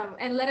ahead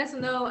and let us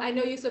know. I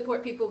know you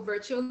support people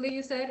virtually,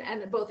 you said,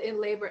 and both in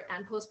labor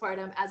and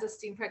postpartum. As a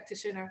STEAM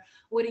practitioner,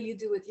 what do you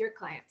do with your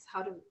clients?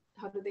 How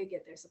do they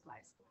get their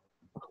supplies?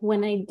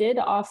 When I did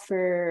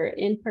offer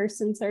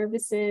in-person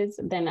services,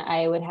 then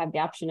I would have the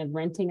option of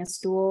renting a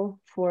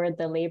stool for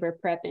the labor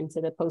prep into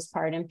the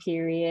postpartum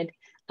period,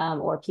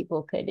 or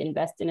people could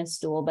invest in a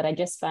stool. But I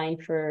just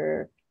find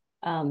for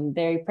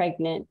very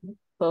pregnant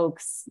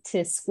folks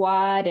to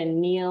squat and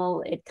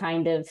kneel, it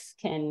kind of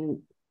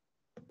can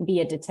be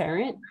a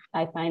deterrent.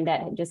 I find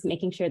that just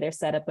making sure they're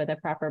set up with a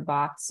proper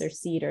box or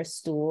seat or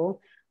stool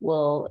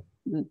will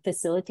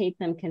facilitate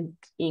them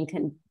being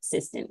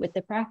consistent with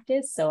the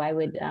practice. So I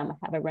would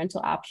have a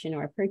rental option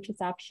or a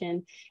purchase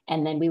option,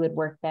 and then we would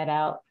work that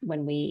out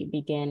when we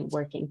begin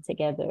working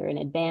together in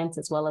advance,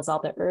 as well as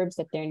all the herbs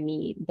that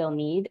they'll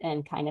need,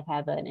 and kind of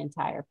have an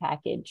entire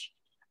package.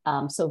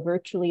 So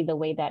virtually, the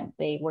way that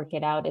they work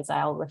it out is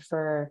I'll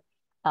refer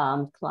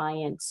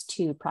clients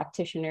to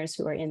practitioners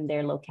who are in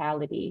their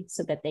locality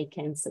so that they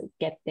can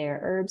get their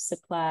herbs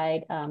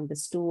supplied, the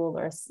stool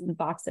or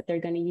box that they're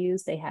going to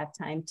use. They have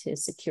time to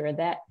secure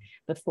that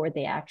before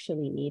they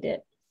actually need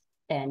it.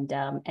 And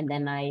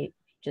then I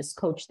just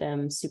coach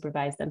them,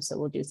 supervise them. So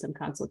we'll do some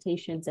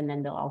consultations, and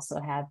then they'll also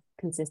have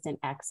consistent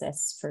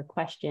access for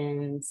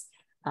questions,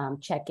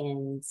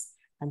 check-ins,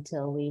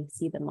 until we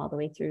see them all the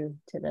way through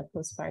to the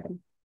postpartum.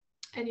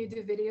 And you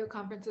do video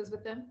conferences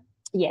with them?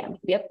 Yeah,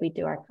 yep, we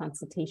do our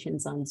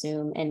consultations on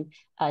Zoom. And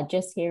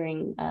just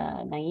hearing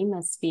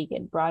Naima speak,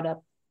 it brought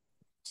up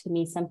to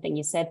me something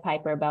you said,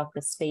 Piper, about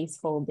the space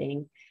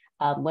holding.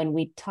 When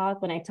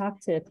I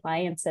talk to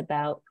clients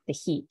about the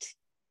heat,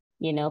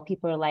 you know,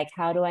 people are like,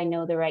 how do I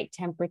know the right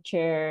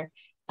temperature?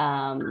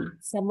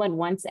 Someone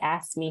once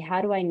asked me,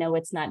 how do I know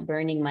it's not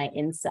burning my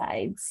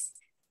insides?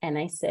 And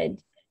I said,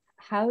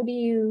 how do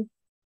you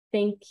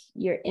think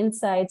your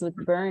insides would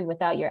burn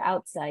without your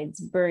outsides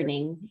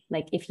burning?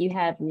 Like if you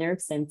have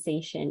nerve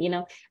sensation, you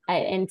know,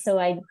 and so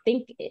I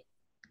think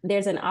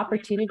there's an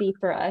opportunity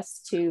for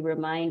us to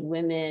remind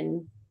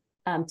women,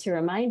 to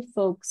remind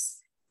folks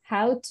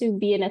how to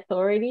be an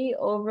authority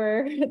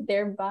over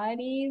their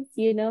bodies.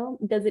 You know,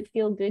 does it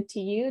feel good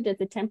to you? Does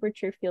the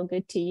temperature feel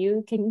good to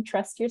you? Can you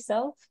trust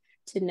yourself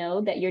to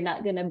know that you're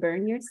not going to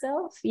burn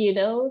yourself, you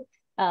know?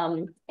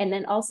 And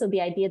then also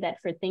the idea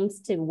that for things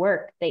to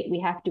work,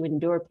 we have to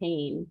endure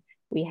pain.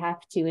 We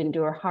have to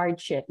endure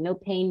hardship. No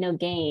pain, no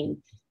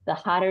gain. The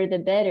hotter, the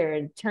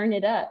better. Turn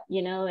it up,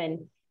 you know?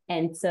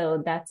 And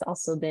so that's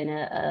also been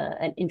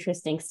an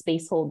interesting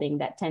space holding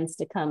that tends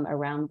to come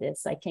around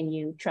this. Like, can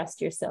you trust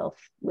yourself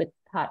with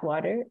hot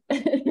water?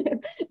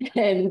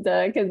 And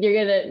because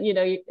you're gonna, you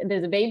know,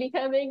 there's a baby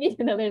coming, you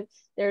know,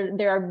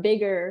 there are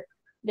bigger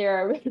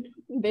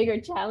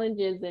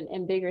challenges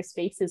and bigger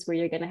spaces where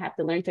you're going to have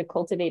to learn to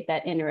cultivate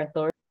that inner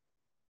authority.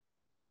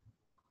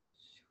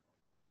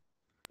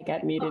 I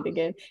got muted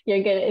again.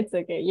 It's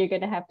okay. You're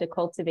going to have to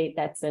cultivate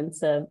that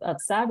sense of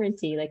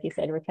sovereignty, like you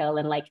said, Raquel,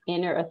 and like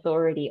inner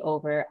authority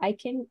over, I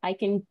can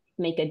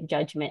make a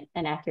judgment,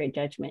 an accurate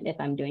judgment, if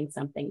I'm doing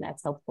something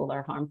that's helpful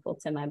or harmful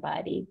to my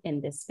body in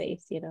this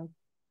space, you know?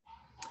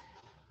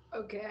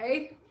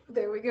 Okay,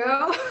 there we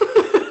go.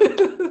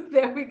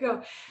 There we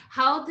go.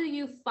 How do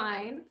you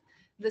find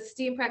the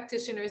STEAM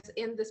practitioners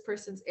in this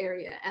person's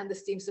area and the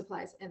STEAM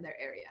supplies in their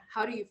area?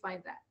 How do you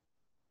find that?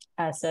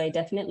 So I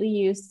definitely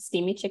use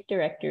Steamy Chick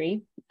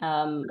Directory.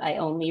 I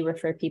only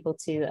refer people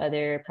to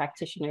other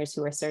practitioners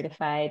who are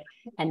certified.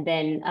 And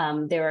then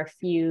there are a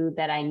few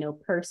that I know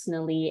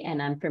personally,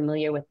 and I'm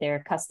familiar with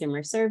their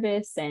customer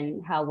service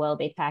and how well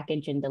they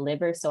package and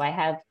deliver. So I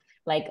have,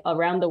 like,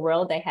 around the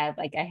world, I have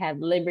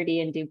Liberty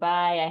in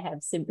Dubai, I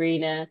have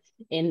Sabrina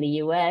in the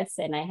US,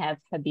 and I have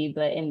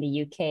Habiba in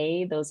the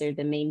UK. Those are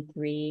the main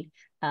three,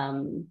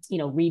 you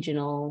know,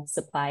 regional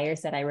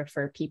suppliers that I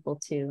refer people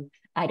to.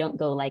 I don't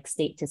go like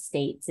state to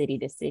state, city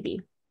to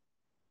city.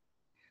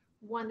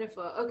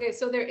 Wonderful. Okay,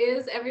 so there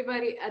is,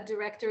 everybody, a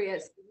directory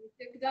at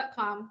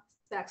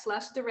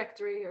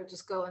steamychick.com/directory, or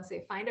just go and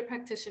say, find a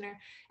practitioner,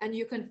 and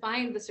you can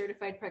find the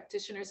certified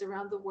practitioners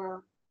around the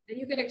world. And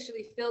you can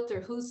actually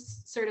filter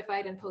who's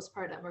certified in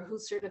postpartum or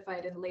who's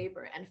certified in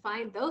labor and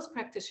find those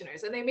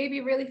practitioners. And they may be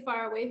really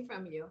far away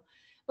from you,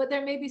 but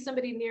there may be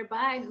somebody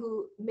nearby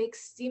who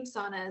makes steam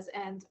saunas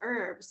and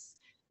herbs,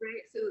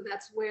 right? So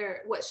that's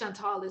what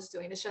Chantal is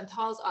doing. Is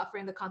Chantal's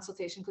offering the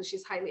consultation because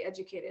she's highly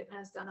educated and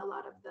has done a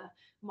lot of the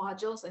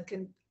modules and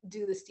can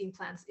do the steam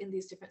plants in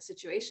these different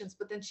situations.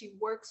 But then she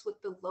works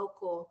with the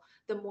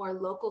more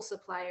local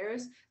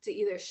suppliers to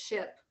either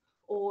ship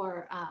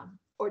or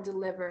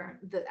deliver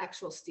the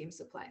actual steam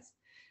supplies.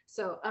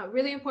 So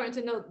really important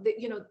to know that,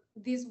 you know,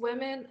 these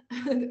women,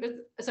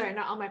 sorry,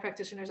 not all my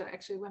practitioners are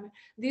actually women.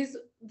 These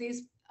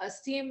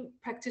steam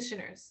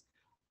practitioners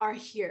are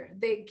here.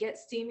 They get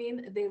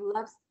steaming. They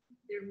love,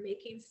 they're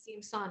making steam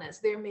saunas.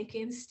 They're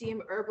making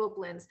steam herbal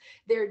blends.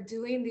 They're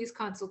doing these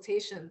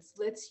consultations.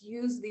 Let's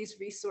use these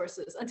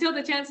resources until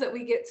the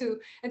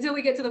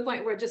the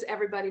point where just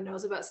everybody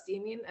knows about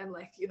steaming, and,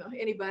 like, you know,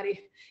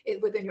 anybody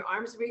within your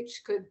arm's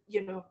reach could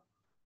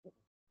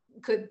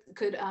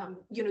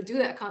do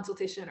that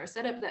consultation or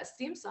set up that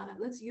steam sauna.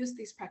 Let's use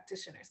these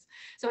practitioners.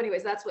 So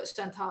anyways, that's what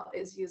Chantal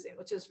is using,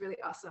 which is really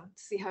awesome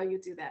to see how you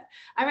do that.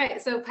 All right,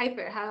 so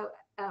Piper, how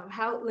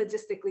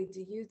logistically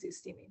do you do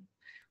steaming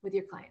with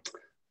your clients?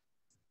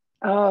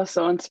 Oh,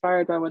 so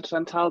inspired by what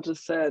Chantal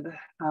just said.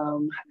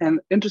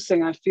 And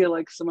interesting, I feel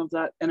like some of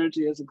that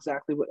energy is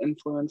exactly what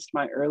influenced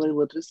my early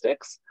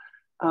logistics.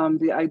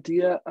 The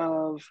idea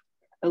of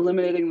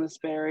eliminating this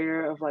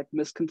barrier of like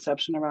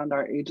misconception around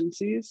our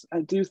agencies.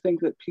 I do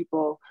think that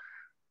people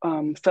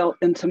felt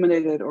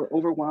intimidated or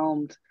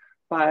overwhelmed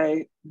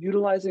by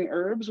utilizing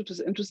herbs, which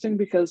is interesting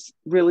because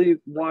really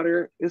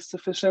water is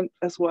sufficient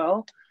as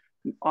well,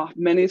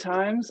 many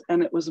times.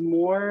 And it was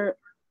more,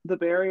 the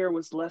barrier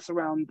was less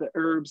around the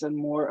herbs and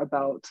more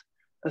about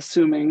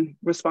assuming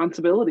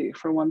responsibility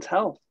for one's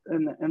health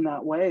in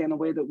that way, in a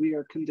way that we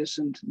are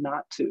conditioned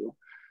not to.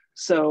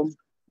 So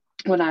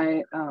when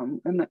I,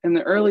 in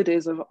the early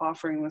days of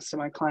offering this to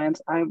my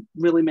clients, I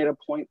really made a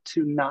point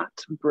to not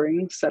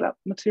bring setup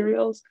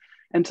materials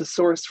and to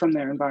source from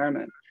their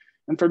environment.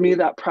 And for me,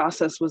 that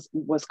process was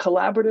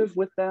collaborative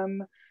with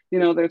them. You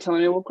know, they're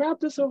telling me, well, grab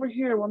this over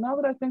here. Well, now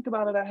that I think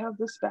about it, I have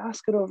this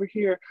basket over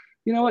here.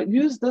 You know what,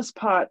 use this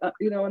pot,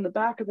 you know, in the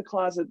back of the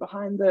closet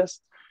behind this.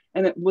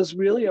 And it was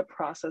really a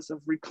process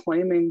of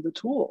reclaiming the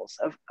tools,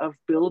 of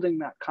building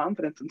that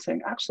confidence and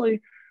saying,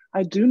 actually,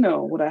 I do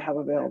know what I have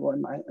available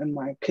in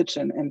my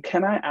kitchen. And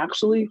can I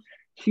actually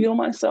heal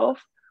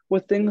myself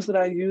with things that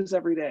I use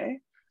every day?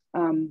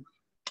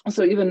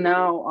 So even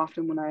now,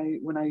 often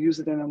when I use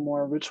it in a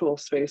more ritual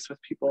space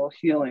with people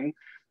healing,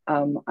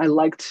 I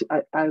like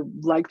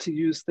to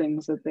use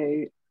things that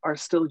they are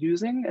still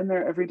using in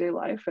their everyday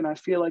life. And I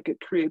feel like it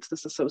creates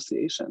this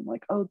association,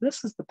 like, oh,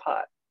 this is the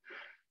pot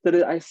that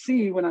I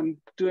see when I'm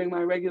doing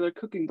my regular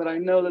cooking, but I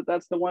know that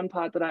that's the one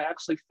pot that I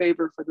actually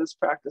favor for this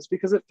practice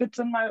because it fits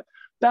in my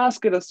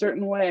basket a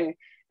certain way.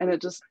 And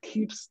it just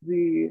keeps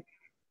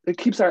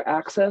our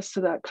access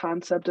to that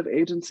concept of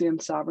agency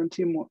and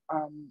sovereignty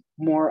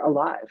more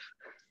alive,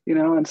 you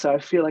know? And so I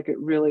feel like it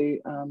really,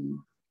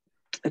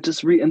 it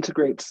just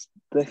reintegrates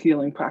the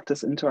healing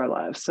practice into our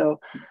lives. So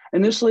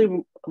initially,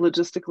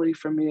 logistically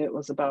for me, it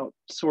was about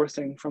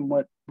sourcing from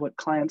what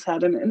clients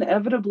had. And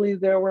inevitably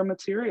there were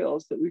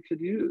materials that we could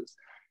use.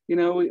 You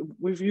know,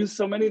 we've used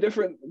so many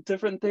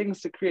different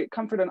things to create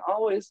comfort, and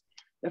always,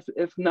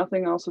 if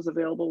nothing else was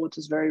available, which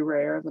is very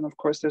rare, then of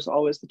course there's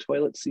always the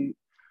toilet seat.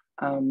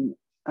 And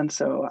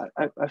so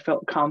I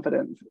felt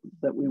confident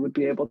that we would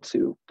be able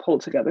to pull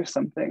together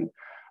something.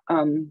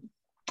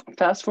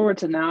 Fast forward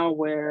to now,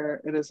 where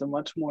it is a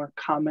much more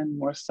common,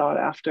 more sought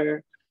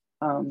after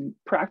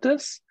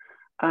practice,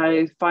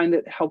 I find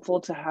it helpful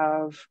to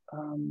have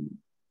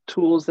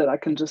tools that I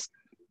can just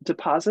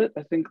deposit.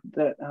 I think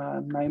that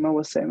Naima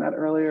was saying that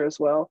earlier as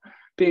well,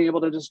 being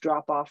able to just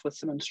drop off with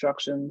some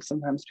instructions.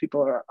 Sometimes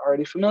people are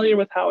already familiar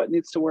with how it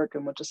needs to work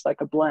and would just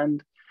like a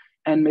blend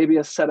and maybe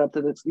a setup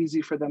that it's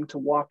easy for them to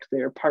walk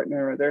their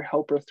partner or their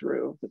helper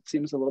through. That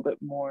seems a little bit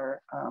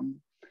more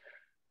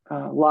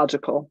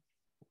logical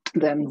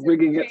than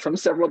rigging it from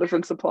several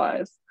different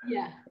supplies.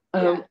 Yeah.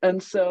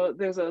 And so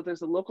there's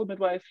a local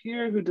midwife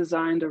here who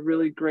designed a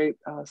really great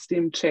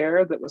steam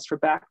chair that was for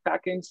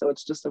backpacking. So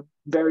it's just a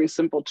very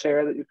simple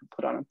chair that you can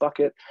put on a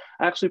bucket.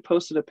 I actually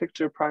posted a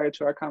picture prior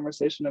to our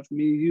conversation of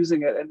me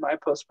using it in my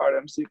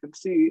postpartum. So you can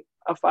see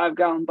a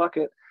 5-gallon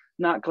bucket,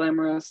 not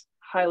glamorous,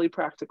 highly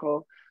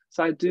practical.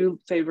 So I do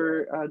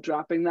favor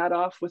dropping that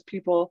off with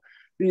people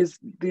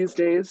these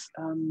days,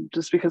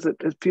 just because it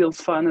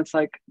feels fun. It's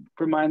like,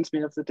 reminds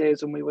me of the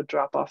days when we would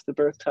drop off the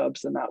birth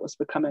tubs, and that was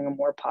becoming a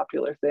more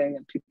popular thing,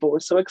 and people were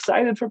so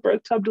excited for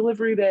birth tub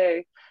delivery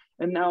day.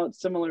 And now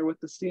it's similar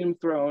with the steam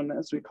throne,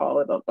 as we call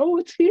it. Oh,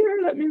 it's here,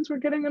 that means we're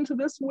getting into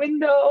this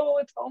window,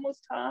 it's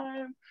almost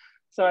time.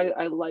 So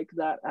I like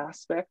that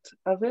aspect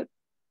of it.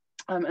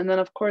 And then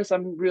of course,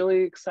 I'm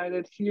really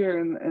excited here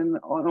in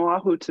on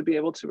Oahu to be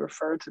able to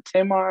refer to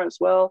Tamar as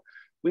well.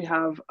 We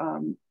have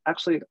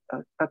actually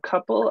a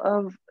couple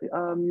of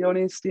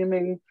yoni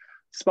steaming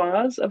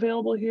spas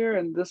available here,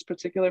 and this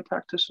particular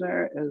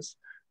practitioner is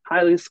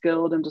highly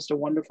skilled and just a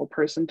wonderful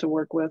person to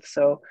work with.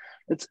 So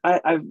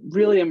I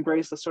really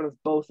embrace a sort of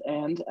both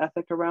and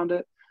ethic around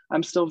it.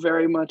 I'm still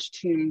very much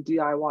team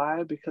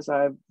DIY because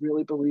I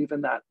really believe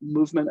in that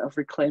movement of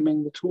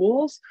reclaiming the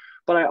tools,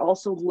 but I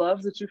also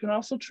love that you can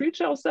also treat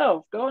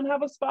yourself. Go and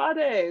have a spa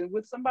day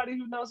with somebody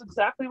who knows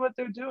exactly what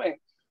they're doing.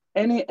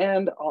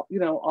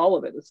 All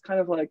of it. It's kind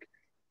of like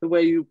the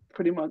way you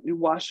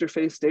wash your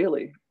face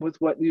daily with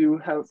what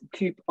you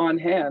keep on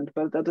hand,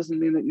 but that doesn't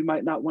mean that you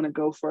might not want to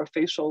go for a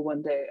facial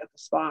one day at the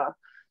spa.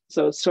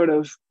 So it's sort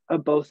of a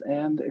both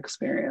and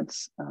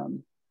experience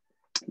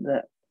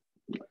that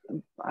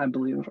I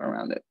believe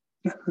around it.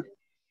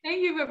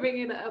 Thank you for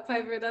bringing that up,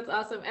 Piper. That's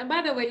awesome. And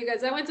by the way, you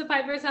guys, I went to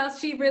Piper's house.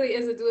 She really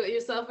is a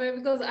do-it-yourselfer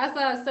because I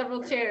saw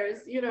several chairs.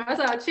 You know, I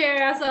saw a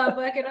chair, I saw a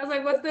bucket. I was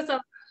like, what's this?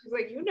 She's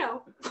like, you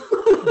know.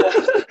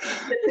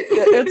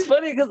 It's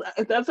funny because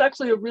that's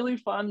actually a really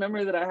fond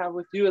memory that I have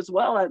with you as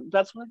well.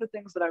 That's one of the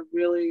things that I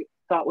really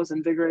thought was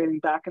invigorating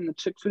back in the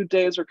Chick Food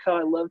days. Raquel,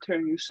 I loved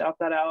hearing you shout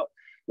that out.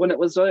 When it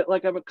was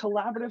like a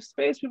collaborative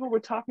space, people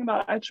were talking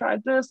about, I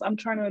tried this, I'm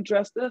trying to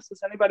address this.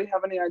 Does anybody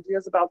have any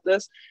ideas about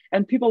this?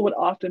 And people would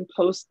often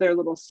post their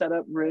little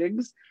setup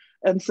rigs.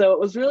 And so it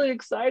was really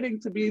exciting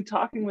to be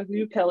talking with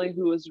you, Keli,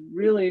 who was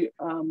really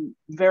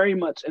very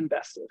much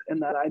invested in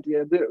that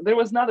idea. There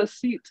was not a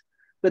seat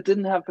that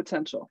didn't have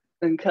potential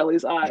in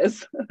Keli's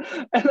eyes.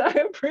 And I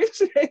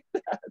appreciate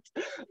that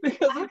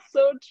because it's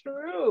so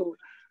true.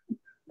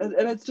 And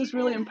it's just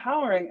really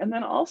empowering. And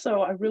then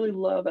also, I really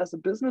love as a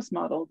business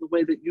model, the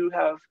way that you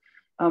have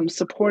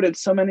supported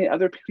so many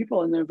other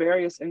people in their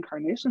various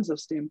incarnations of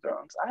steam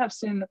thrones. I have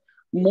seen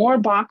more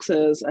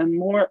boxes and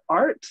more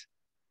art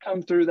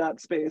come through that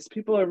space.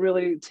 People are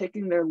really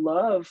taking their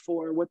love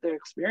for what they're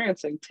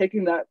experiencing,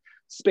 taking that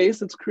space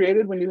that's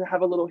created when you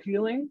have a little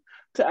healing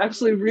to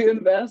actually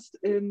reinvest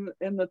in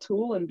the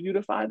tool and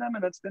beautify them.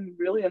 And it's been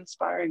really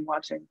inspiring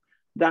watching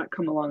that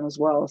come along as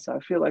well. So I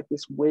feel like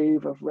this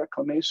wave of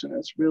reclamation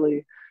is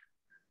really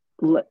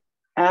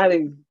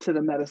adding to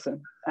the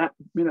medicine,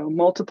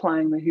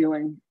 multiplying the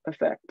healing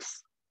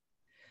effects.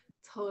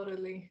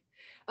 Totally.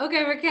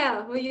 Okay,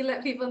 Raquel, will you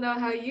let people know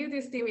how you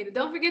do steaming?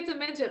 Don't forget to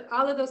mention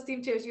all of those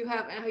steam chairs you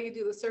have and how you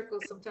do the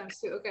circles sometimes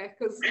too, okay?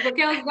 Because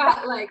Raquel's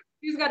got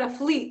she's got a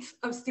fleet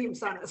of steam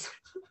saunas.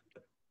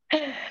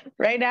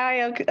 Right now,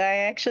 I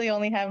actually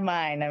only have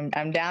mine.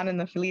 I'm down in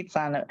the fleet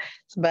sauna,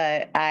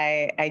 but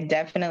I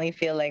definitely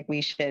feel like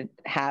we should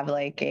have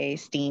like a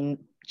steam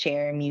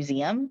chair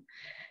museum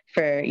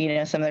for,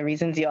 some of the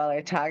reasons you all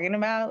are talking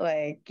about,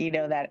 like,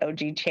 that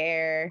OG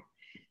chair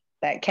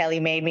that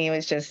Keli made me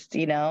was just,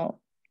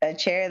 a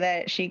chair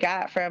that she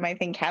got from, I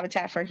think,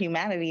 Habitat for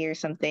Humanity or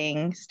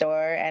something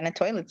store, and a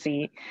toilet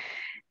seat.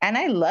 And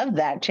I love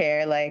that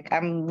chair. Like,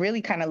 I'm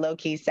really kind of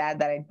low-key sad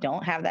that I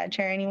don't have that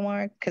chair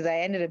anymore, because I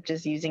ended up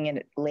just using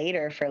it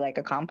later for like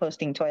a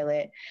composting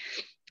toilet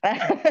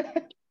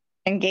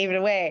and gave it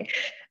away.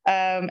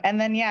 And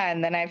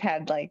then I've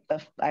had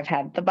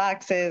the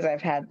boxes,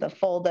 I've had the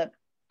fold up,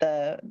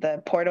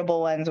 the portable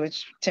ones,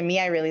 which to me,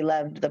 I really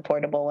loved the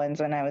portable ones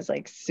when I was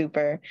like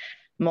super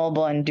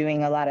mobile and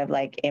doing a lot of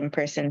like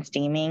in-person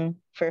steaming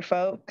for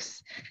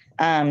folks,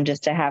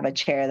 just to have a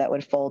chair that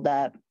would fold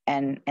up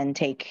and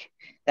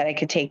that I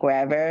could take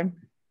wherever.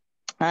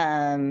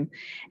 And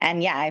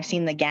yeah, I've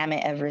seen the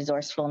gamut of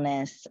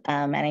resourcefulness.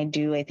 And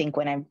I think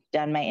when I've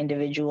done my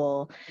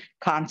individual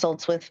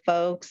consults with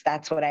folks,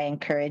 that's what I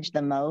encourage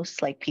the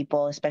most, like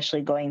people,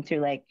 especially going through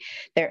like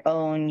their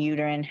own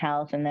uterine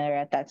health and they're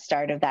at that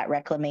start of that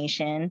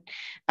reclamation.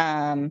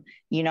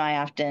 I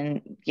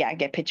often,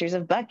 get pictures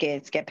of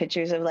buckets, get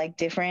pictures of like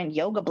different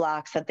yoga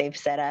blocks that they've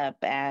set up,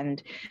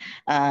 and,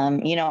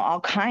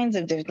 all kinds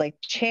of like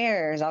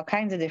chairs, all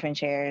kinds of different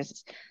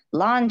chairs,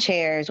 lawn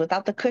chairs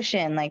without the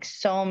cushion, like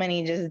so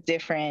many just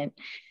different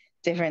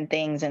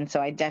things. And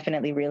so I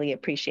definitely really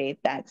appreciate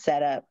that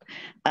setup.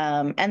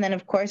 And then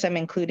of course I'm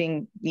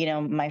including,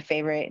 my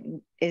favorite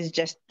is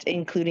just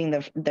including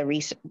the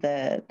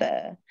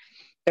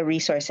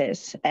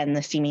resources and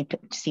the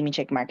Steamy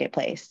Chick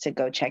Marketplace to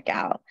go check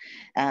out,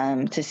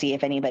 to see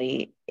if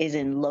anybody is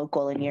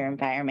local in your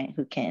environment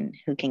who can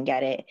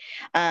get it.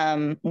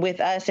 With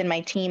us and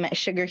my team at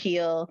Sugar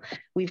Heel,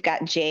 we've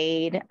got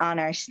Jade on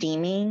our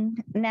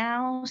steaming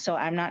now. So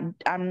I'm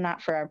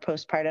not for our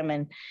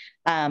postpartum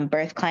and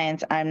birth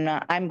clients.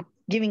 I'm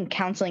giving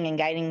counseling and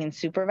guiding and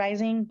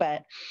supervising,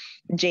 but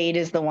Jade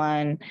is the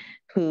one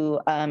who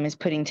is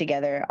putting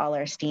together all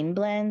our steam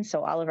blends.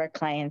 So all of our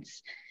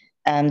clients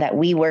that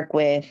we work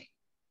with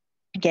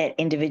get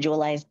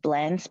individualized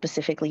blends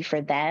specifically for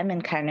them,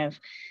 and kind of,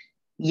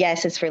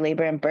 yes, it's for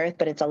labor and birth,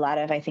 but it's a lot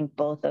of, I think,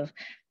 both of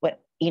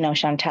what,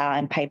 Chantal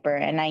and Piper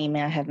and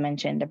Naima have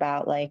mentioned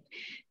about like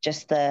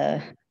just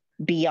the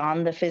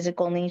beyond the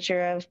physical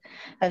nature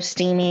of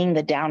steaming,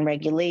 the down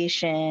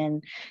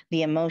regulation,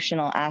 the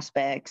emotional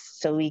aspects.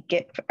 So we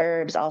get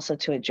herbs also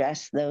to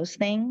address those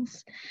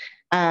things.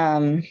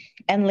 And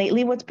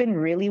lately what's been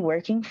really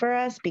working for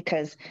us,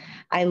 because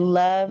I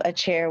love a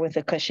chair with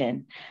a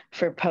cushion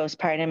for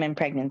postpartum and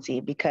pregnancy,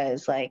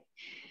 because like,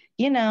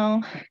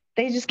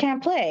 they just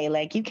can't play.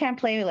 Like you can't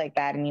play like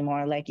that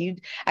anymore. Like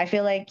I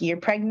feel like you're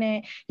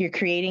pregnant, you're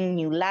creating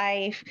new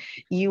life.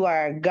 You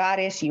are a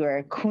goddess, you are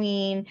a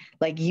queen.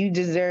 Like you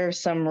deserve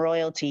some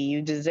royalty.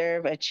 You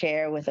deserve a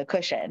chair with a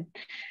cushion.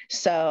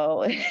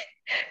 So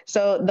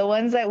the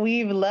ones that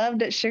we've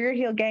loved at Sugar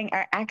Heel Gang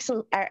are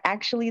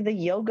actually the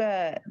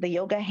yoga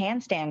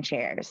handstand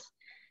chairs.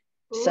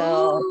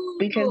 So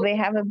because they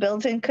have a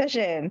built-in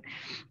cushion,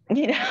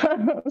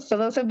 so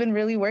those have been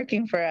really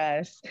working for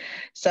us.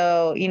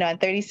 So, at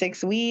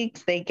 36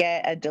 weeks, they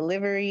get a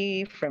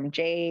delivery from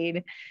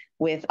Jade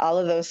with all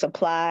of those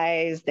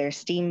supplies, their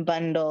steam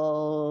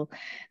bundle,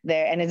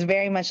 and it's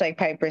very much like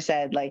Piper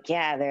said, like,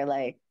 yeah, they're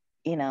like,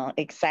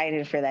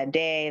 excited for that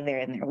day. They're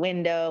in their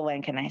window.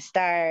 When can I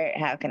start?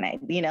 How can I,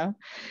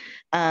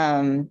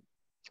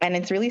 and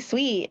it's really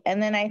sweet.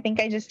 And then I think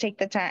I just take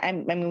the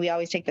time. I mean, we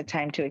always take the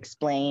time to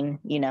explain,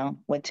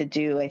 what to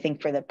do. I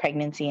think for the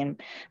pregnancy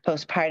and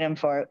postpartum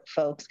for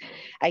folks,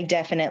 I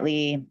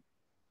definitely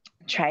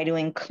try to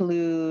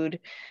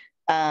include,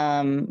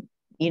 at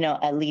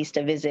least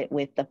a visit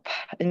with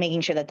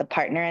making sure that the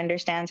partner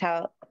understands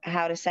how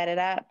to set it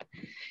up,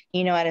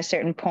 at a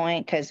certain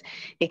point, because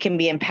it can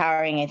be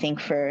empowering, I think,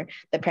 for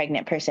the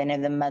pregnant person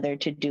and the mother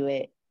to do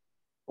it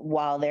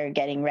while they're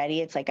getting ready.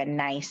 It's like a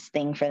nice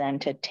thing for them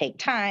to take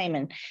time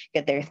and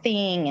get their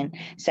thing and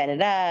set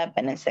it up,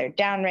 and it's their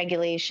down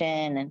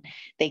regulation, and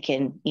they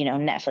can,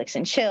 Netflix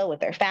and chill with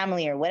their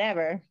family or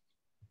whatever.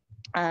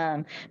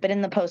 But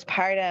in the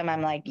postpartum,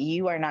 I'm like,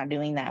 you are not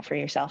doing that for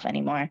yourself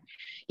anymore,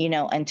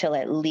 until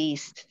at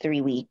least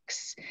 3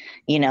 weeks,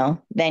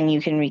 then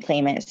you can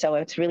reclaim it. So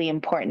it's really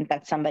important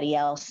that somebody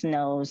else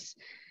knows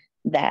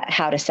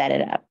how to set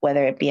it up,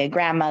 whether it be a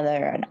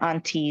grandmother, an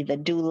auntie, the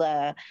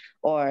doula,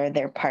 or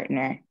their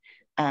partner,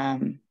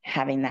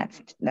 having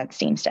that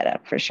steam set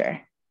up for sure.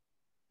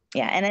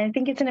 Yeah. And I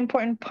think it's an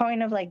important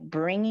point of like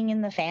bringing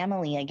in the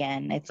family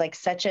again. It's like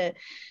such a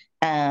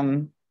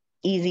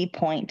easy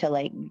point to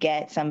like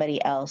get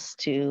somebody else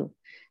to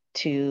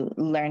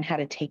learn how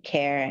to take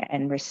care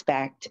and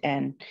respect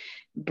and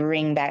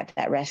bring back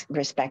that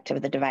respect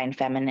of the divine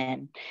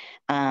feminine.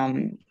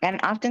 And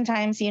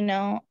oftentimes, you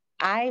know,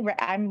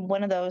 I'm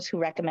one of those who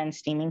recommends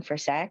steaming for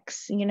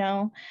sex, you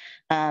know,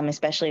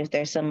 especially if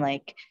there's some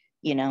like,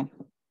 you know,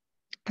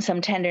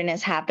 some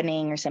tenderness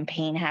happening or some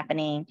pain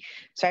happening.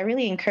 So I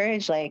really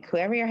encourage like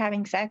whoever you're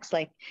having sex,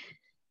 like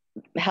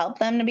help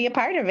them to be a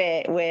part of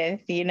it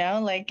with, you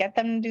know, like get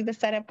them to do the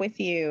setup with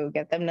you,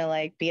 get them to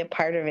like be a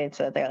part of it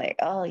so that they're like,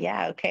 oh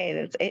yeah, okay,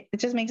 that's it.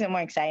 It just makes it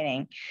more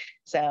exciting.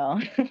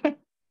 So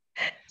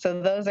so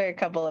those are a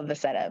couple of the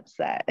setups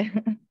that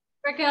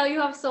Raquel, you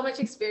have so much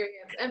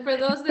experience. And for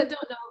those that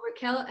don't know,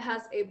 Raquel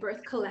has a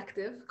birth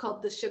collective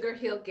called the Sugar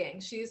Hill Gang.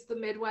 She's the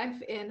midwife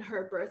in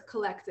her birth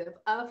collective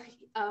of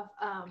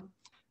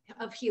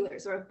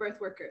healers or of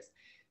birth workers.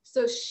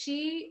 So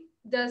she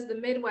does the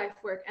midwife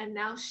work, and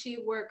now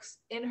she works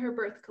in her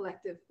birth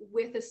collective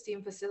with a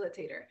STEAM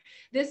facilitator.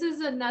 This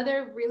is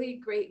another really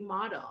great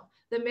model.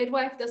 The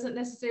midwife doesn't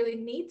necessarily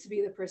need to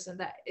be the person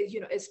that, you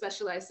know, is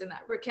specialized in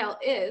that. Raquel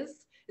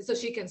is, so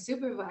she can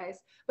supervise,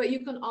 but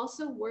you can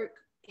also work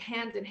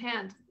hand in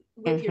hand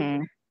with your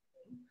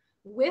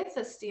with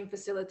a STEAM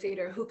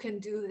facilitator who can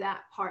do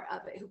that part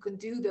of it, who can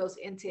do those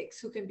intakes,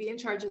 who can be in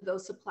charge of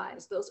those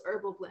supplies, those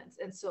herbal blends,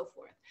 and so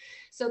forth.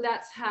 So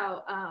that's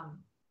how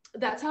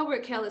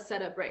Raquel is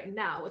set up right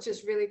now, which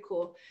is really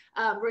cool.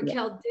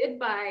 Raquel did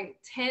buy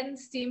 10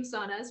 steam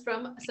saunas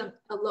from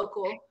a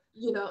local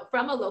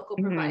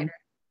provider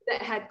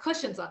that had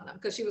cushions on them,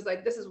 because she was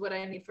like, this is what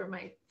I need for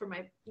my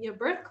you know,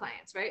 birth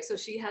clients, right? So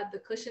she had the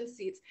cushion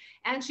seats,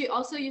 and she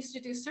also used to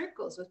do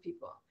circles with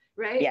people,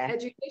 right? Yeah.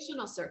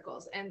 Educational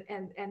circles and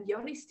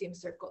yoni steam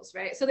circles,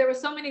 right? So there's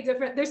so many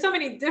different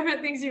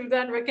things you've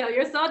done, Raquel.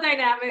 You're so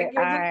dynamic.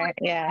 You're just like,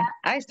 yeah.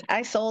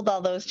 I sold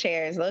all those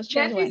chairs. Those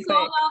chairs went quick.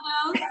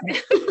 All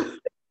those.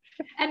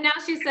 And now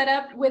she's set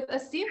up with a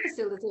steam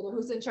facilitator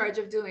who's in charge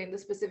of doing the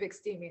specific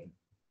steaming.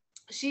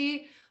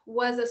 She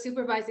was a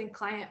supervising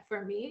client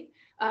for me.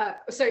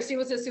 She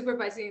was a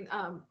supervising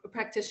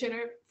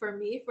practitioner for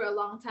me for a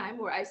long time,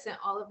 where I sent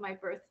all of my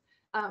birth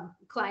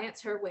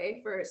clients her way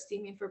for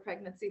steaming for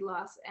pregnancy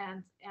loss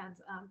and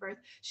birth.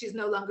 She's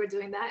no longer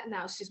doing that.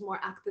 Now she's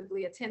more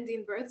actively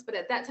attending births, but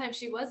at that time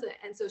she wasn't.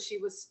 And so she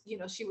was, you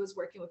know, she was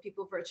working with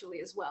people virtually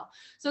as well.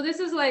 So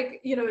this is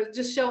like, you know,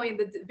 just showing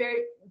the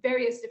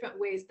various different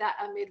ways that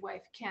a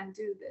midwife can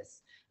do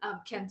this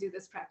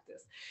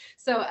practice.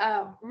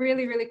 So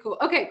really, really cool.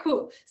 Okay,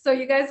 cool. So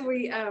you guys,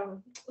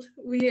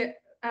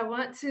 I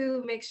want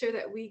to make sure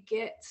that we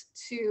get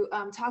to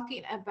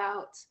talking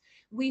about,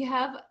 we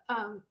have,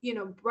 you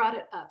know, brought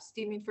it up,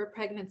 steaming for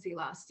pregnancy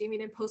loss,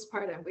 steaming in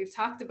postpartum. We've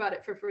talked about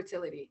it for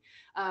fertility,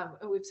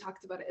 and we've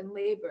talked about it in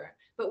labor.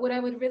 But what I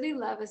would really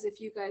love is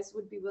if you guys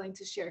would be willing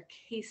to share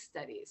case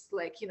studies,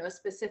 like, you know, a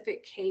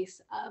specific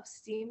case of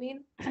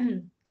steaming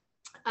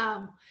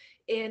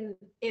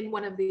in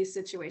one of these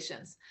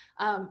situations.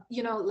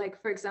 You know,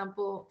 like for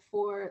example,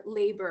 for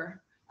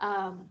labor,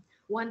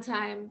 one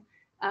time,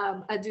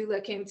 a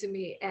doula came to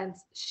me, and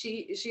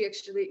she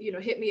actually, you know,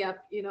 hit me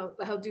up, you know,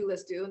 how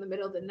doulas do in the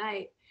middle of the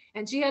night.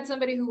 And she had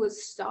somebody who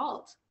was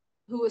stalled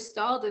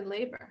in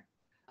labor.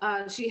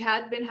 She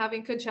had been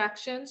having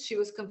contractions. She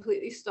was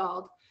completely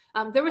stalled.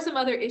 There were some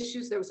other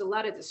issues. There was a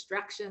lot of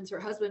distractions.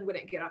 Her husband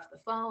wouldn't get off the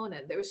phone.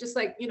 And there was just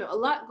like, you know, a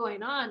lot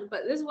going on,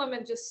 but this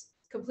woman just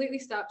completely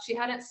stopped. She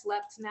hadn't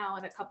slept now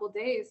in a couple of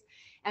days,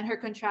 and her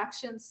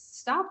contractions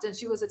stopped, and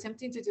she was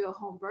attempting to do a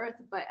home birth.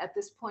 But at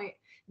this point,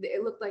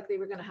 it looked like they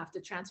were going to have to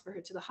transfer her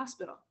to the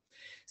hospital.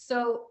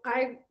 So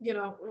I, you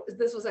know,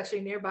 this was actually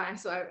nearby.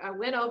 So I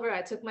went over,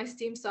 I took my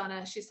steam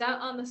sauna. She sat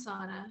on the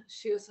sauna.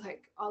 She was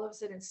like, all of a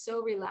sudden,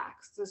 so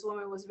relaxed. This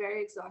woman was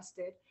very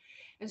exhausted.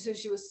 And so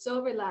she was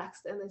so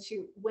relaxed. And then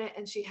she went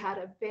and she had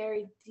a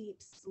very deep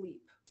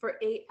sleep for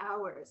 8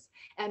 hours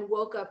and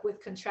woke up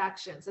with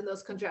contractions, and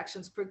those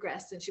contractions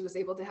progressed, and she was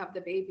able to have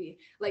the baby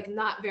like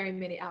not very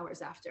many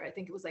hours after. I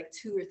think it was like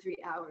 2 or 3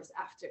 hours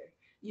after,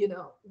 you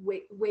know,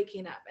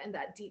 waking up and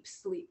that deep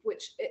sleep,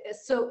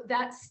 so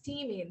that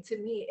steaming, to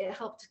me, it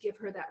helped give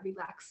her that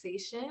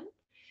relaxation.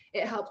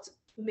 It helped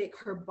make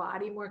her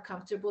body more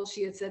comfortable.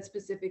 She had said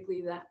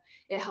specifically that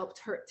it helped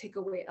her take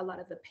away a lot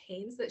of the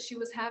pains that she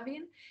was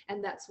having.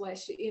 And that's why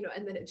she, you know,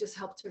 and then it just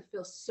helped her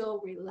feel so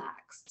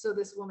relaxed. So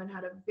this woman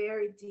had a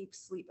very deep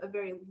sleep, a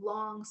very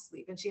long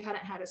sleep, and she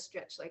hadn't had a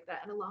stretch like that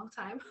in a long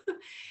time.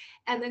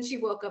 And then she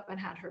woke up and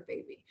had her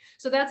baby.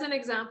 So that's an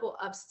example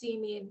of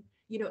steaming,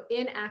 you know,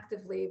 in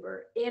active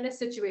labor, in a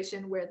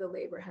situation where the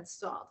labor had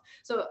stalled.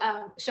 So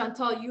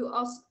Chantal, you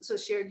also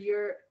shared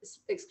your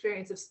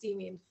experience of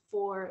steaming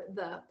for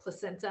the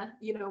placenta,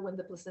 you know, when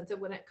the placenta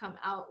wouldn't come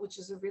out, which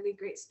is a really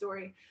great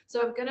story.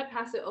 So I'm gonna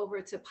pass it over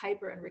to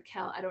Piper and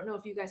Raquel. I don't know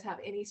if you guys have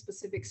any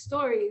specific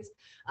stories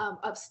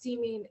of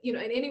steaming, you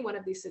know, in any one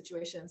of these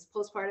situations,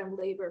 postpartum,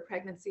 labor,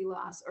 pregnancy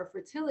loss, or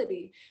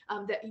fertility,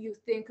 that you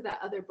think that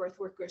other birth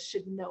workers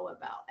should know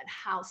about, and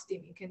how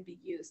steaming can be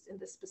used in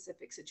this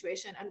specific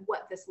situation and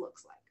what this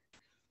looks like.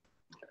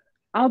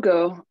 I'll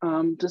go,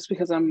 just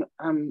because I'm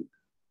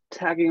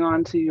tagging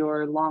on to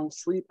your long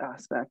sleep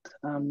aspect.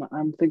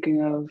 I'm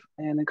thinking of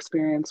an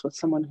experience with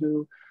someone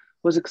who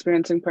was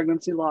experiencing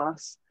pregnancy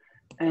loss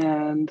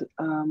and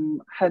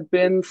had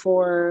been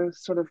for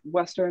sort of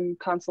Western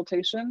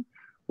consultation,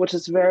 which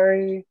is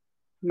very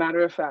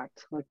matter of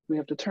fact. Like, we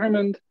have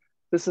determined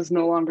this is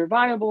no longer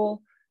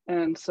viable,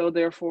 and so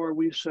therefore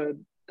we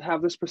should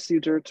have this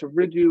procedure to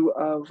rid you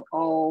of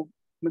all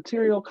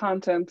material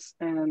contents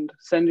and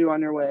send you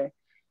on your way,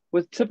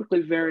 with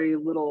typically very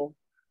little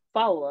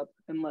follow-up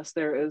unless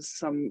there is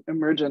some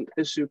emergent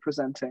issue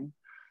presenting.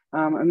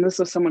 And this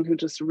is someone who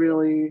just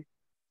really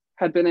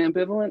had been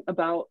ambivalent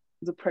about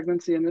the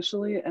pregnancy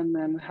initially, and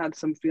then had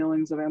some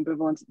feelings of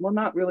ambivalence, well,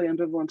 not really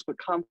ambivalence, but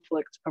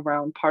conflict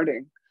around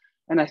parting.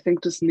 And I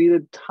think just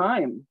needed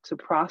time to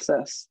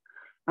process.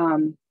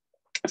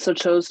 So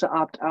chose to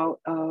opt out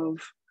of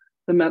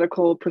the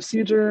medical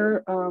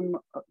procedure,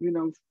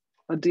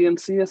 a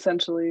D&C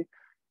essentially,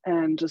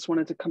 and just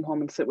wanted to come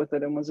home and sit with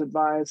it, and was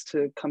advised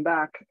to come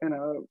back in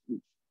a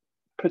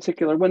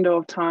particular window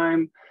of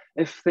time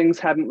if things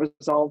hadn't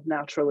resolved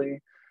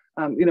naturally.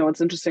 It's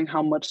interesting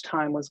how much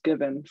time was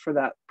given for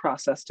that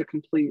process to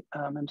complete,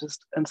 and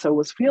so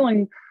was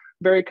feeling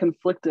very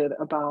conflicted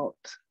about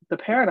the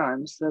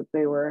paradigms that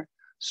they were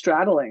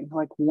straddling,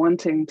 like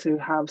wanting to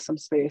have some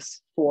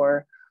space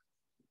for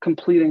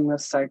completing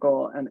this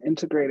cycle and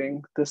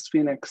integrating this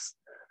phoenix,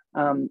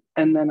 and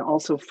then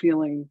also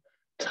feeling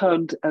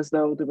tugged as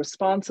though the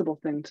responsible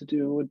thing to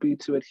do would be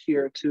to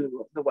adhere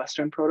to the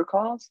Western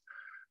protocols.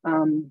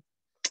 And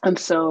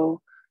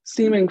so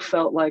steaming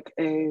felt like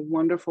a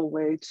wonderful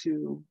way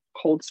to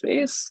hold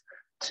space,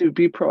 to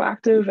be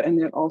proactive and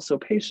yet also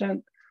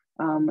patient,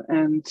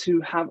 and to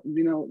have,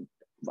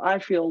 I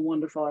feel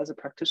wonderful as a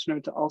practitioner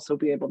to also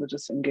be able to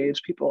just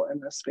engage people in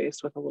this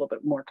space with a little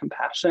bit more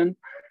compassion,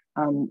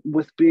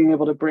 with being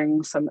able to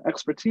bring some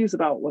expertise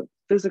about what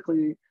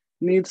physically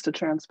needs to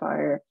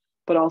transpire,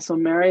 but also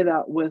marry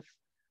that with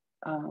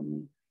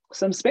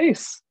some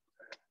space,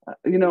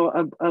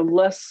 a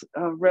less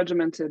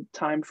regimented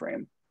time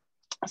frame.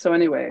 So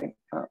anyway,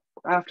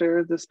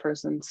 after this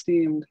person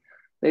steamed,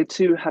 they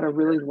too had a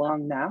really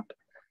long nap.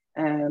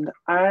 And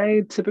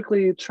I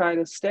typically try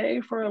to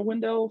stay for a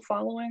window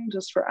following,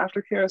 just for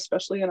aftercare,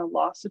 especially in a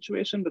loss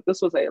situation, but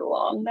this was a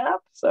long nap.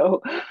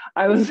 So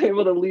I was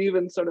able to leave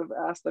and sort of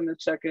ask them to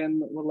check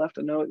in. We left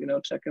a note,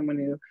 check in when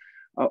you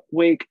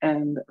wake.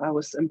 And I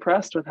was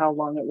impressed with how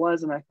long it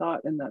was. And I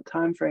thought in that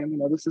time frame,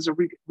 this is a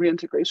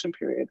reintegration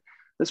period.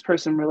 This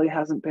person really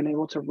hasn't been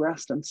able to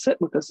rest and sit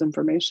with this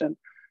information,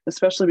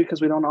 especially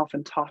because we don't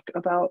often talk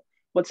about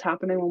what's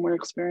happening when we're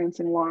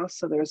experiencing loss.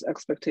 So there's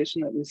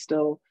expectation that we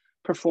still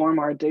perform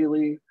our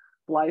daily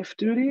life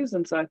duties.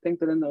 And so I think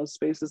that in those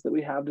spaces that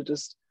we have to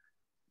just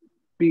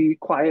be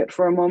quiet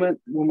for a moment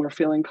when we're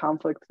feeling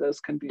conflict, those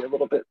can be a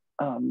little bit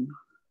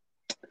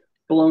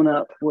blown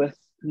up with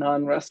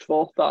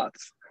non-restful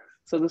thoughts.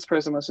 So this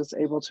person was just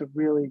able to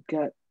really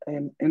get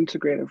an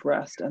integrative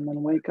rest and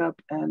then wake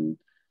up and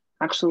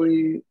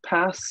actually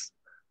pass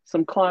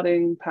some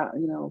clotting,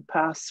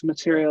 pass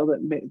material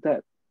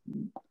that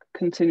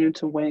continued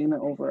to wane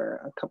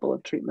over a couple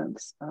of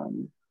treatments,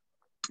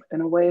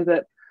 in a way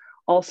that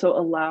also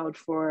allowed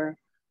for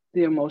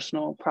the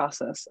emotional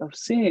process of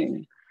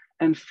seeing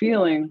and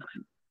feeling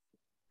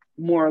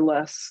more or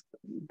less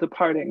the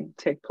parting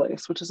take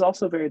place, which is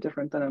also very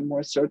different than a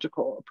more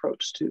surgical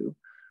approach to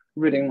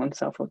ridding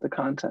oneself of the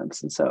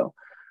contents. And so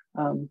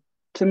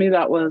to me,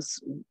 that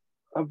was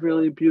a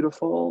really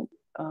beautiful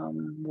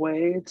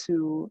way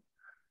to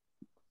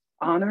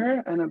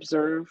honor and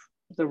observe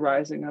the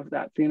rising of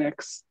that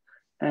phoenix,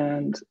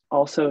 and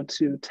also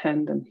to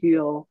tend and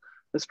heal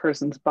this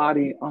person's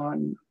body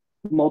on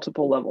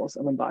multiple levels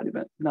of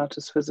embodiment, not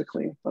just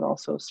physically, but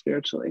also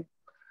spiritually.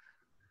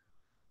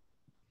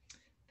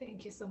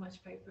 Thank you so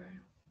much,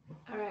 Piper.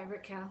 All right,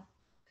 Raquel.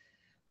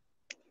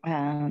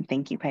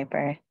 Thank you,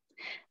 Piper.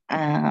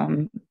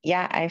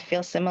 Yeah, I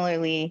feel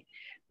similarly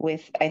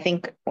with, I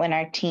think when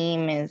our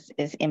team is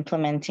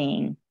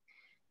implementing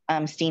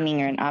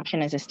steaming, or an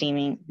option as a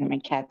steaming, my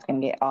cat's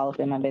gonna get all up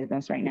in my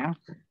business right now.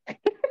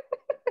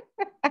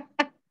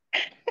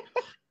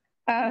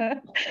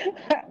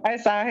 I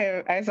saw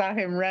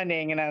him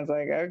running, and I was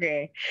like,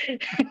 okay.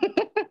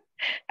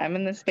 I'm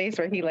in the space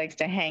where he likes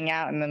to hang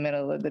out in the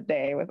middle of the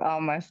day with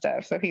all my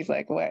stuff. So he's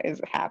like, what is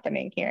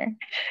happening here?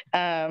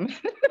 But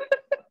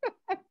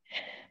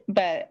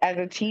as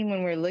a team,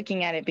 when we're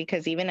looking at it,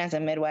 because even as a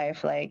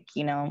midwife, like,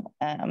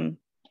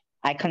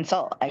 I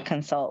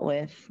consult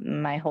with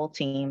my whole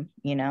team,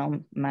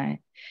 in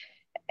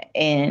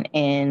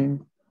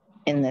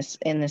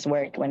this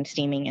work when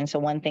steaming. And so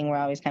one thing we're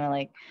always kind of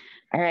like,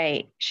 all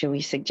right, should we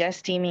suggest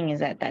steaming? Is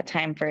that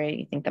time for it?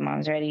 You think the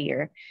mom's ready?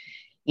 Or,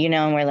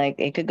 and we're like,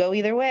 it could go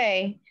either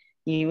way.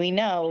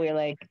 We're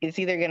like, it's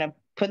either gonna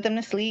put them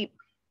to sleep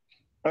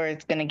or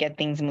it's gonna get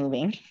things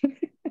moving.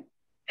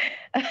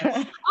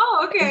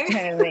 Oh, okay.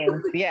 Kind of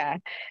thing. Yeah.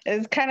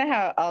 It's kind of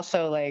how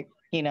also, like,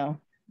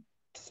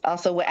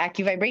 also what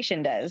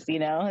AccuVibration does, you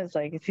know, it's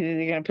like, it's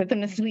either going to put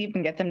them to sleep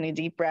and get them to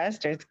deep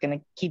rest, or it's going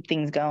to keep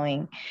things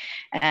going.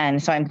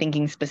 And so I'm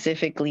thinking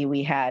specifically,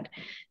 we had,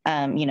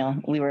 you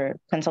know, we were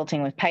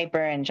consulting with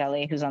Piper and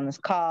Jaleh, who's on this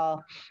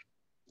call,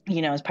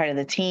 you know, as part of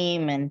the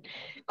team, and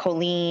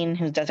Colleen,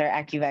 who does our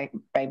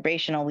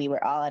AccuVibrational. We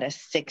were all at a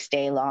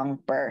 6-day long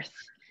birth.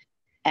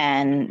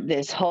 And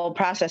this whole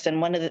process, and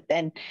one of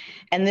the,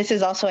 and this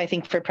is also, I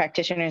think, for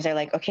practitioners, they're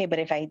like, okay, but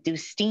if I do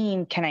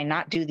steam, can I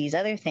not do these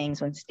other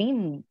things? When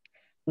steam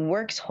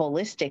works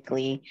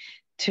holistically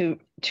to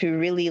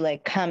really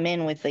like come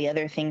in with the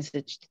other things,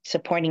 that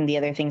supporting the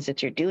other things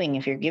that you're doing.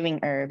 If you're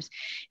giving herbs,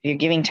 if you're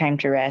giving time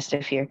to rest,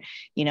 if you're,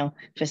 you know,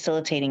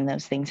 facilitating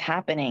those things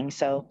happening.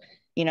 So,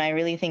 you know, I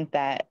really think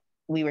that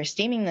we were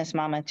steaming this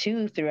mama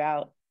too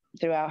throughout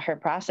her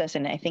process.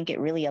 And I think it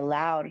really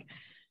allowed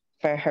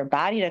for her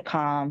body to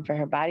calm, for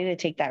her body to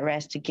take that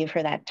rest, to give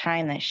her that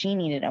time that she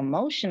needed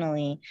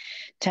emotionally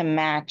to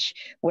match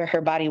where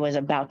her body was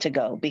about to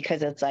go.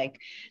 Because it's like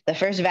the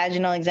first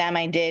vaginal exam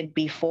I did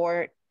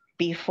before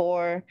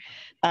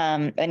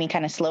any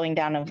kind of slowing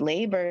down of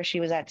labor,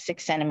 she was at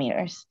 6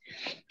 centimeters.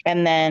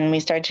 And then we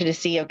started to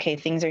see, okay,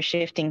 things are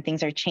shifting,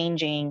 things are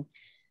changing.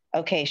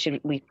 Okay,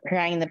 we're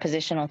trying the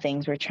positional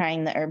things, we're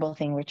trying the herbal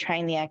thing, we're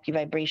trying the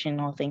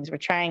AccuVibrational things, we're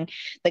trying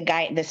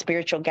the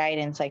spiritual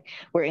guidance, like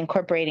we're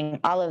incorporating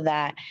all of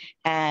that.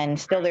 And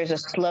still there's a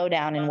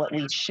slowdown in what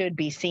we should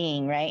be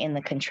seeing, right? In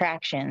the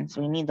contractions,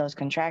 we need those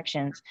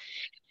contractions.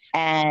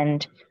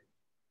 And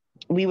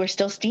we were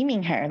still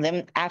steaming her.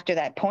 Then after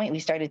that point, we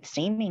started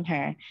steaming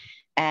her.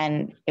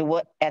 And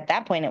at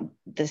that point,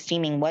 the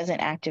steaming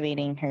wasn't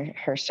activating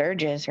her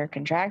surges, her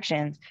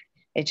contractions.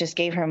 It just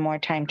gave her more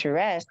time to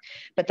rest.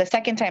 But the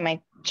second time I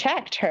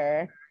checked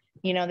her,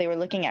 you know, they were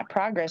looking at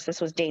progress.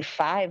 This was day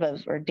 4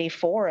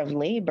 of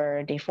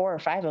labor, day 4 or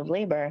 5 of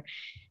labor.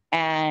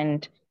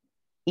 And,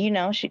 you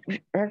know,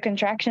 her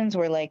contractions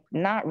were like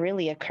not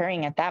really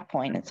occurring at that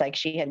point. It's like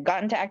she had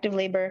gotten to active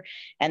labor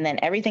and then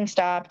everything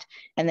stopped.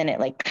 And then it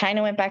like kind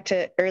of went back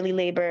to early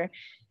labor.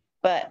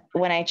 But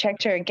when I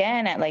checked her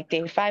again at like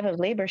day 5 of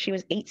labor, she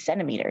was 8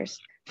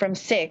 centimeters from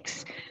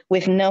 6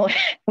 with no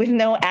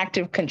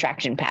active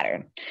contraction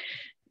pattern.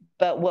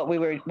 But what we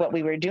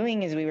were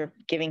doing is we were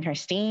giving her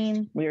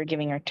steam, we were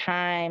giving her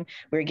time,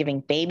 we were giving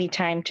baby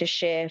time to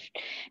shift.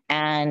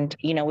 And,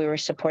 you know, we were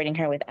supporting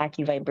her with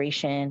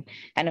AccuVibration,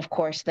 and of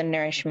course the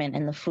nourishment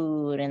and the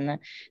food and the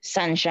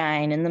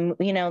sunshine and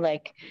the, you know,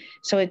 like,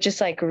 so it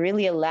just like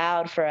really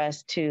allowed for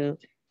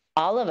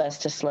all of us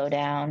to slow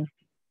down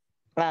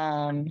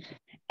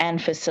and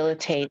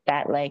facilitate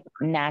that like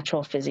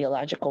natural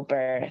physiological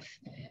birth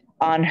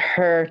on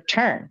her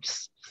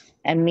terms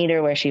and meet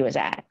her where she was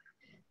at.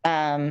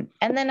 And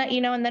then,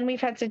 you know, and then we've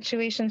had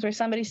situations where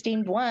somebody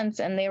steamed once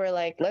and they were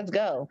like, let's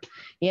go,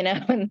 you know,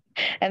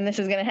 and this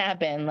is going to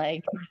happen.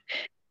 Like,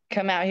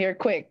 come out here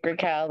quick,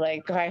 Raquel.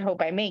 Like, I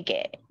hope I make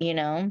it, you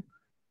know?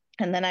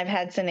 And then I've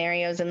had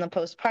scenarios in the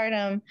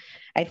postpartum.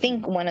 I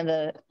think one of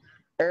the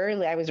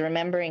I was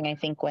remembering, I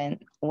think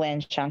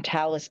when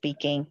Chantal was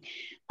speaking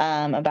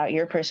about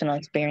your personal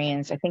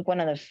experience, I think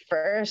one of the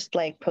first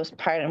like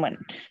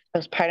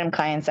postpartum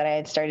clients that I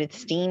had started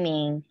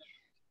steaming,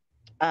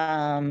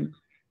 one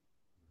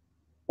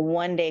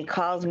day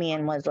calls me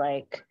and was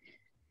like,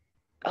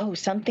 oh,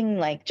 something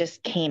like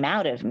just came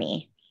out of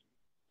me.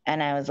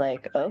 And I was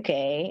like,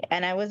 okay.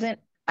 And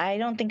I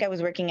don't think I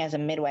was working as a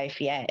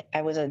midwife yet.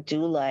 I was a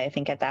doula, I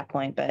think, at that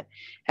point, but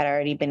had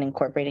already been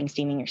incorporating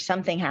steaming, or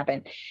something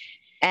happened.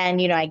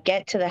 And, you know, I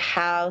get to the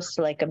house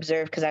to like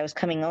observe, because I was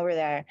coming over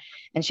there,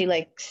 and she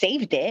like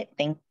saved it.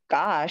 Thank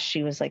gosh,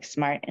 she was like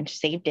smart and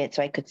saved it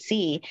so I could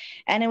see.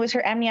 And it was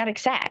her amniotic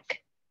sac.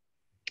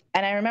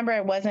 And I remember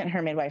I wasn't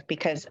her midwife,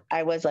 because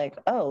I was like,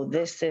 oh,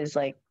 this is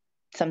like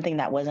something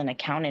that wasn't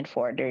accounted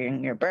for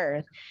during your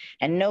birth.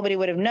 And nobody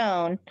would have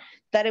known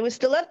that it was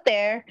still up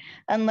there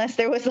unless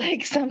there was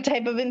like some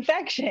type of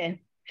infection.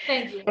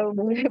 Thank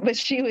you. But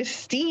she was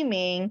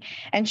steaming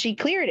and she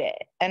cleared it.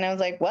 And I was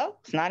like, well,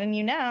 it's not in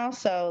you now.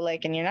 So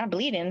like, and you're not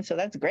bleeding. So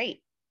that's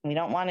great. We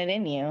don't want it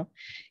in you,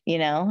 you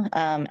know?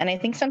 And I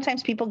think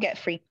sometimes people get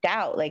freaked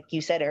out. Like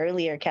you said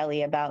earlier,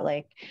 Keli, about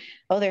like,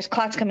 oh, there's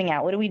clots coming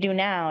out. What do we do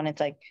now? And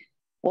it's like,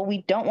 well,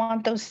 we don't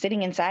want those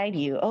sitting inside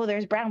you. Oh,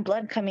 there's brown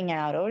blood coming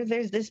out. Or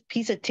there's this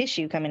piece of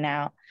tissue coming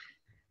out.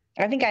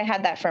 I think I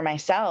had that for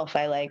myself.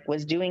 I like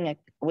was doing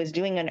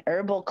an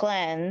herbal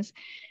cleanse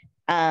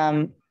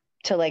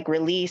to like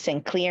release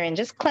and clear and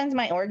just cleanse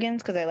my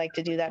organs, because I like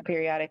to do that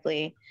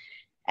periodically.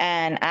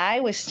 And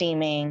I was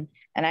steaming,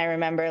 and I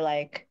remember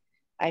like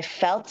I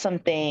felt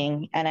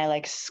something, and I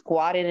like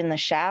squatted in the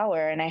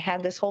shower, and I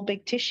had this whole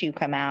big tissue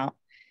come out.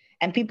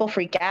 And people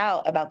freak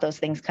out about those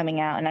things coming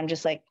out, and I'm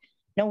just like,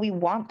 no, we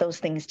want those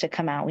things to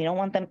come out. We don't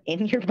want them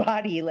in your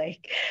body.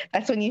 Like,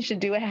 that's when you should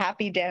do a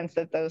happy dance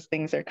that those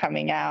things are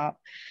coming out.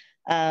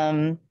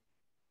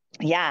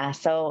 Yeah,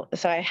 so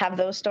I have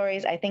those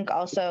stories. I think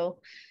also,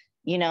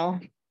 you know,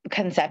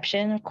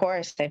 conception, of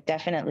course, I've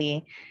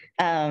definitely,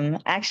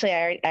 actually,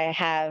 I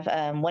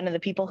have one of the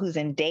people who's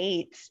in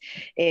dates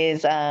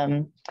is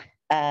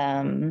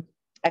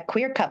a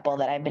queer couple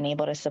that I've been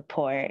able to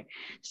support.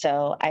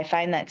 So I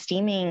find that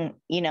steaming,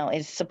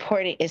 is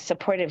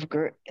supportive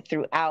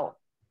throughout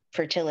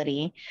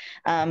fertility.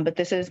 But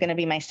this is going to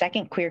be my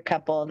second queer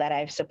couple that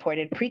I've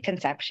supported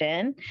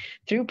pre-conception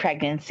through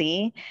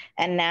pregnancy.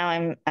 And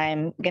now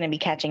I'm going to be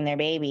catching their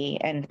baby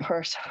and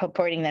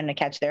supporting them to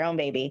catch their own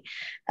baby.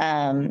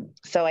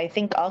 So I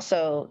think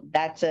also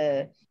that's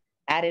a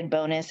added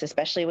bonus,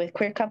 especially with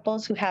queer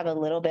couples who have a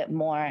little bit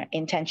more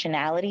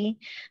intentionality,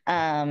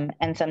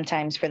 and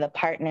sometimes for the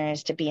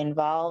partners to be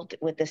involved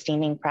with the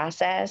steaming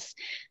process,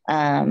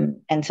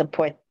 and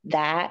support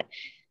that,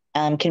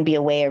 can be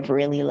a way of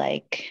really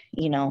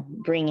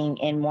bringing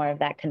in more of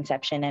that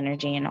conception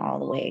energy in all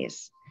the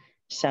ways.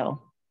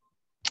 So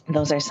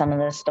those are some of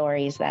the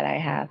stories that I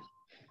have.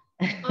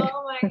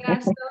 Oh my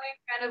gosh, so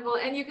incredible.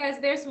 And you guys,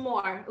 there's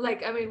more.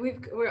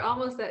 We're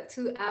almost at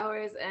 2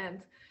 hours,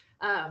 and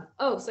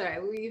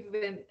we've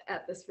been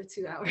at this for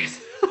 2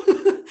 hours.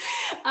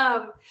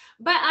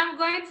 But I'm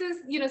going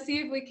to, see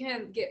if we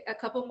can get a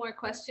couple more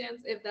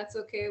questions, if that's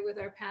okay with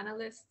our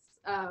panelists.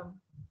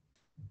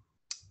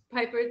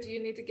 Piper, do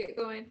you need to get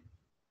going?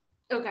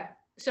 Okay.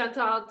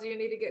 Chantal, do you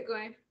need to get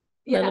going?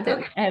 Yeah,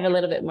 okay. I have a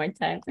little bit more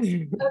time.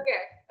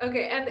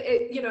 Okay. And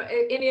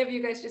any of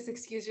you guys just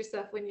excuse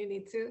yourself when you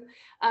need to.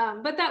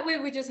 But that way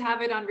we just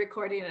have it on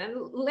recording, and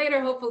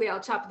later, hopefully I'll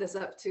chop this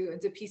up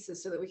into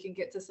pieces so that we can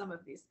get to some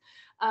of these.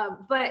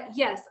 But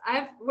yes,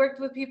 I've worked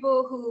with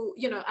people who,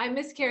 I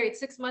miscarried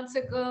 6 months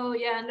ago.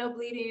 Yeah, no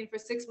bleeding for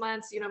 6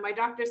 months. My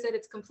doctor said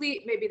it's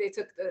complete. Maybe they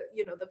took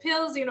the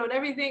pills, and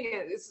everything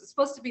is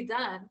supposed to be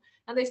done.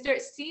 And they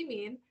start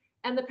steaming,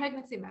 and the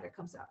pregnancy matter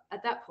comes out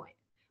at that point.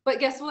 But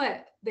guess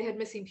what? They had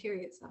missing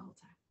periods the whole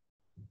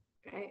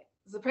time, right?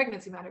 The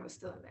pregnancy matter was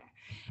still in there.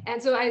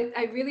 And so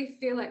I really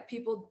feel like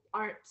people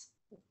aren't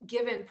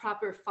given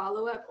proper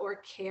follow-up or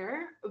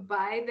care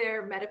by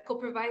their medical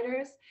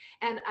providers.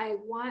 And I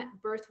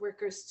want birth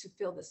workers to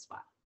fill the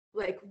spot.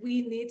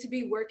 We need to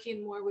be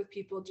working more with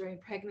people during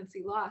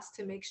pregnancy loss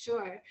to make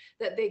sure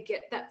that they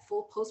get that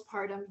full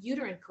postpartum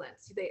uterine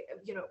cleanse.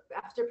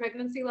 After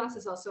pregnancy loss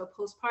is also a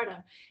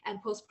postpartum, and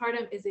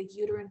postpartum is a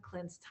uterine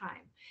cleanse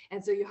time.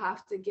 And so you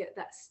have to get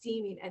that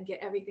steaming and get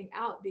everything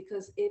out,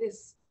 because it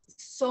is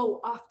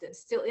so often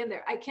still in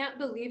there. I can't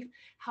believe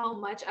how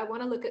much. I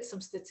want to look at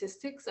some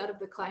statistics out of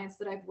the clients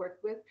that I've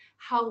worked with,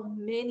 how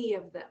many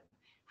of them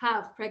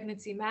have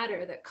pregnancy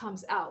matter that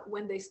comes out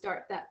when they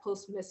start that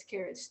post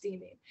miscarriage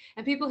steaming.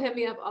 And people hit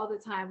me up all the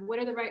time, what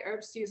are the right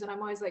herbs to use? And I'm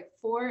always like,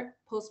 for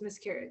post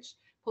miscarriage,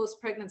 post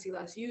pregnancy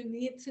loss, you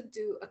need to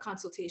do a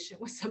consultation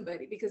with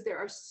somebody, because there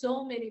are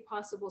so many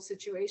possible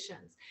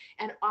situations,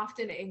 and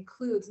often it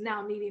includes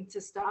now needing to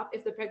stop.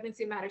 If the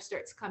pregnancy matter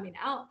starts coming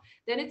out,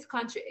 then it's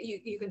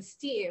you can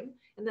steam,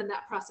 and then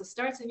that process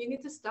starts, and you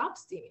need to stop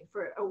steaming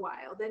for a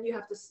while. Then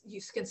you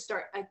can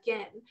start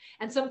again,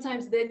 and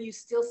sometimes then you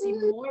still see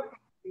more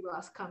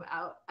loss come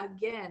out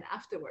again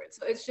afterwards.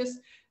 So it's just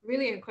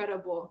really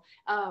incredible.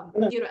 And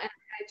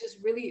I just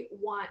really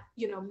want,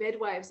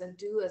 midwives and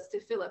doulas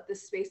to fill up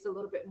this space a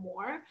little bit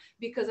more,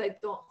 because I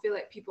don't feel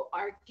like people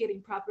are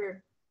getting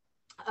proper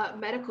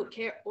medical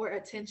care or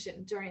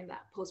attention during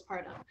that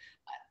postpartum,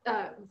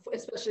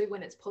 especially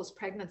when it's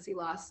post-pregnancy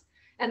loss,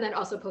 and then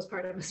also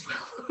postpartum as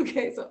well.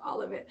 Okay, so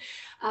all of it.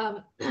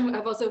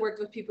 I've also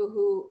worked with people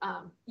who,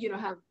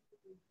 have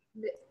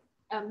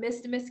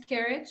missed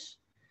miscarriage.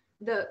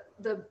 The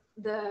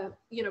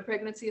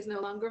pregnancy is no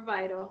longer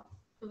vital,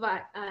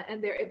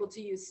 and they're able to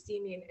use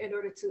steaming in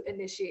order to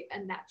initiate a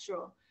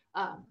natural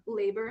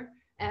labor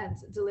and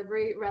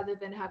delivery, rather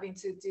than having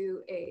to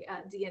do a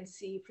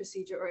DNC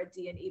procedure or a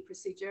DNE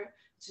procedure,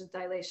 which is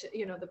dilation,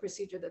 the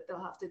procedure that they'll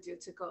have to do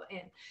to go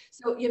in.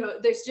 So,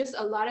 there's just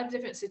a lot of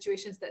different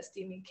situations that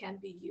steaming can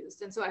be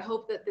used. And so I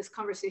hope that this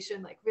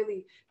conversation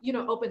really,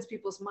 opens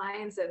people's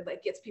minds and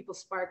gets people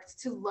sparked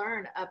to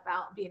learn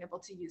about being able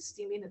to use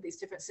steaming in these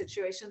different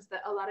situations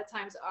that a lot of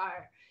times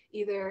are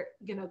either,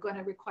 going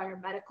to require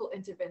medical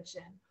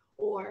intervention,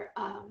 or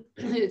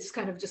it's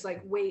kind of just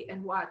wait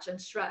and watch and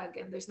shrug,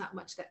 and there's not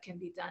much that can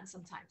be done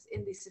sometimes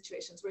in these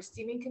situations, where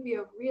steaming can be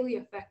a really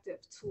effective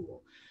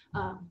tool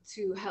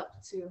to help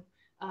to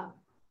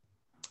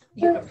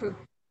improve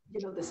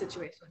the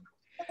situation.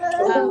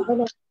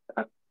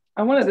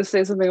 I wanted to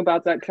say something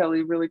about that,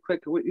 Keli, really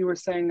quick. What you were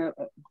saying,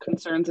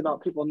 concerns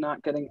about people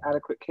not getting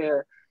adequate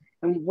care.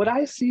 And what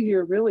I see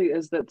here really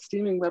is that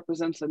steaming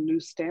represents a new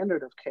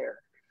standard of care.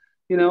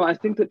 I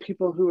think that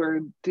people who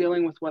are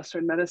dealing with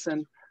Western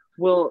medicine,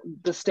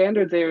 the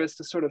standard there is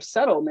to sort of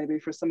settle maybe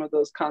for some of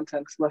those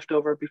contexts left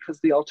over, because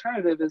the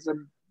alternative is a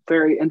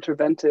very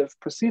interventive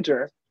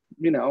procedure,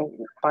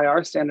 by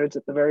our standards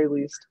at the very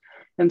least.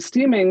 And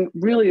steaming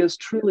really is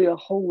truly a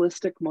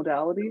holistic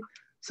modality,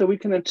 so we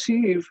can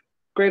achieve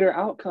greater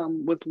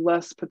outcome with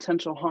less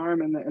potential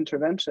harm in the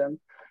intervention.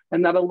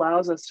 And that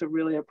allows us to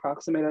really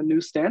approximate a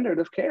new standard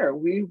of care.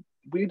 We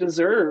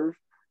deserve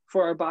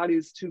for our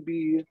bodies to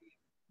be,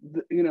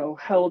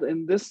 held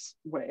in this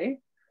way,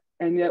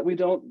 and yet we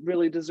don't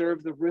really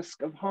deserve the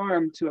risk of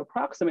harm to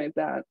approximate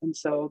that. And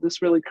so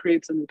this really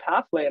creates a new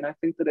pathway. And I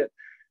think that it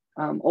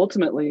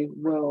ultimately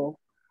will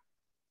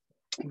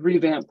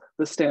revamp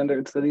the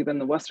standards that even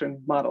the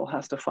Western model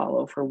has to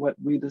follow for what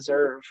we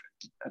deserve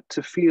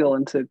to feel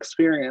and to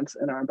experience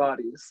in our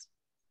bodies.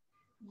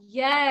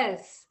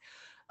 Yes.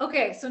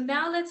 Okay, so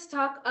now let's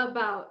talk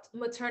about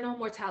maternal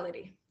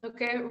mortality.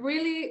 Okay,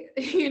 really,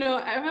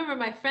 I remember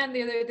my friend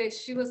the other day,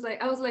 she was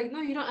like, I was like,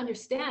 no, you don't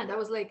understand. I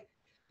was like,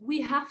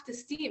 we have to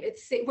steam.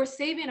 We're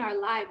saving our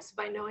lives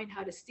by knowing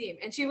how to steam.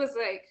 And she was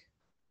like,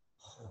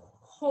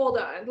 hold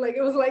on. Like,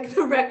 it was like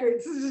the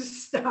records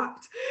just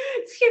stopped.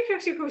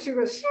 She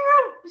goes,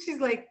 she's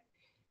like,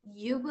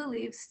 you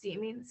believe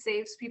steaming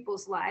saves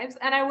people's lives?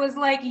 And I was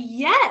like,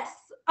 yes.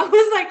 I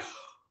was like,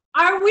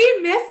 are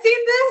we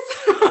missing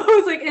this? I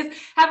was like,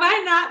 have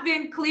I not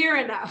been clear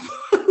enough?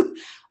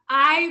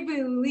 I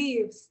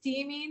believe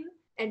steaming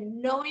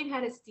and knowing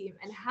how to steam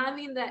and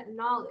having that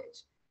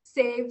knowledge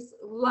saves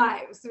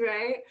lives,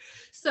 right?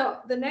 So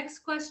the next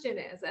question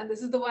is, and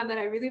this is the one that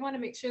I really want to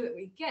make sure that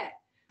we get,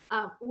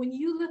 when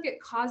you look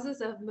at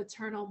causes of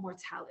maternal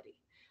mortality,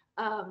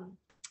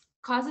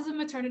 causes of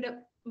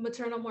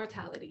maternal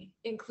mortality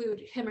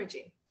include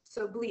hemorrhaging,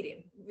 so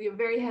bleeding. We have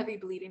very heavy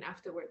bleeding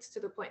afterwards to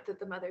the point that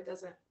the mother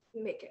doesn't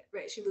make it,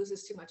 right? She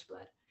loses too much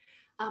blood.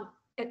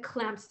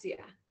 Eclampsia,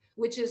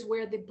 which is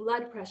where the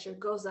blood pressure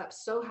goes up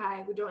so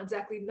high, we don't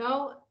exactly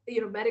know,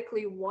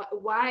 medically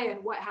why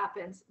and what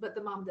happens, but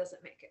the mom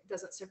doesn't make it,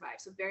 doesn't survive.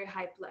 So very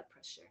high blood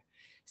pressure.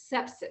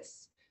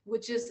 Sepsis,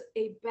 which is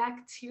a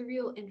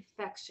bacterial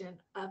infection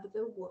of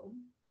the womb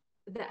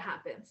that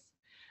happens.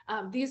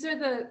 These are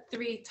the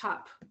three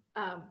top,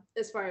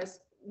 as far as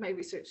my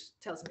research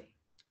tells me,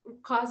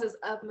 causes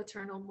of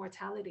maternal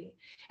mortality.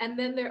 And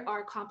then there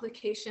are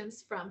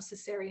complications from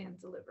cesarean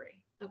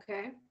delivery,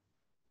 okay?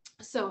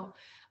 So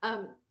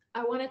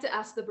I wanted to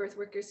ask the birth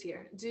workers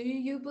here, do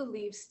you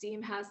believe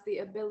STEAM has the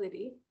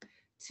ability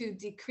to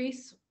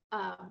decrease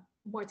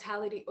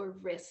mortality or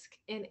risk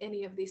in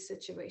any of these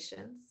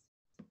situations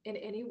in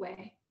any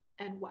way,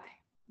 and why?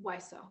 Why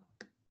so?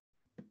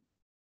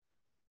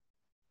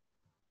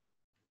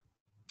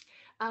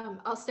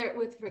 I'll start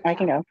with Raquel. I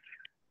can go.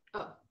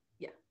 Oh,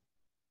 yeah.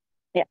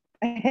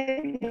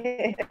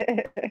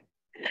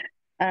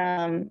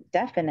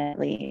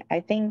 Definitely. I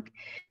think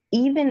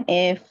even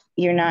if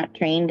you're not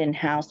trained in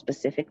how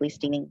specifically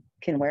steaming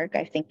can work,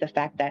 I think the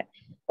fact that,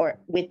 or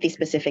with these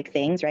specific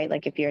things, right?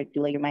 Like if you're a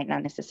doula, you might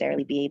not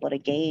necessarily be able to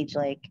gauge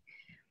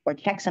or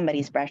check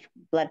somebody's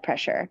blood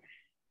pressure.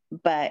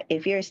 But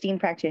if you're a STEAM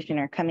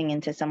practitioner coming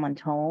into someone's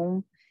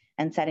home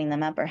and setting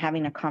them up or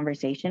having a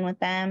conversation with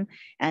them,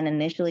 and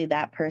initially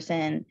that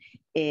person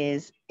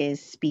is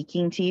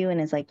speaking to you and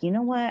is like, you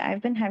know what,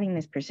 I've been having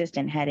this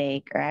persistent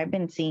headache, or I've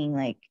been seeing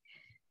like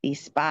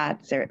these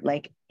spots, or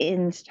like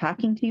in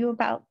talking to you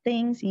about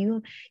things,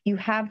 you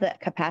have the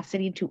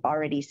capacity to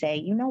already say,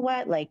 you know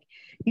what, like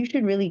you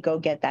should really go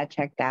get that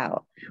checked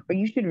out, or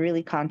you should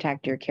really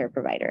contact your care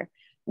provider.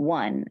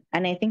 One.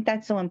 And I think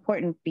that's so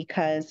important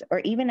because, or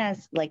even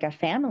as like a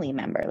family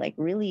member, like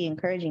really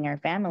encouraging our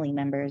family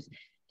members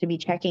to be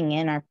checking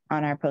in on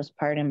our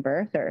postpartum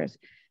birthers,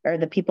 or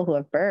the people who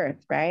have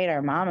birthed, right?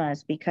 Our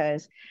mamas,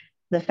 because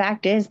the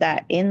fact is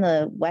that in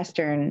the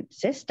Western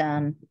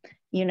system,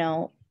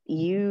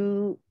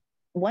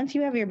 once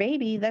you have your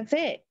baby, that's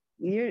it.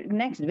 Your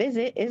next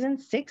visit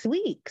isn't 6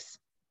 weeks,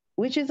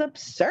 which is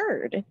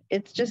absurd.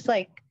 It's just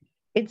like,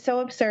 it's so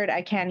absurd.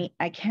 I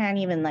can't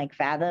even like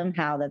fathom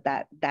how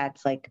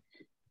that's like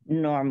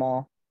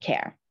normal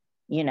care,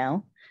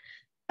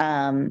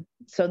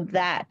 So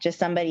that just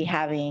somebody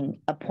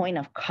having a point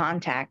of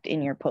contact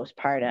in your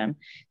postpartum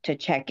to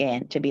check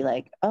in, to be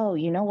like, oh,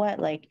 you know what?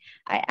 Like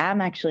I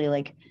am actually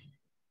like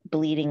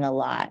bleeding a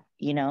lot,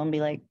 and be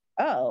like,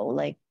 oh,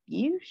 like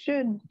you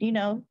should,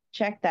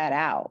 check that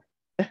out.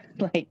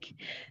 Like,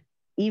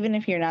 even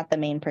if you're not the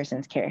main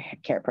person's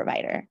care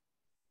provider.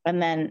 And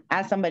then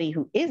as somebody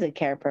who is a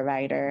care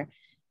provider,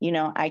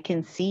 I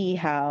can see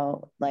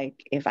how,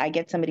 like, if I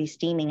get somebody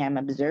steaming, I'm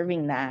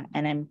observing that.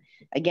 And I'm,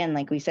 again,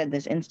 like we said,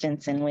 this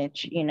instance in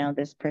which,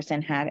 this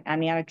person had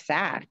amniotic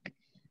sac,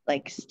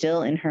 like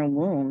still in her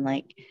womb,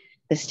 like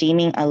the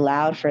steaming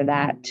allowed for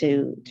that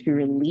to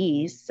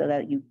release so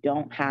that you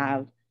don't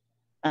have,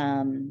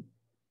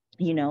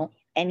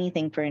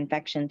 anything for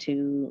infection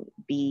to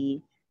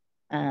be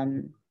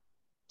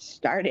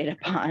started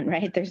upon,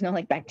 right? There's no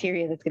like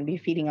bacteria that's going to be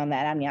feeding on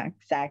that amniotic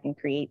sac and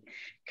create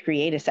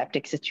a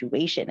septic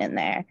situation in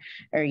there,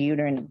 or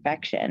uterine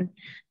infection.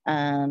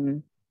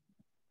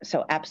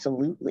 So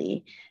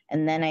absolutely.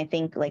 And then I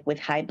think like with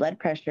high blood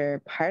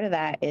pressure, part of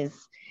that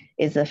is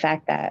the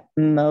fact that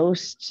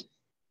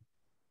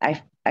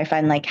I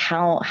find like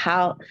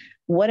how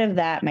what if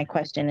that, my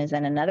question is,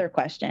 then another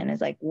question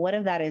is like, what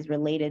if that is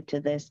related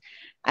to this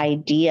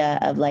idea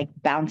of like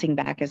bouncing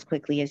back as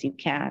quickly as you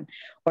can,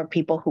 or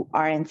people who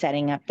aren't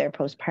setting up their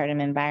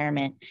postpartum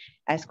environment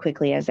as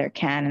quickly as they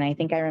can? And I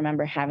think I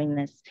remember having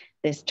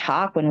this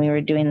talk when we were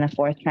doing the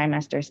 4th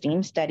trimester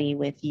STEAM study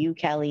with you,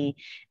 Keli,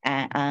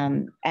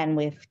 and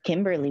with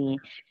Kimberly.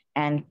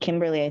 And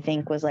Kimberly, I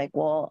think, was like,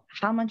 well,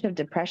 how much of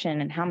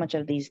depression and how much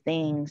of these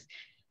things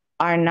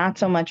are not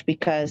so much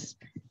because,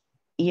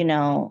 you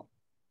know,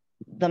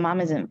 the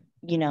mom isn't,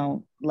 you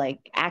know, like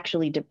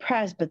actually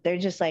depressed, but they're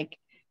just like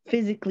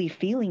physically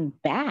feeling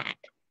bad.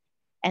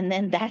 And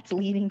then that's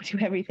leading to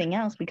everything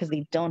else because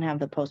they don't have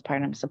the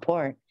postpartum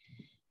support.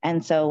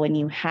 And so when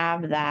you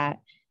have that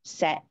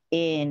set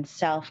in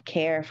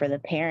self-care for the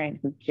parent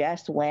who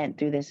just went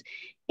through this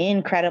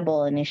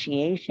incredible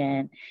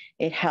initiation,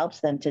 it helps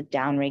them to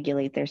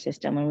downregulate their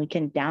system. When we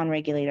can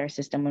downregulate our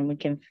system, when we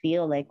can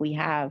feel like we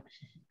have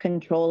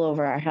control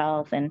over our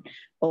health and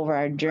over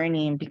our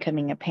journey in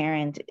becoming a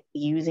parent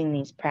using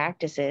these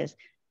practices,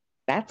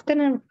 that's going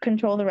to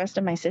control the rest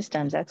of my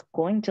systems. That's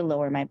going to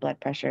lower my blood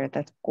pressure.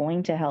 That's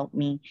going to help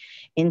me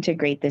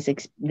integrate this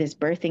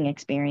birthing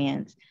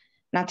experience.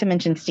 Not to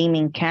mention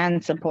steaming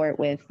can support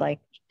with like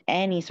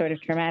any sort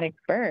of traumatic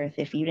birth.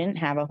 If you didn't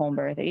have a home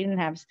birth or you didn't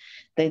have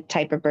the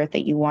type of birth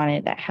that you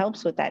wanted, that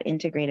helps with that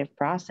integrative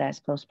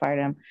process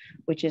postpartum,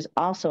 which is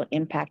also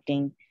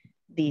impacting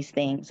these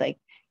things. Like,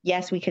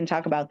 yes, we can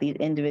talk about the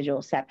individual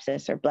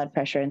sepsis or blood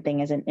pressure and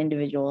thing as an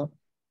individual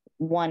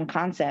one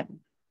concept,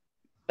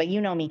 but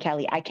you know me,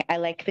 Keli, I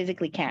like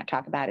physically can't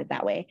talk about it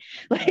that way.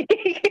 Like,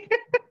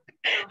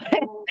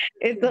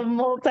 it's a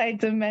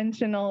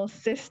multi-dimensional,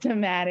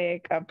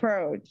 systematic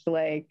approach.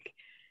 Like,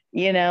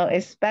 you know,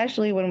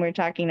 especially when we're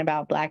talking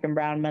about Black and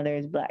brown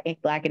mothers,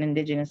 Black and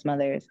Indigenous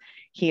mothers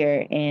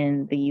here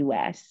in the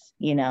US,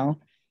 you know,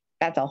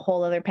 that's a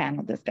whole other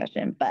panel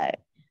discussion. But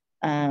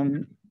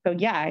so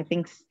yeah, I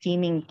think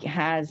steaming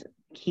has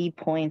key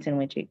points in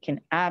which it can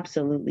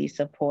absolutely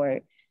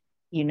support,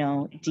 you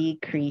know,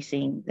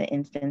 decreasing the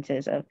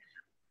instances of,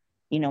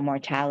 you know,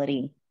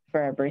 mortality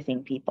for our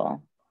birthing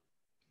people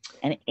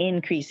and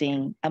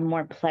increasing a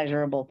more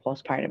pleasurable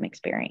postpartum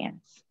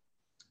experience.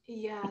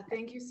 Yeah,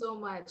 thank you so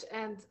much.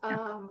 And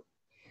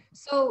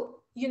so,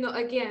 you know,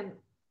 again,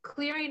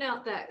 clearing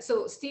out that,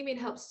 so steaming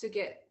helps to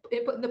get,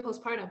 in the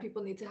postpartum,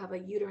 people need to have a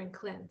uterine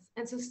cleanse.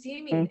 And so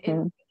steaming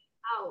and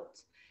out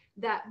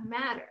that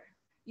matter,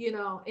 you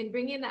know, and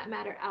bringing that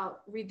matter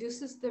out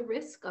reduces the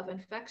risk of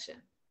infection.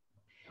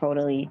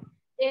 Totally.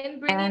 In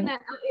bringing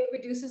that out, it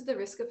reduces the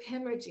risk of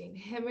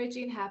hemorrhaging.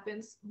 Hemorrhaging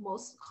happens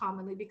most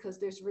commonly because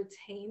there's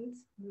retained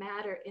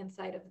matter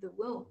inside of the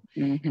womb.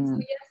 And so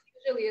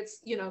yes, usually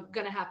it's, you know,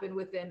 going to happen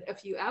within a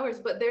few hours,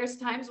 but there are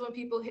times when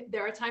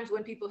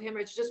people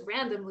hemorrhage just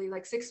randomly,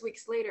 like 6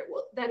 weeks later.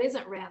 Well, that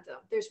isn't random.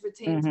 There's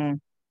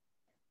retained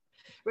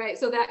right?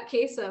 So that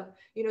case of,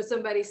 you know,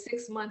 somebody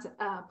 6 months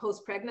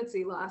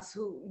post-pregnancy loss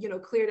who, you know,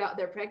 cleared out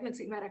their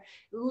pregnancy matter,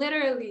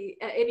 literally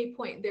at any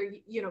point their,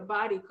 you know,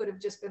 body could have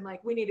just been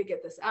like, we need to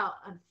get this out,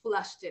 and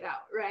flushed it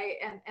out, right?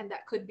 And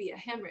that could be a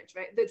hemorrhage,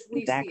 right? That's,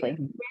 we see it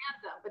random,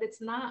 but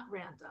it's not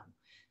random.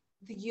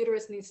 The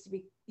uterus needs to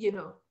be, you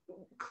know,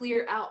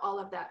 clear out all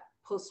of that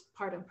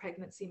postpartum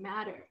pregnancy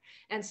matter.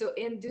 And so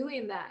in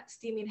doing that,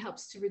 steaming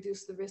helps to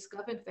reduce the risk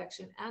of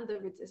infection and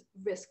the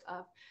risk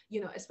of,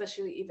 you know,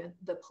 especially even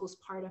the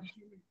postpartum,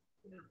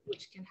 you know,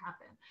 which can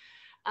happen.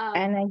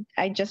 And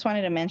I just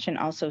wanted to mention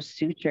also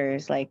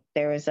sutures. Like,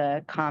 there was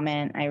a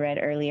comment I read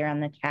earlier on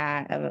the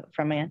chat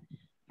from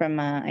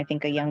I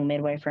think a young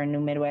midwife or a new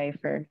midwife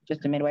or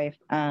just a midwife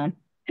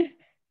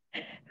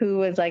who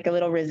was like a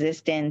little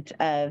resistant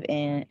of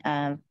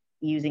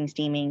using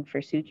steaming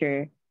for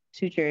sutures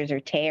or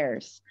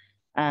tears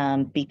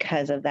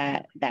because of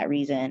that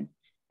reason,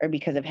 or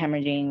because of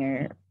hemorrhaging,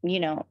 or, you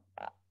know,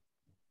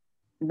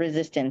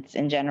 resistance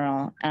in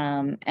general.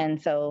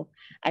 And so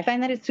I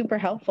find that it's super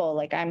helpful.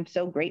 Like, I'm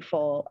so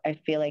grateful. I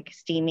feel like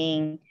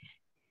steaming,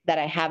 that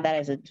I have that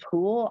as a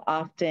tool,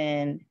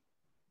 often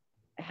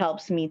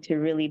helps me to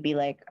really be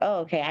like,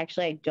 oh, okay,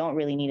 actually, I don't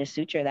really need to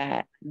suture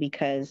that,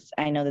 because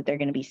I know that they're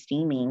going to be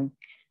steaming.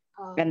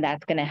 And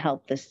that's going to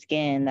help the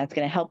skin. That's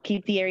going to help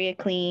keep the area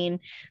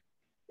clean.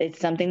 It's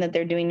something that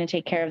they're doing to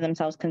take care of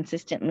themselves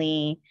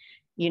consistently,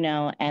 you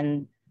know,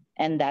 and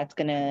that's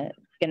going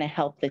to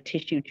help the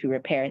tissue to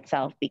repair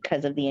itself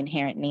because of the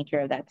inherent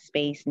nature of that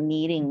space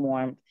needing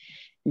warmth,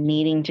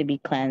 needing to be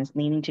cleansed,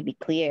 needing to be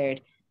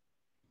cleared.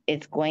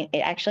 It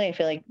actually, I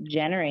feel like,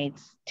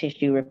 generates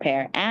tissue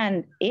repair.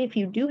 And if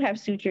you do have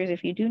sutures,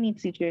 if you do need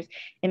sutures,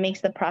 it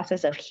makes the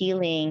process of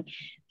healing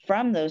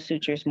from those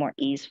sutures more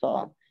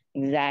easeful.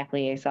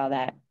 Exactly. I saw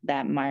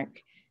that mark,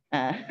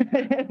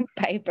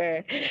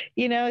 Piper,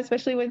 you know,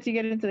 especially once you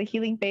get into the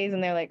healing phase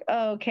and they're like,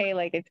 oh, okay,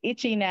 like it's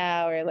itchy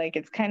now, or like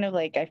it's kind of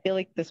like, I feel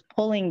like this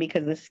pulling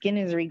because the skin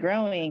is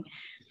regrowing.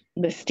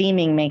 The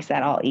steaming makes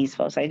that all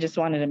easeful. So I just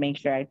wanted to make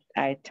sure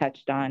I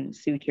touched on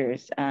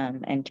sutures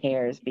and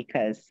tears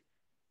because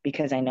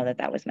I know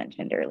that was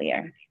mentioned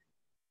earlier.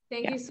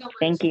 Thank you so much.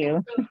 Thank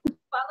you.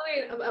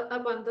 Following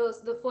up on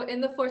those,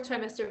 in the 4th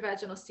trimester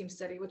vaginal steam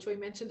study, which we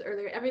mentioned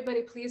earlier,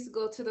 everybody please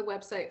go to the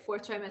website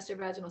 4th trimester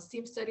vaginal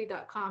steam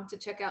study.com to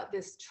check out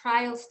this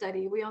trial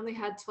study. We only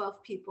had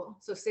 12 people,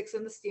 so 6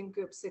 in the steam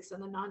group, 6 in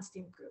the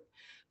non-steam group.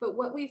 But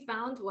what we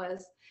found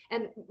was,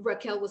 and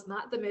Raquel was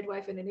not the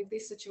midwife in any of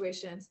these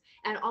situations,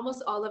 and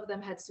almost all of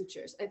them had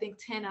sutures. I think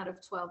 10 out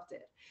of 12 did.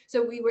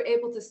 So we were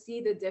able to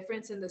see the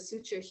difference in the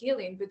suture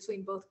healing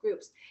between both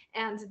groups.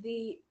 And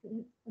the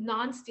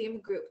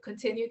non-STEAM group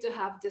continued to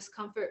have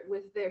discomfort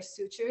with their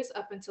sutures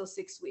up until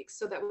 6 weeks.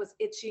 So that was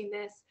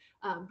itchiness,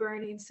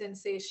 burning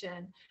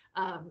sensation,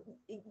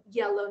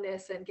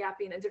 yellowness and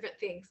gapping and different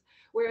things.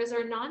 Whereas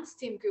our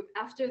non-STEAM group,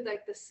 after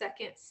like the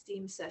second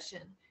STEAM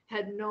session,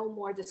 had no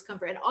more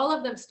discomfort. And all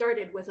of them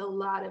started with a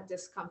lot of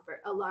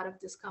discomfort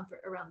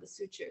around the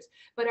sutures.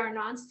 But our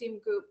non-STEAM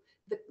group,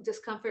 the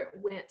discomfort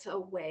went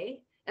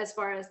away as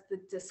far as the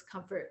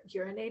discomfort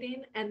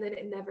urinating, and then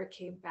it never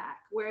came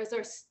back. Whereas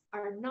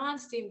our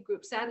non-STEAM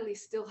group sadly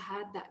still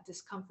had that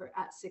discomfort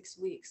at 6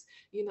 weeks,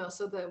 you know,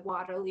 so the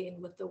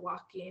waddling with the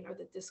walking or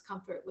the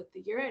discomfort with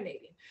the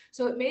urinating.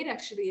 So it made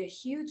actually a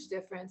huge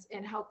difference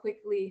in how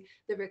quickly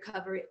the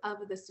recovery of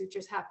the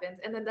sutures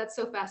happens. And then that's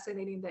so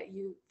fascinating that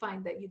you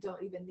find that you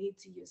don't even need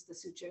to use the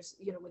sutures,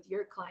 you know, with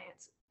your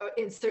clients or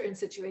in certain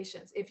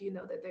situations, if you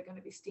know that they're going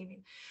to be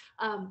steaming.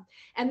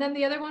 And then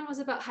the other one was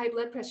about high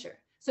blood pressure.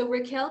 So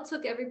Raquel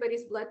took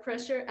everybody's blood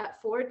pressure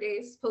at 4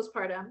 days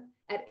postpartum,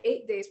 at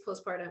 8 days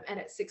postpartum, and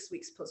at 6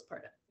 weeks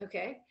postpartum,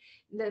 okay?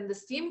 And then the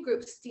STEAM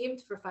group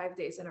steamed for 5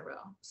 days in a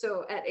row.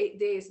 So at 8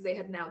 days, they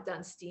had now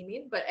done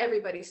steaming, but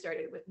everybody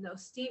started with no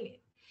steaming.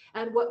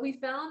 And what we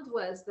found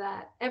was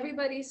that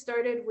everybody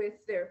started with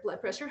their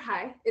blood pressure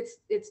high.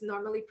 It's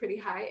normally pretty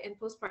high in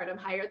postpartum,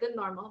 higher than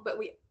normal, but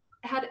we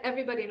had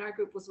everybody in our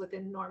group was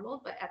within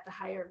normal, but at the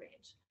higher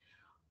range.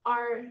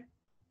 Our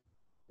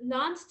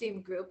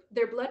non-STEAM group,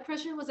 their blood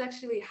pressure was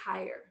actually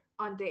higher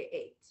on day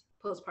 8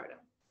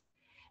 postpartum.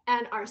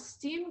 And our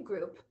STEAM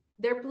group,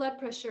 their blood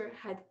pressure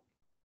had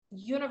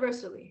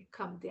universally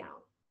come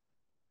down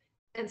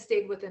and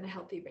stayed within a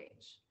healthy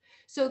range.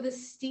 So the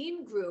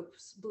STEAM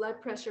group's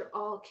blood pressure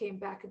all came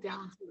back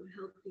down to a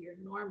healthier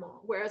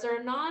normal, whereas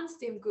our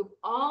non-STEAM group,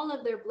 all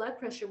of their blood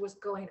pressure was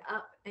going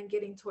up and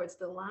getting towards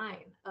the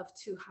line of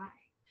too high.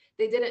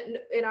 They didn't,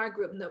 in our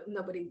group,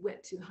 nobody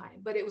went too high,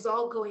 but it was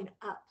all going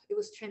up. It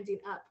was trending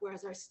up,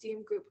 whereas our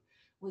STEAM group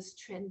was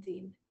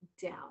trending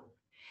down.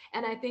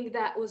 And I think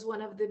that was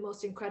one of the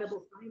most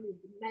incredible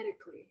findings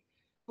medically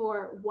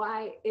for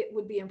why it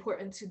would be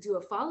important to do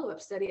a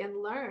follow-up study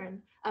and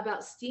learn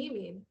about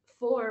steaming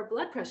for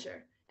blood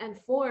pressure and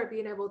for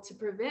being able to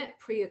prevent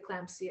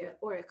preeclampsia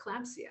or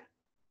eclampsia,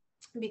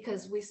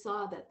 because we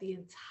saw that the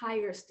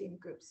entire STEAM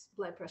group's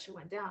blood pressure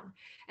went down.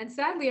 And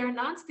sadly, our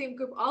non-STEAM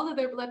group, all of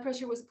their blood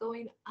pressure was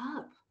going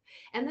up.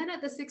 And then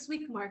at the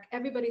 6-week mark,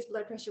 everybody's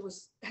blood pressure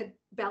had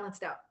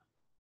balanced out.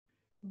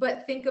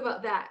 But think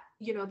about that,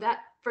 you know, that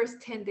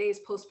first 10 days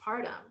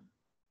postpartum,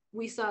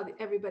 we saw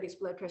everybody's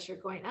blood pressure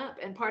going up.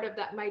 And part of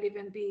that might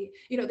even be,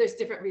 you know, there's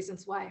different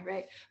reasons why,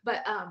 right?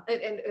 But,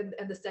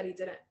 and the study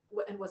didn't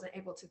and wasn't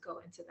able to go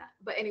into that.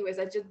 But anyways,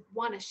 I just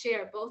want to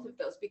share both of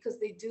those because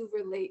they do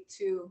relate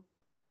to,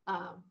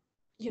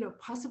 you know,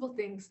 possible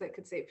things that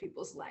could save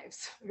people's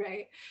lives,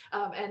 right?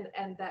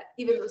 And that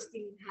even though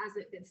steaming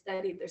hasn't been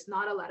studied, there's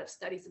not a lot of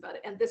studies about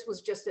it. And this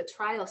was just a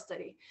trial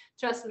study.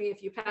 Trust me,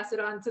 if you pass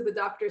it on to the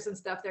doctors and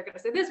stuff, they're going to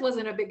say, this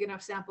wasn't a big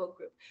enough sample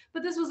group.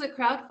 But this was a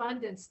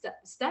crowdfunded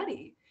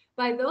study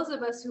by those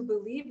of us who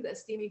believe that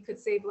steaming could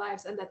save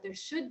lives and that there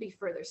should be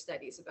further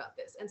studies about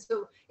this. And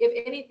so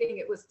if anything,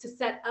 it was to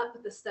set up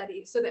the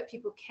study so that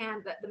people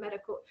can, that the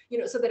medical, you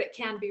know, so that it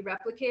can be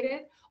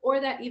replicated, or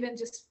that even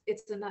just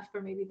it's enough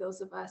for maybe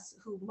those of us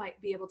who might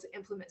be able to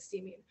implement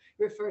steaming,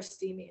 refer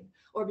steaming,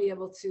 or be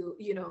able to,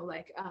 you know,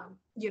 like,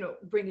 you know,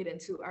 bring it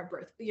into our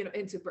birth, you know,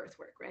 into birth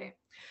work, right?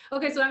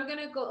 Okay, so I'm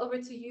going to go over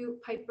to you,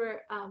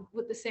 Piper,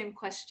 with the same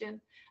question.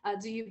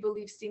 Do you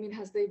believe steaming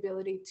has the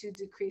ability to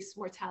decrease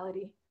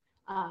mortality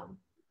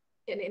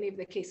in any of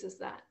the cases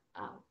that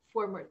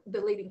for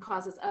the leading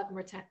causes of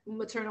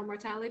maternal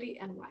mortality,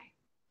 and why?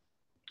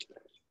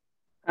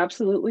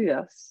 Absolutely,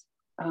 yes.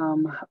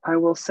 I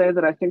will say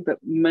that I think that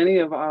many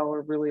of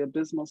our really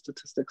abysmal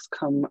statistics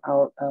come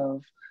out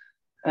of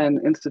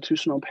an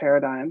institutional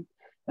paradigm.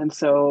 And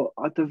so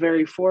at the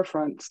very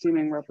forefront,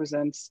 steaming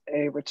represents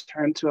a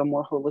return to a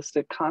more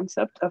holistic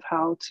concept of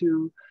how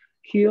to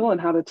heal and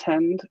how to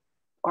tend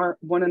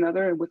one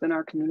another within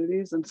our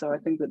communities. And so I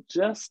think that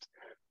just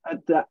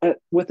from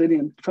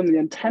the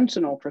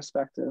intentional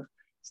perspective,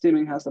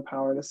 steaming has the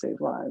power to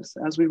save lives.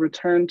 As we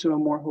return to a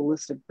more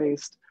holistic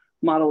based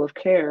model of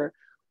care,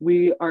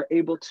 we are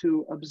able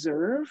to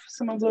observe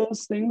some of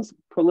those things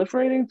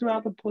proliferating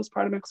throughout the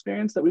postpartum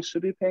experience that we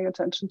should be paying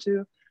attention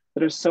to,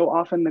 that are so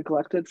often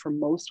neglected for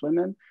most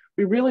women.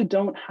 We really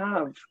don't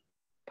have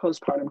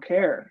postpartum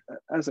care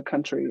as a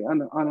country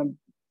on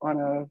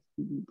a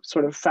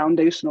sort of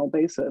foundational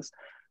basis.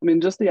 I mean,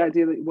 just the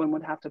idea that one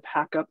would have to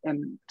pack up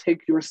and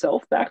take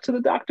yourself back to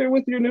the doctor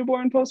with your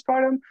newborn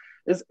postpartum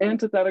is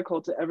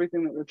antithetical to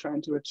everything that we're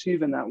trying to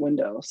achieve in that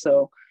window.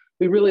 So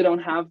we really don't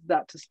have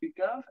that to speak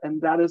of.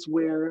 And that is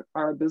where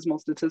our abysmal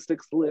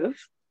statistics live.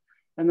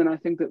 And then I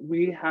think that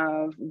we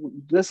are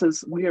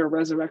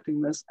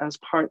resurrecting this as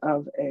part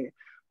of a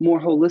more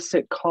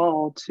holistic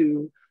call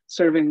to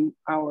serving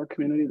our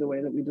community the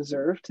way that we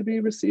deserve to be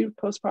received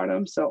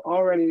postpartum. So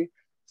already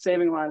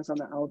saving lives on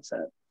the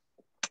outset.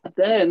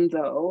 Then,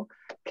 though,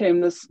 came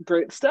this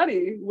great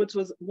study, which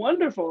was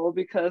wonderful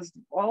because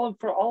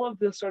for all of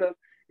this sort of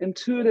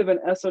intuitive and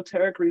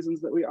esoteric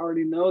reasons that we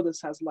already know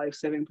this has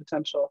life-saving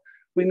potential,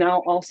 we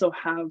now also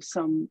have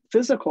some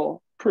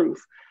physical proof.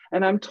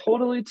 And I'm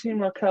totally team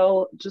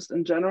Raquel just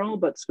in general,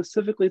 but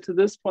specifically to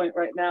this point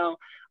right now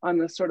on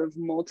this sort of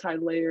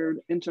multi-layered,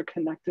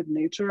 interconnected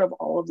nature of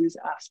all of these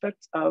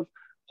aspects of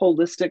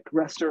holistic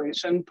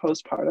restoration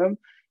postpartum.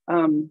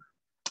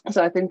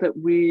 So I think that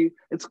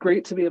it's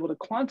great to be able to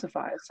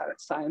quantify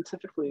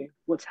scientifically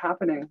what's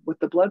happening with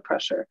the blood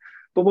pressure.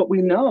 But what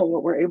we know,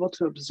 what we're able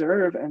to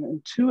observe and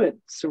intuit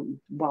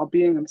while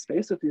being in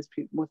space with these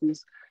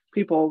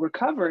people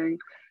recovering,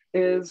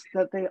 is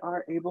that they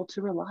are able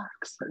to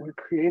relax, that we're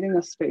creating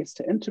a space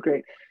to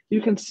integrate. You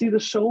can see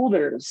the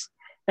shoulders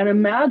and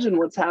imagine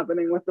what's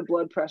happening with the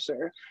blood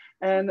pressure,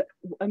 and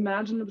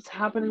imagine what's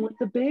happening with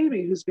the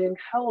baby who's being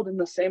held in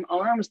the same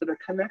arms that are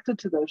connected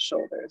to those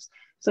shoulders.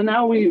 So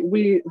now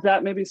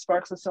that maybe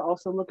sparks us to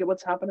also look at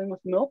what's happening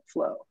with milk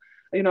flow.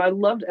 You know, I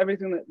loved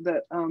everything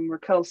that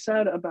Raquel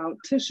said about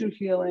tissue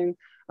healing,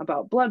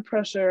 about blood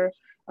pressure,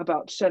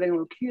 about shedding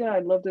lochia. I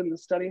loved in the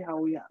study how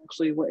we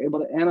actually were able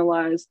to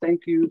analyze,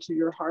 thank you to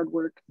your hard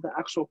work, the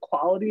actual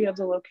quality of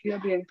the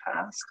lochia being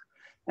passed,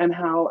 and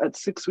how at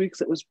 6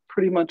 weeks it was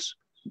pretty much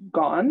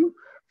gone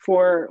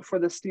for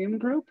the STEAM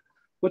group,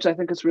 which I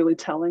think is really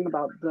telling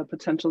about the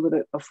potential that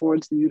it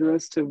affords the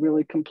uterus to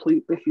really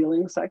complete the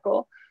healing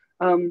cycle.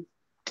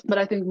 But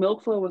I think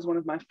milk flow was one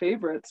of my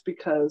favorites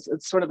because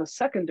it's sort of a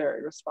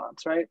secondary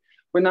response, right?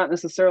 We're not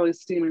necessarily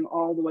steaming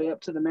all the way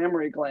up to the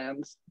mammary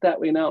glands that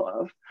we know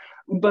of,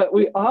 but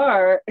we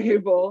are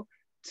able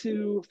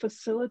to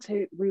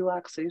facilitate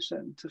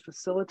relaxation, to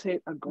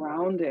facilitate a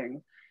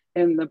grounding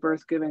in the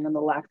birth giving and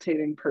the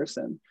lactating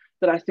person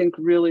that I think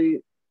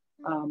really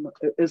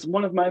is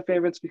one of my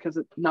favorites because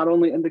it not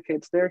only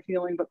indicates their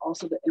healing, but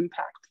also the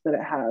impact that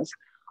it has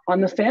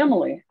on the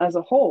family as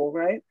a whole,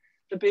 right?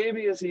 The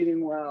baby is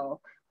eating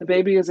well, the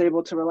baby is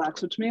able to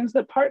relax, which means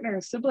that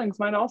partners, siblings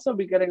might also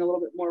be getting a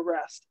little bit more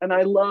rest. And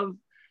I love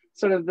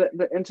sort of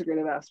the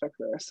integrative aspect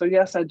there. So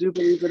yes, I do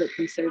believe that it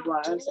can save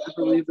lives. I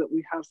believe that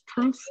we have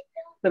proof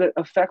that it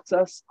affects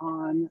us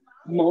on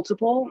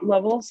multiple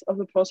levels of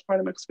the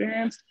postpartum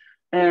experience.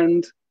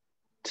 And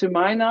to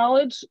my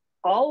knowledge,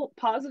 all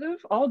positive,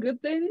 all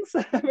good things.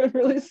 I haven't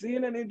really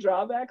seen any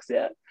drawbacks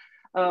yet.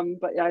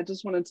 But yeah, I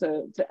just wanted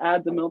to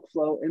add the milk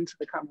flow into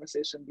the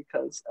conversation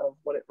because of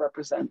what it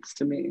represents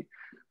to me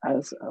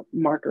as a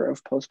marker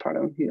of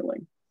postpartum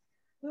healing.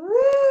 Woo!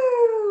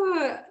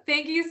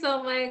 Thank you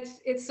so much.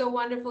 It's so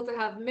wonderful to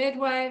have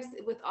midwives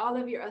with all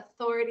of your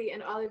authority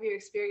and all of your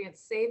experience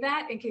say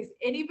that in case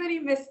anybody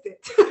missed it.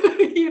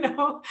 You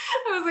know,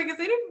 I was like,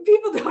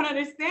 people don't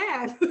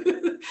understand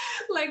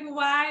like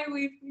why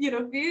we,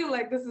 feel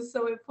like this is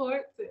so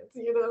important,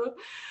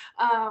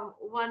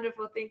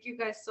 Wonderful. Thank you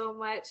guys so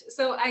much.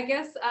 So I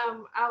guess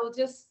I will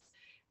just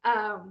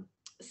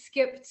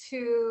skip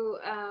to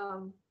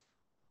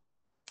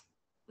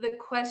the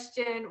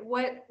question,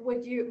 what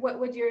would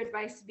your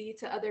advice be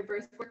to other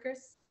birth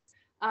workers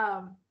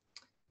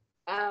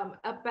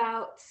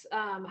about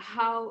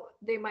how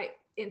they might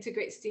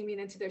integrate steaming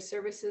into their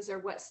services, or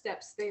what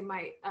steps they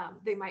might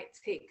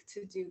take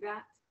to do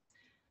that?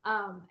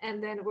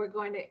 And then we're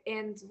going to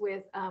end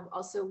with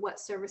also what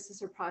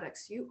services or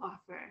products you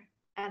offer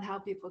and how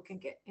people can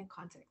get in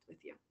contact with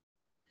you.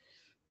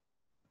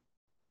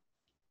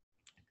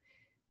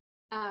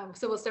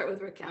 So we'll start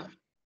with Raquel.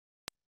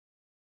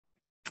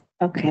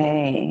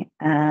 Okay.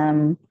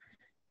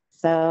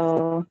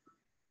 So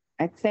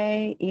I'd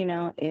say,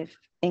 if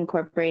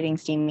incorporating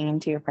steaming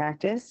into your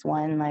practice,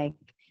 one, like,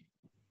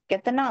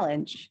 get the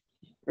knowledge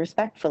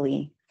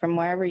respectfully from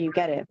wherever you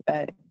get it,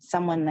 but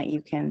someone that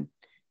you can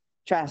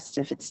trust.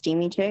 If it's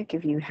Steamy Chick,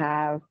 if you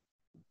have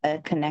a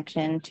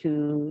connection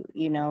to,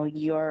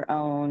 your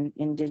own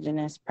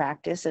indigenous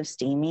practice of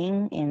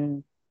steaming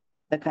in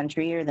the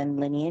country or the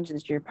lineage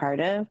that you're part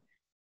of,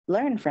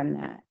 learn from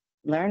that.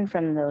 Learn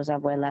from those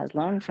abuelas,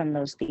 learn from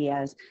those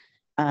tias,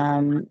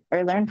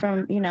 or learn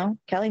from,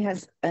 Keli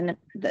has the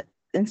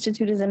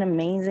Institute is an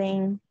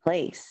amazing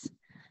place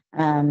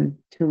to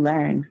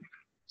learn.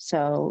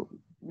 So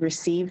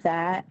receive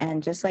that,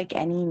 and just like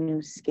any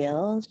new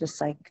skill,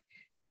 just like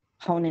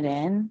hone it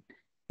in,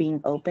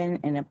 being open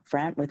and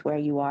upfront with where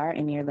you are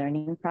in your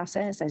learning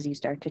process as you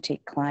start to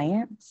take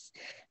clients,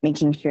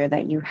 making sure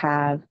that you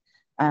have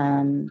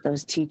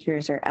those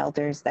teachers or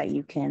elders that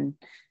you can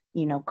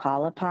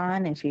call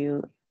upon if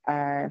you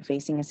are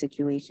facing a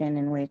situation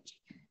in which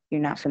you're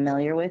not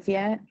familiar with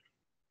yet,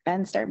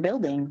 and start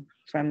building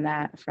from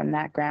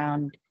that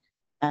ground.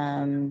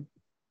 Don't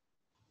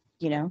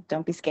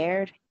be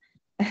scared.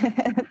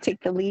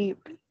 Take the leap.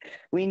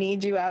 We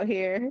need you out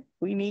here.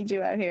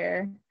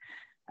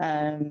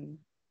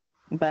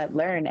 But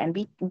learn and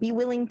be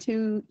willing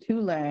to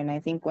learn. I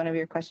think one of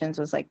your questions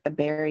was like the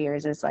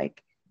barriers is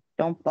like,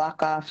 don't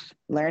block off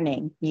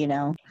learning, you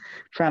know,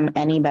 from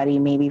anybody,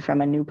 maybe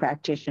from a new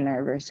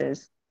practitioner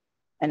versus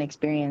an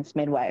experienced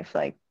midwife.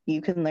 Like,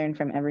 you can learn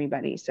from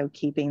everybody. So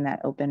keeping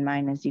that open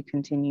mind as you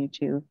continue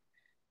to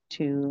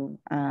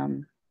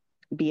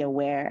be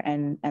aware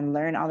and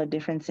learn all the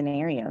different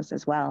scenarios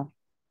as well.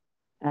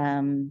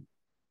 And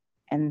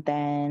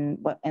then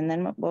what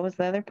was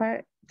the other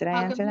part? Did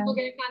I answer that? How can people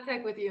get in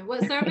contact with you?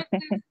 What services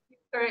do you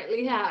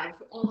currently have,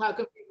 and how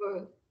can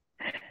people?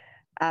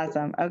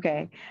 Awesome.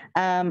 Okay.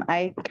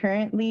 I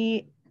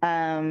currently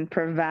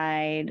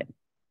provide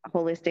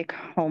holistic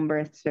home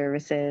birth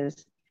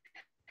services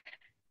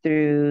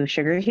through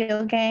Sugar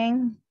Heel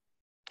Gang.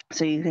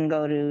 So you can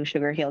go to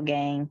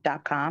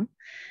sugarheelgang.com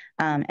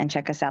and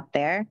check us out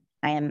there.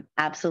 I am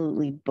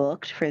absolutely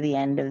booked for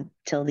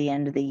till the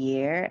end of the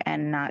year,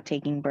 and not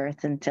taking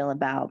births until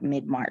about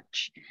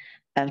mid-March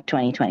of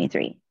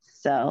 2023.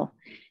 So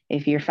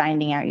if you're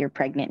finding out you're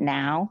pregnant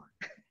now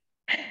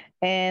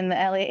in the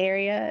LA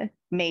area,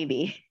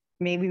 maybe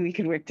we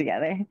could work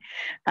together.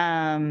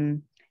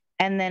 And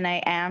then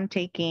I am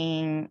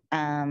taking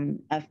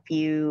a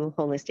few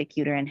holistic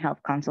uterine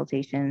health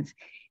consultations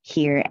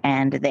here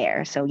and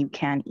there. So you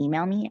can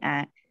email me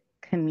at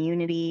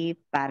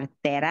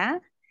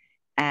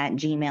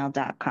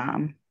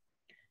communitypartera@gmail.com.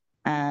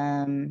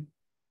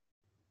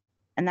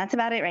 And that's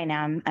about it right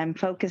now. I'm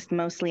focused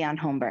mostly on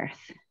home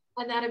birth.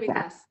 Anatomy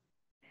class.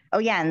 Oh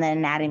yeah, and the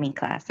anatomy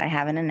class. I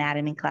have an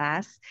anatomy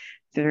class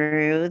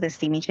through the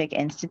Steamy Chick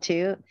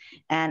Institute,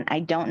 and I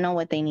don't know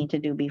what they need to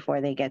do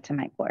before they get to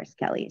my course,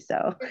 Kelly.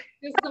 So.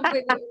 Just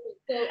completely.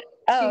 So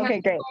oh,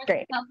 okay,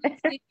 great.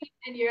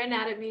 And your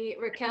anatomy.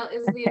 Raquel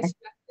is the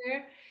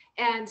instructor,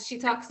 and she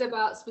talks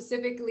about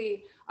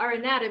specifically our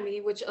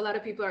anatomy, which a lot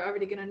of people are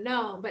already going to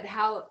know, but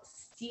how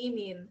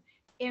steaming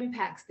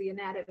impacts the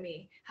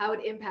anatomy, how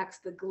it impacts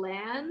the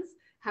glands,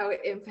 how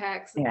it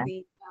impacts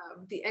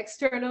the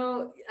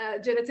external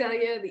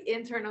genitalia, the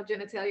internal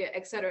genitalia,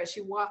 etc. She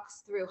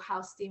walks through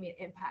how steaming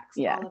impacts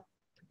all of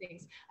the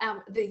things.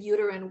 The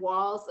uterine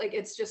walls, like,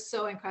 it's just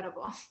so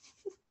incredible.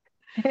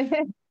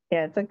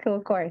 Yeah, it's a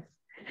cool course.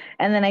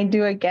 And then I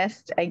do a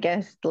guest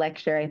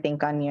lecture, I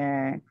think, on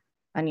your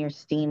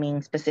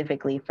steaming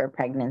specifically for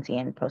pregnancy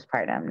and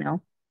postpartum,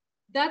 no?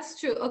 That's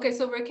true. Okay,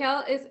 so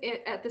Raquel is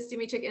at the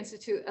Steamy Chick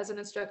Institute as an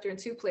instructor in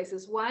two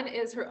places. One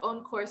is her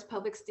own course,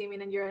 Pelvic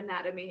Steaming and Your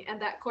Anatomy, and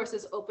that course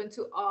is open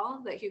to all,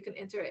 that you can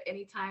enter at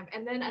any time.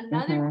 And then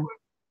another course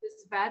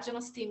is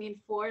Vaginal Steaming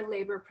for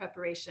Labor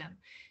Preparation.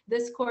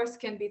 This course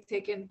can be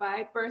taken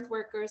by birth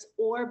workers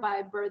or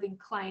by birthing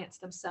clients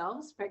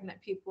themselves,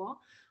 pregnant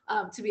people,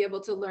 to be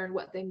able to learn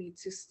what they need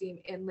to steam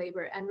in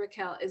labor. And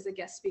Raquel is a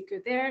guest speaker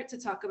there to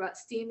talk about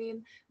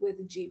steaming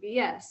with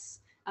GBS,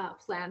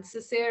 planned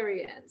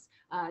cesareans,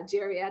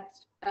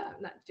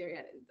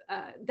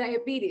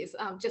 diabetes,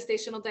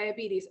 gestational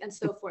diabetes, and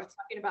so forth,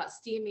 talking about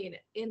steaming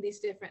in these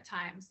different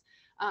times.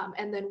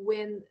 And then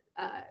when,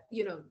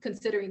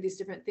 considering these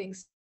different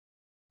things.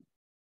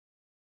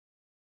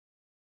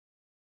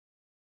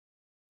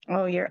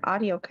 Oh, your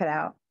audio cut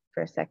out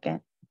for a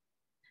second.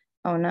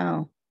 Oh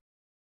no.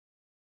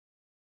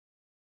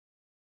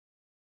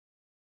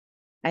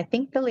 I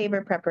think the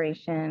labor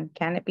preparation,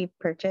 can it be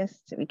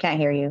purchased? We can't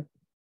hear you.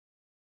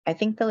 I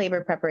think the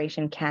labor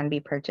preparation can be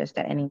purchased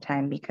at any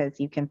time, because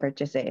you can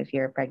purchase it if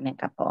you're a pregnant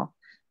couple.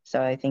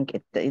 So I think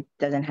it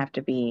doesn't have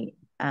to be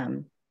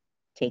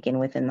taken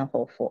within the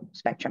whole full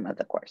spectrum of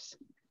the course.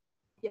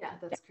 Yeah,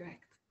 that's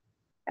correct.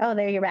 Oh,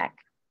 there, you're back.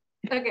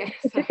 Okay.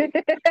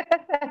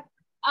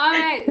 All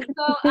right.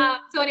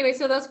 So anyway,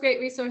 so those great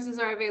resources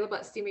are available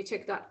at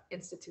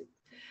steamychick.institute.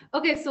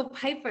 Okay, so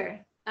Piper,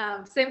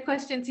 same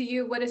question to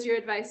you. What is your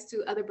advice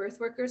to other birth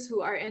workers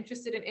who are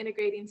interested in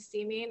integrating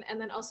steaming? And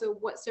then also,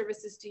 what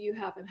services do you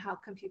have, and how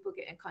can people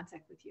get in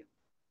contact with you?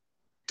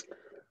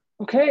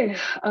 Okay,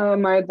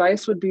 my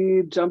advice would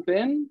be jump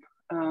in,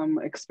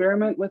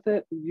 experiment with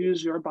it,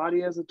 use your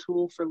body as a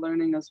tool for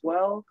learning as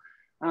well.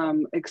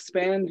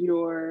 Expand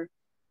your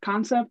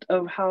concept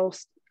of how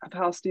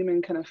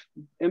steaming can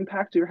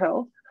impact your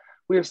health.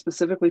 We are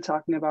specifically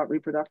talking about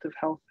reproductive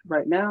health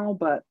right now,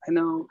 but I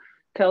know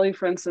Keli,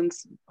 for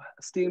instance,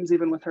 steams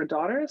even with her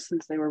daughters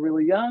since they were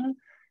really young.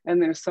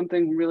 And there's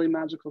something really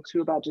magical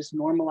too about just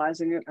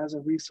normalizing it as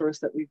a resource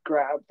that we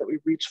grab, that we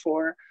reach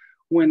for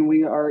when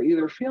we are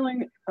either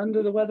feeling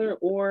under the weather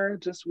or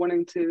just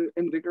wanting to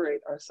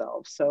invigorate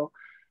ourselves. So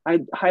I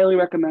highly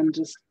recommend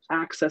just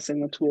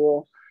accessing the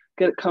tool,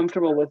 get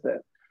comfortable with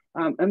it.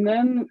 And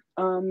then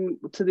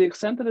to the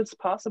extent that it's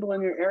possible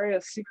in your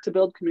area, seek to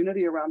build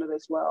community around it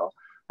as well.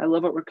 I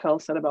love what Raquel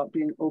said about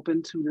being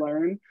open to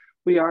learn.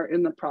 We are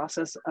in the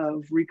process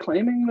of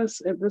reclaiming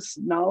this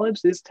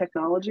knowledge, these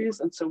technologies,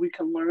 and so we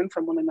can learn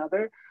from one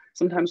another.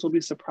 Sometimes we'll be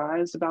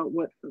surprised about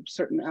what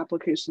certain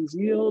applications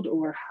yield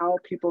or how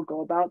people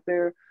go about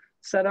their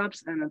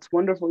setups, and it's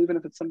wonderful. Even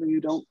if it's something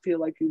you don't feel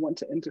like you want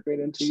to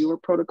integrate into your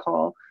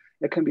protocol,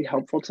 it can be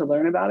helpful to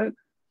learn about it.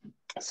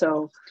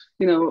 So,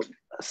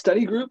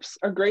 study groups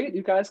are great.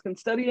 You guys can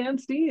study and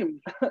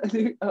steam.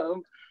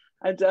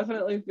 I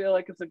definitely feel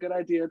like it's a good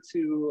idea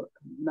to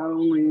not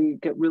only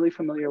get really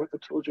familiar with the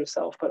tools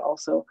yourself, but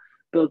also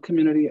build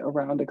community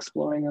around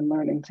exploring and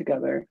learning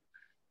together.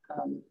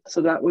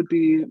 So that would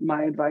be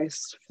my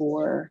advice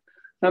for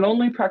not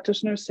only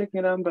practitioners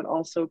taking them, but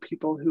also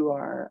people who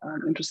are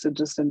interested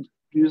just in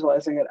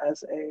utilizing it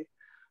as a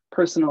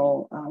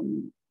personal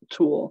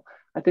tool.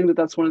 I think that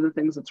that's one of the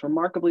things that's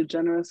remarkably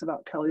generous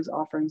about Keli's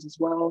offerings as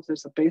well.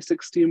 There's a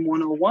basic STEAM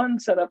 101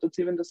 setup that's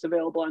even just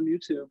available on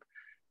YouTube.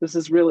 This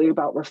is really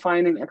about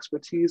refining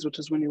expertise, which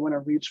is when you want to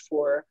reach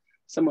for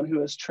someone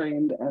who is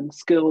trained and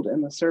skilled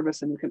in the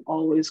service, and you can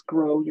always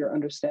grow your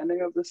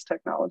understanding of this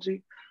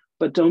technology.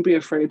 But don't be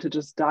afraid to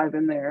just dive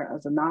in there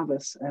as a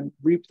novice and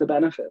reap the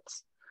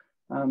benefits.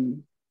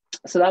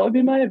 So that would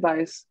be my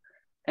advice.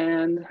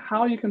 And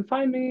how you can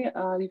find me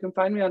on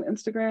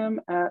Instagram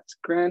at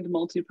Grand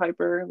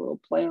Multi-Piper, a little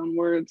play on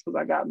words because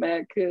I got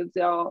mad kids,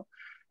 y'all.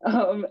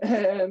 You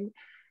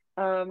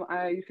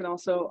can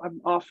also,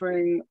 I'm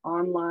offering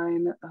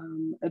online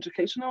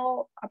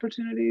educational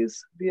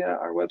opportunities via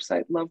our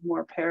website,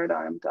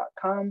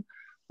 lovemoreparadigm.com.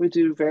 We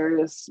do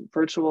various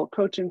virtual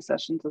coaching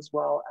sessions as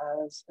well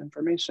as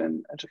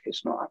information,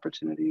 educational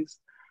opportunities.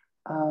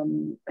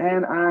 And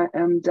I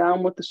am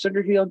down with the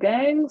Sugar Heel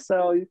gang,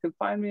 so you can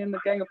find me in the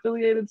gang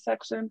affiliated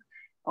section,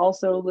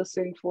 also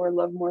listing for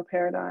Lovemore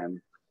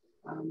Paradigm.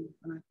 And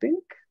I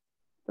think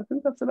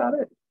that's about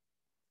it.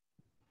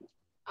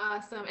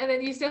 Awesome. And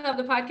then you still have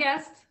the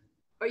podcast,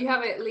 or you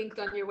have it linked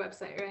on your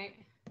website, right?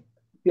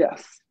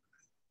 Yes.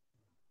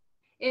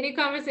 Any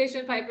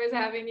conversation Piper's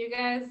having, you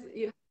guys?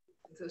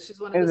 So she's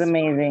one of It was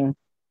amazing.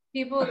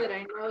 People that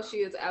I know. She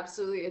is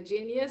absolutely a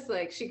genius.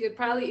 Like, she could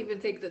probably even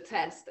take the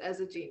test as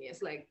a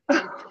genius. Like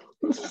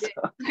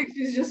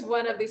she's just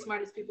one of the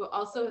smartest people.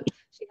 Also,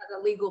 she has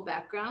a legal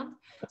background,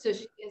 so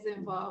she is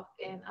involved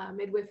in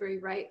midwifery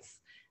rights.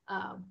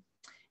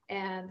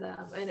 And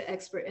an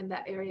expert in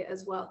that area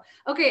as well.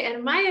 Okay,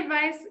 and my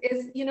advice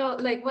is,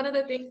 like, one of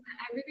the things that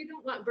I really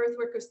don't want birth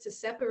workers to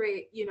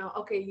separate,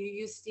 okay, you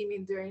use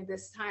steaming during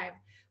this time.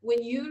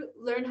 When you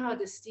learn how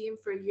to steam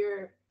for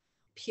your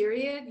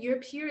period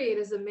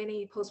is a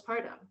mini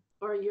postpartum,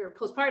 or your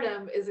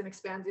postpartum is an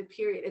expanded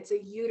period. It's a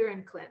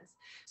uterine cleanse.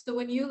 So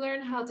when you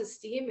learn how to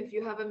steam, if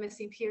you have a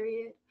missing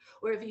period,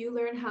 or if you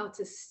learn how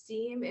to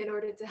steam in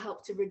order to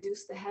help to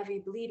reduce the heavy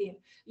bleeding,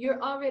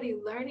 you're already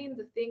learning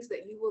the things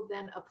that you will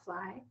then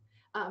apply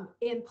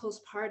in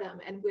postpartum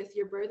and with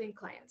your birthing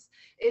clients.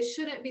 It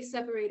shouldn't be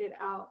separated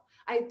out.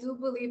 I do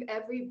believe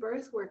every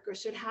birth worker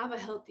should have a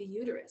healthy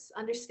uterus,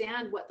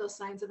 understand what those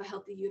signs of a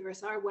healthy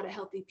uterus are, what a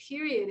healthy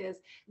period is.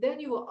 Then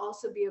you will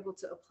also be able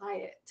to apply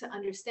it to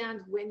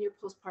understand when your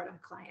postpartum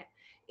client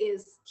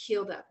is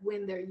healed up,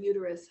 when their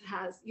uterus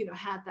has,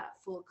 had that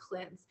full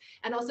cleanse.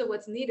 And also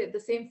what's needed, the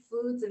same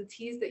foods and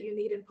teas that you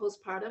need in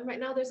postpartum. Right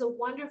now, there's a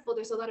lot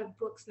of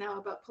books now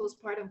about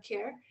postpartum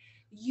care.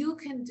 You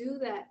can do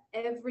that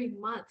every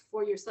month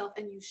for yourself,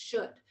 and you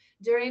should.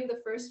 During the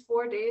first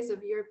 4 days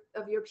of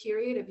your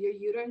period, of your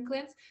uterine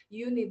cleanse,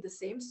 you need the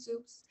same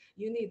soups,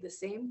 you need the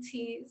same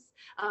teas.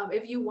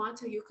 If you want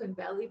to, you can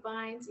belly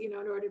bind, in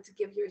order to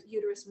give your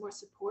uterus more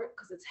support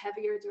because it's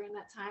heavier during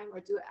that time, or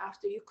do it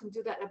after. You can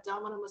do that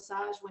abdominal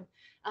massage when,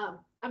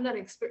 I'm not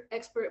an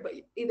expert, but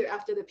either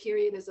after the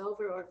period is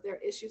over or if there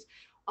are issues.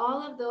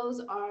 All of those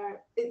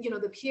are,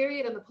 the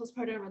period and the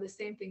postpartum are the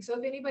same thing. So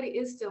if anybody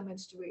is still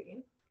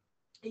menstruating,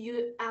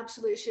 you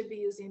absolutely should be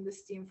using the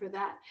steam for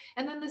that.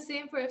 And then the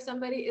same for if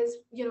somebody is,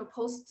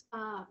 post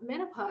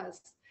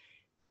menopause.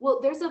 Well,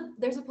 there's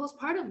a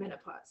postpartum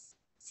menopause.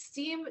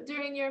 Steam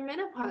during your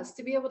menopause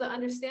to be able to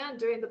understand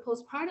during the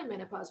postpartum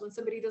menopause, when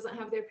somebody doesn't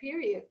have their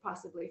period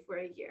possibly for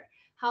a year,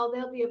 how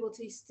they'll be able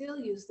to still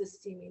use the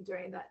steaming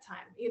during that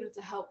time,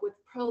 to help with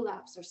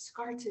prolapse or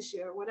scar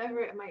tissue or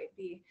whatever it might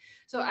be.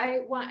 So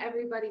I want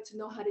everybody to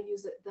know how to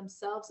use it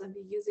themselves and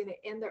be using it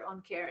in their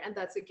own care. And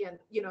that's, again,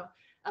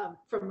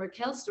 from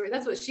Raquel's story,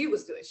 that's what she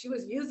was doing. She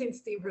was using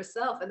steam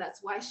herself, and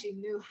that's why she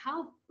knew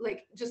how,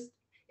 like, just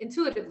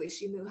intuitively,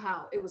 she knew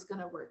how it was going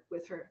to work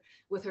with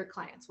her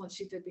clients once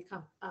she did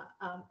become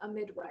a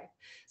midwife.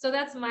 So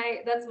that's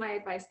my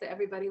advice to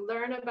everybody.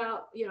 Learn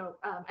about,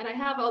 and I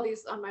have all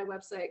these on my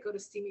website. Go to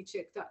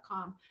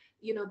steamychick.com.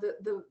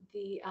 The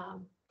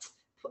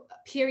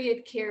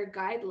period care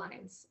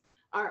guidelines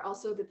are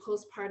also the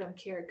postpartum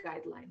care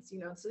guidelines.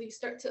 So you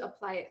start to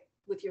apply it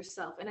with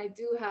yourself. And I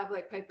do have,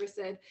 like Piper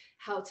said,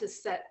 how to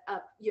set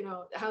up,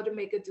 how to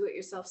make a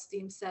do-it-yourself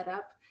steam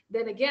setup.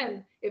 Then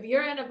again, if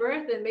you're in a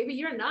birth and maybe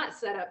you're not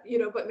set up,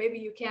 but maybe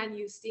you can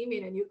use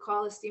steaming, and you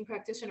call a steam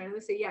practitioner and they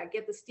say, yeah,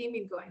 get the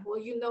steaming going. Well,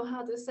 you know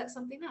how to set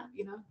something up,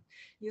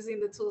 using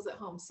the tools at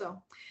home.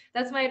 So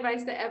that's my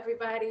advice to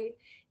everybody.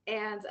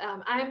 And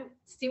I'm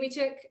Steamy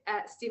Chick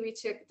at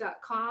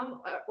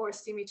steamychick.com or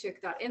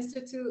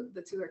steamychick.institute.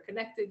 The two are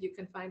connected. You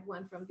can find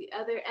one from the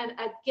other. And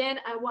again,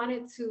 I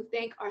wanted to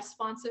thank our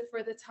sponsor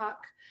for the talk,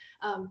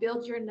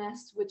 Build Your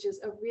Nest, which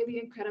is a really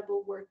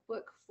incredible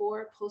workbook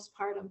for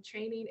postpartum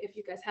training. If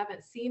you guys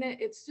haven't seen it,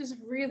 it's just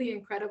really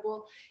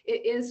incredible.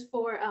 It is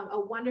for a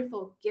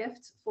wonderful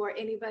gift for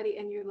anybody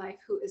in your life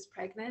who is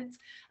pregnant.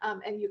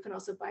 And you can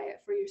also buy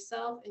it for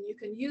yourself and you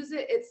can use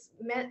it. It's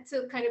meant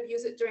to kind of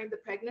use it during the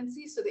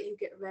pregnancy so that you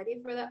get ready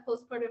for that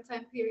postpartum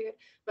time period,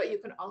 but you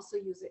can also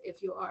use it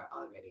if you are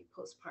already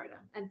postpartum,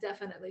 and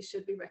definitely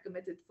should be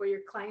recommended for your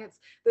clients.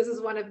 This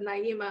is one of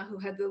Naima, who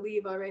had to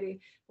leave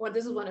already. Well,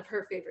 this is one of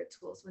her favorite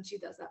tools when she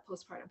does that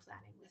postpartum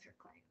planning with her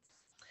clients.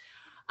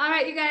 All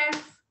right, you guys,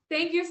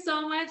 thank you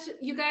so much,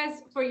 you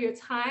guys, for your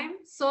time.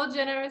 So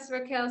generous,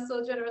 Raquel,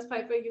 so generous,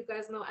 Piper. You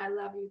guys know I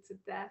love you to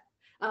death.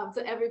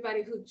 To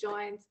everybody who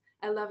joined,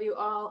 I love you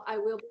all. I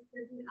will be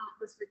sending out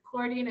this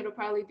recording. I'll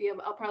probably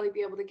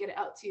be able to get it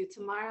out to you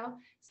tomorrow.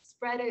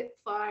 Spread it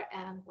far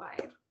and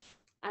wide.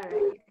 All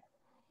right.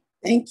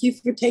 Thank you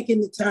for taking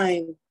the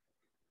time.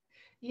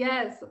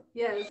 Yes,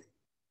 yes.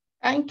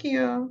 Thank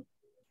you.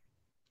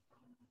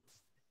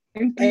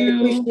 Thank I you.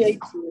 appreciate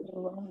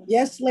you.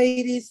 Yes,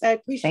 ladies, I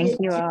appreciate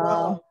Thank you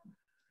all.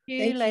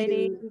 Thank you,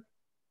 ladies.